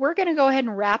 Okay, well, we're going to go ahead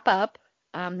and wrap up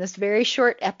this very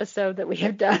short episode that we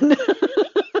have done.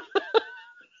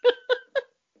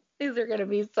 These are going to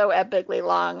be so epically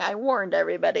long. I warned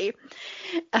everybody.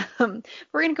 We're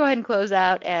going to go ahead and close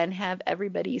out and have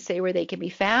everybody say where they can be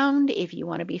found. If you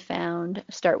want to be found,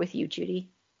 start with you, Judy.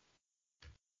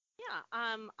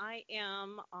 I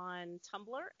am on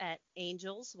Tumblr at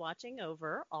Angels Watching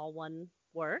Over, all one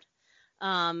word.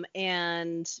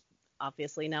 And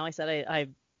obviously now I said I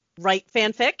write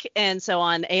fanfic, and so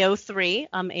on AO3,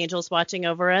 Angels Watching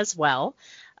Over as well,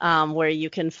 where you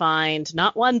can find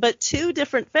not one but two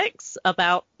different fics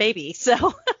about Baby.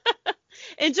 So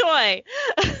enjoy.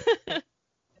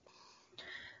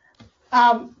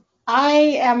 I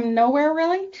am nowhere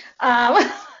really.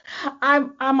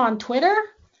 I'm on Twitter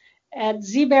at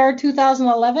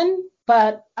zbear2011,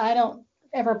 but I don't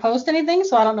ever post anything,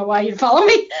 so I don't know why you'd follow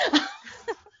me.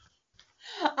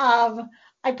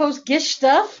 I post Gish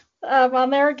stuff on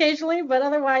there occasionally, but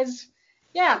otherwise,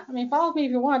 yeah, I mean, follow me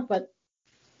if you want, but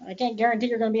I can't guarantee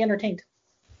you're going to be entertained.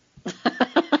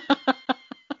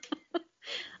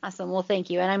 Awesome. Well, thank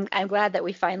you. And I'm glad that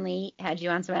we finally had you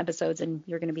on some episodes, and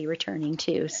you're going to be returning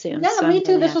too soon. Yeah, so me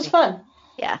too. This was fun.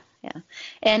 Yeah.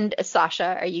 And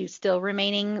Sasha, are you still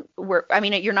remaining?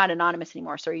 You're not anonymous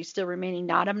anymore, so are you still remaining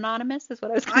not anonymous? Is what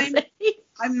I was going to say.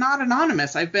 I'm not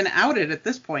anonymous. I've been outed at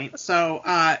this point. So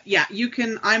yeah, you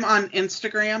can. I'm on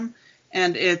Instagram,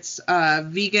 and it's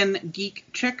Vegan Geek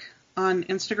Chick on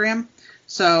Instagram.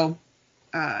 So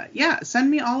yeah,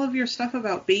 send me all of your stuff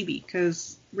about Baby,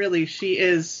 because really she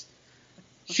is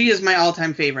my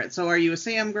all-time favorite. So are you a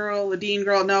Sam girl, a Dean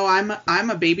girl? No, I'm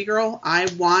a Baby girl. I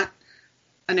want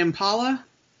an Impala.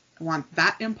 I want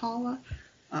that Impala.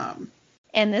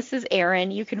 And this is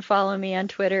Erin. You can follow me on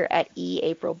Twitter at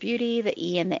eAprilBeauty. The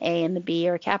E and the A and the B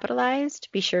are capitalized.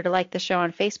 Be sure to like the show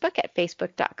on Facebook at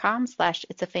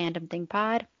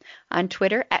facebook.com/itsafandom_thing_pod. On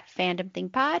Twitter at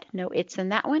fandomthingpod. No it's in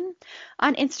that one.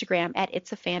 On Instagram at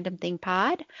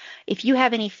itsafandom_thing_pod. If you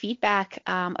have any feedback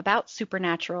about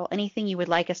Supernatural, anything you would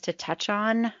like us to touch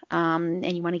on,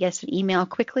 and you want to get us an email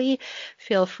quickly,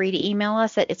 feel free to email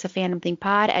us at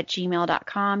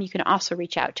itsafandom_thing_pod@gmail.com. You can also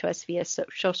reach out to us via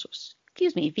social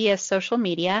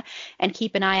media, and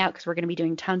keep an eye out, because we're going to be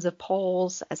doing tons of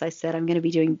polls. As I said, I'm going to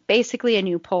be doing basically a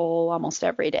new poll almost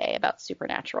every day about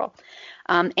Supernatural.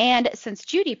 And since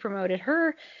Judy promoted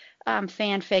her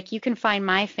fanfic, you can find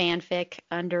my fanfic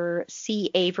under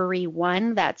C Avery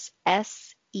 1. That's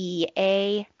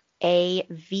SEAAVERY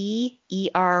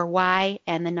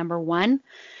and the number 1.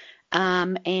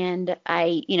 And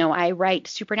I write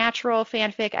supernatural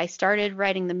fanfic. I started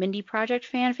writing the Mindy Project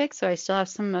fanfic, so I still have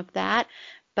some of that.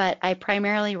 But I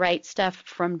primarily write stuff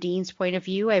from Dean's point of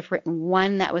view. I've written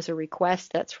one that was a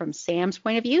request that's from Sam's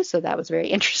point of view, so that was a very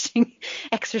interesting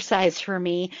exercise for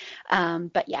me.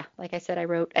 But yeah, like I said,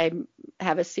 I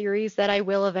have a series that I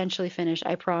will eventually finish,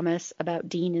 I promise, about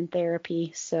Dean and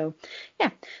therapy. So yeah.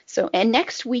 And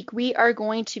next week we are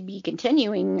going to be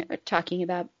continuing talking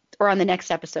about, or on the next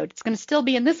episode, it's going to still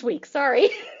be in this week. Sorry.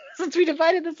 Since we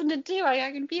divided this into two, I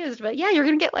got confused. But yeah, you're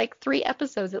going to get like 3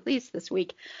 episodes at least this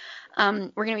week. We're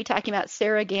going to be talking about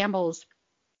Sarah Gamble's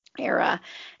era,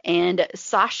 and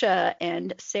Sasha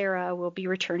and Sarah will be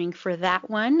returning for that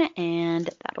one, and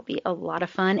that'll be a lot of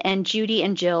fun. And Judy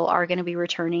and Jill are going to be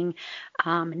returning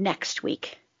next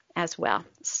week as well.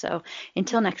 So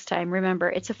until next time, remember,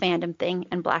 it's a fandom thing,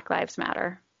 and Black Lives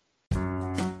Matter.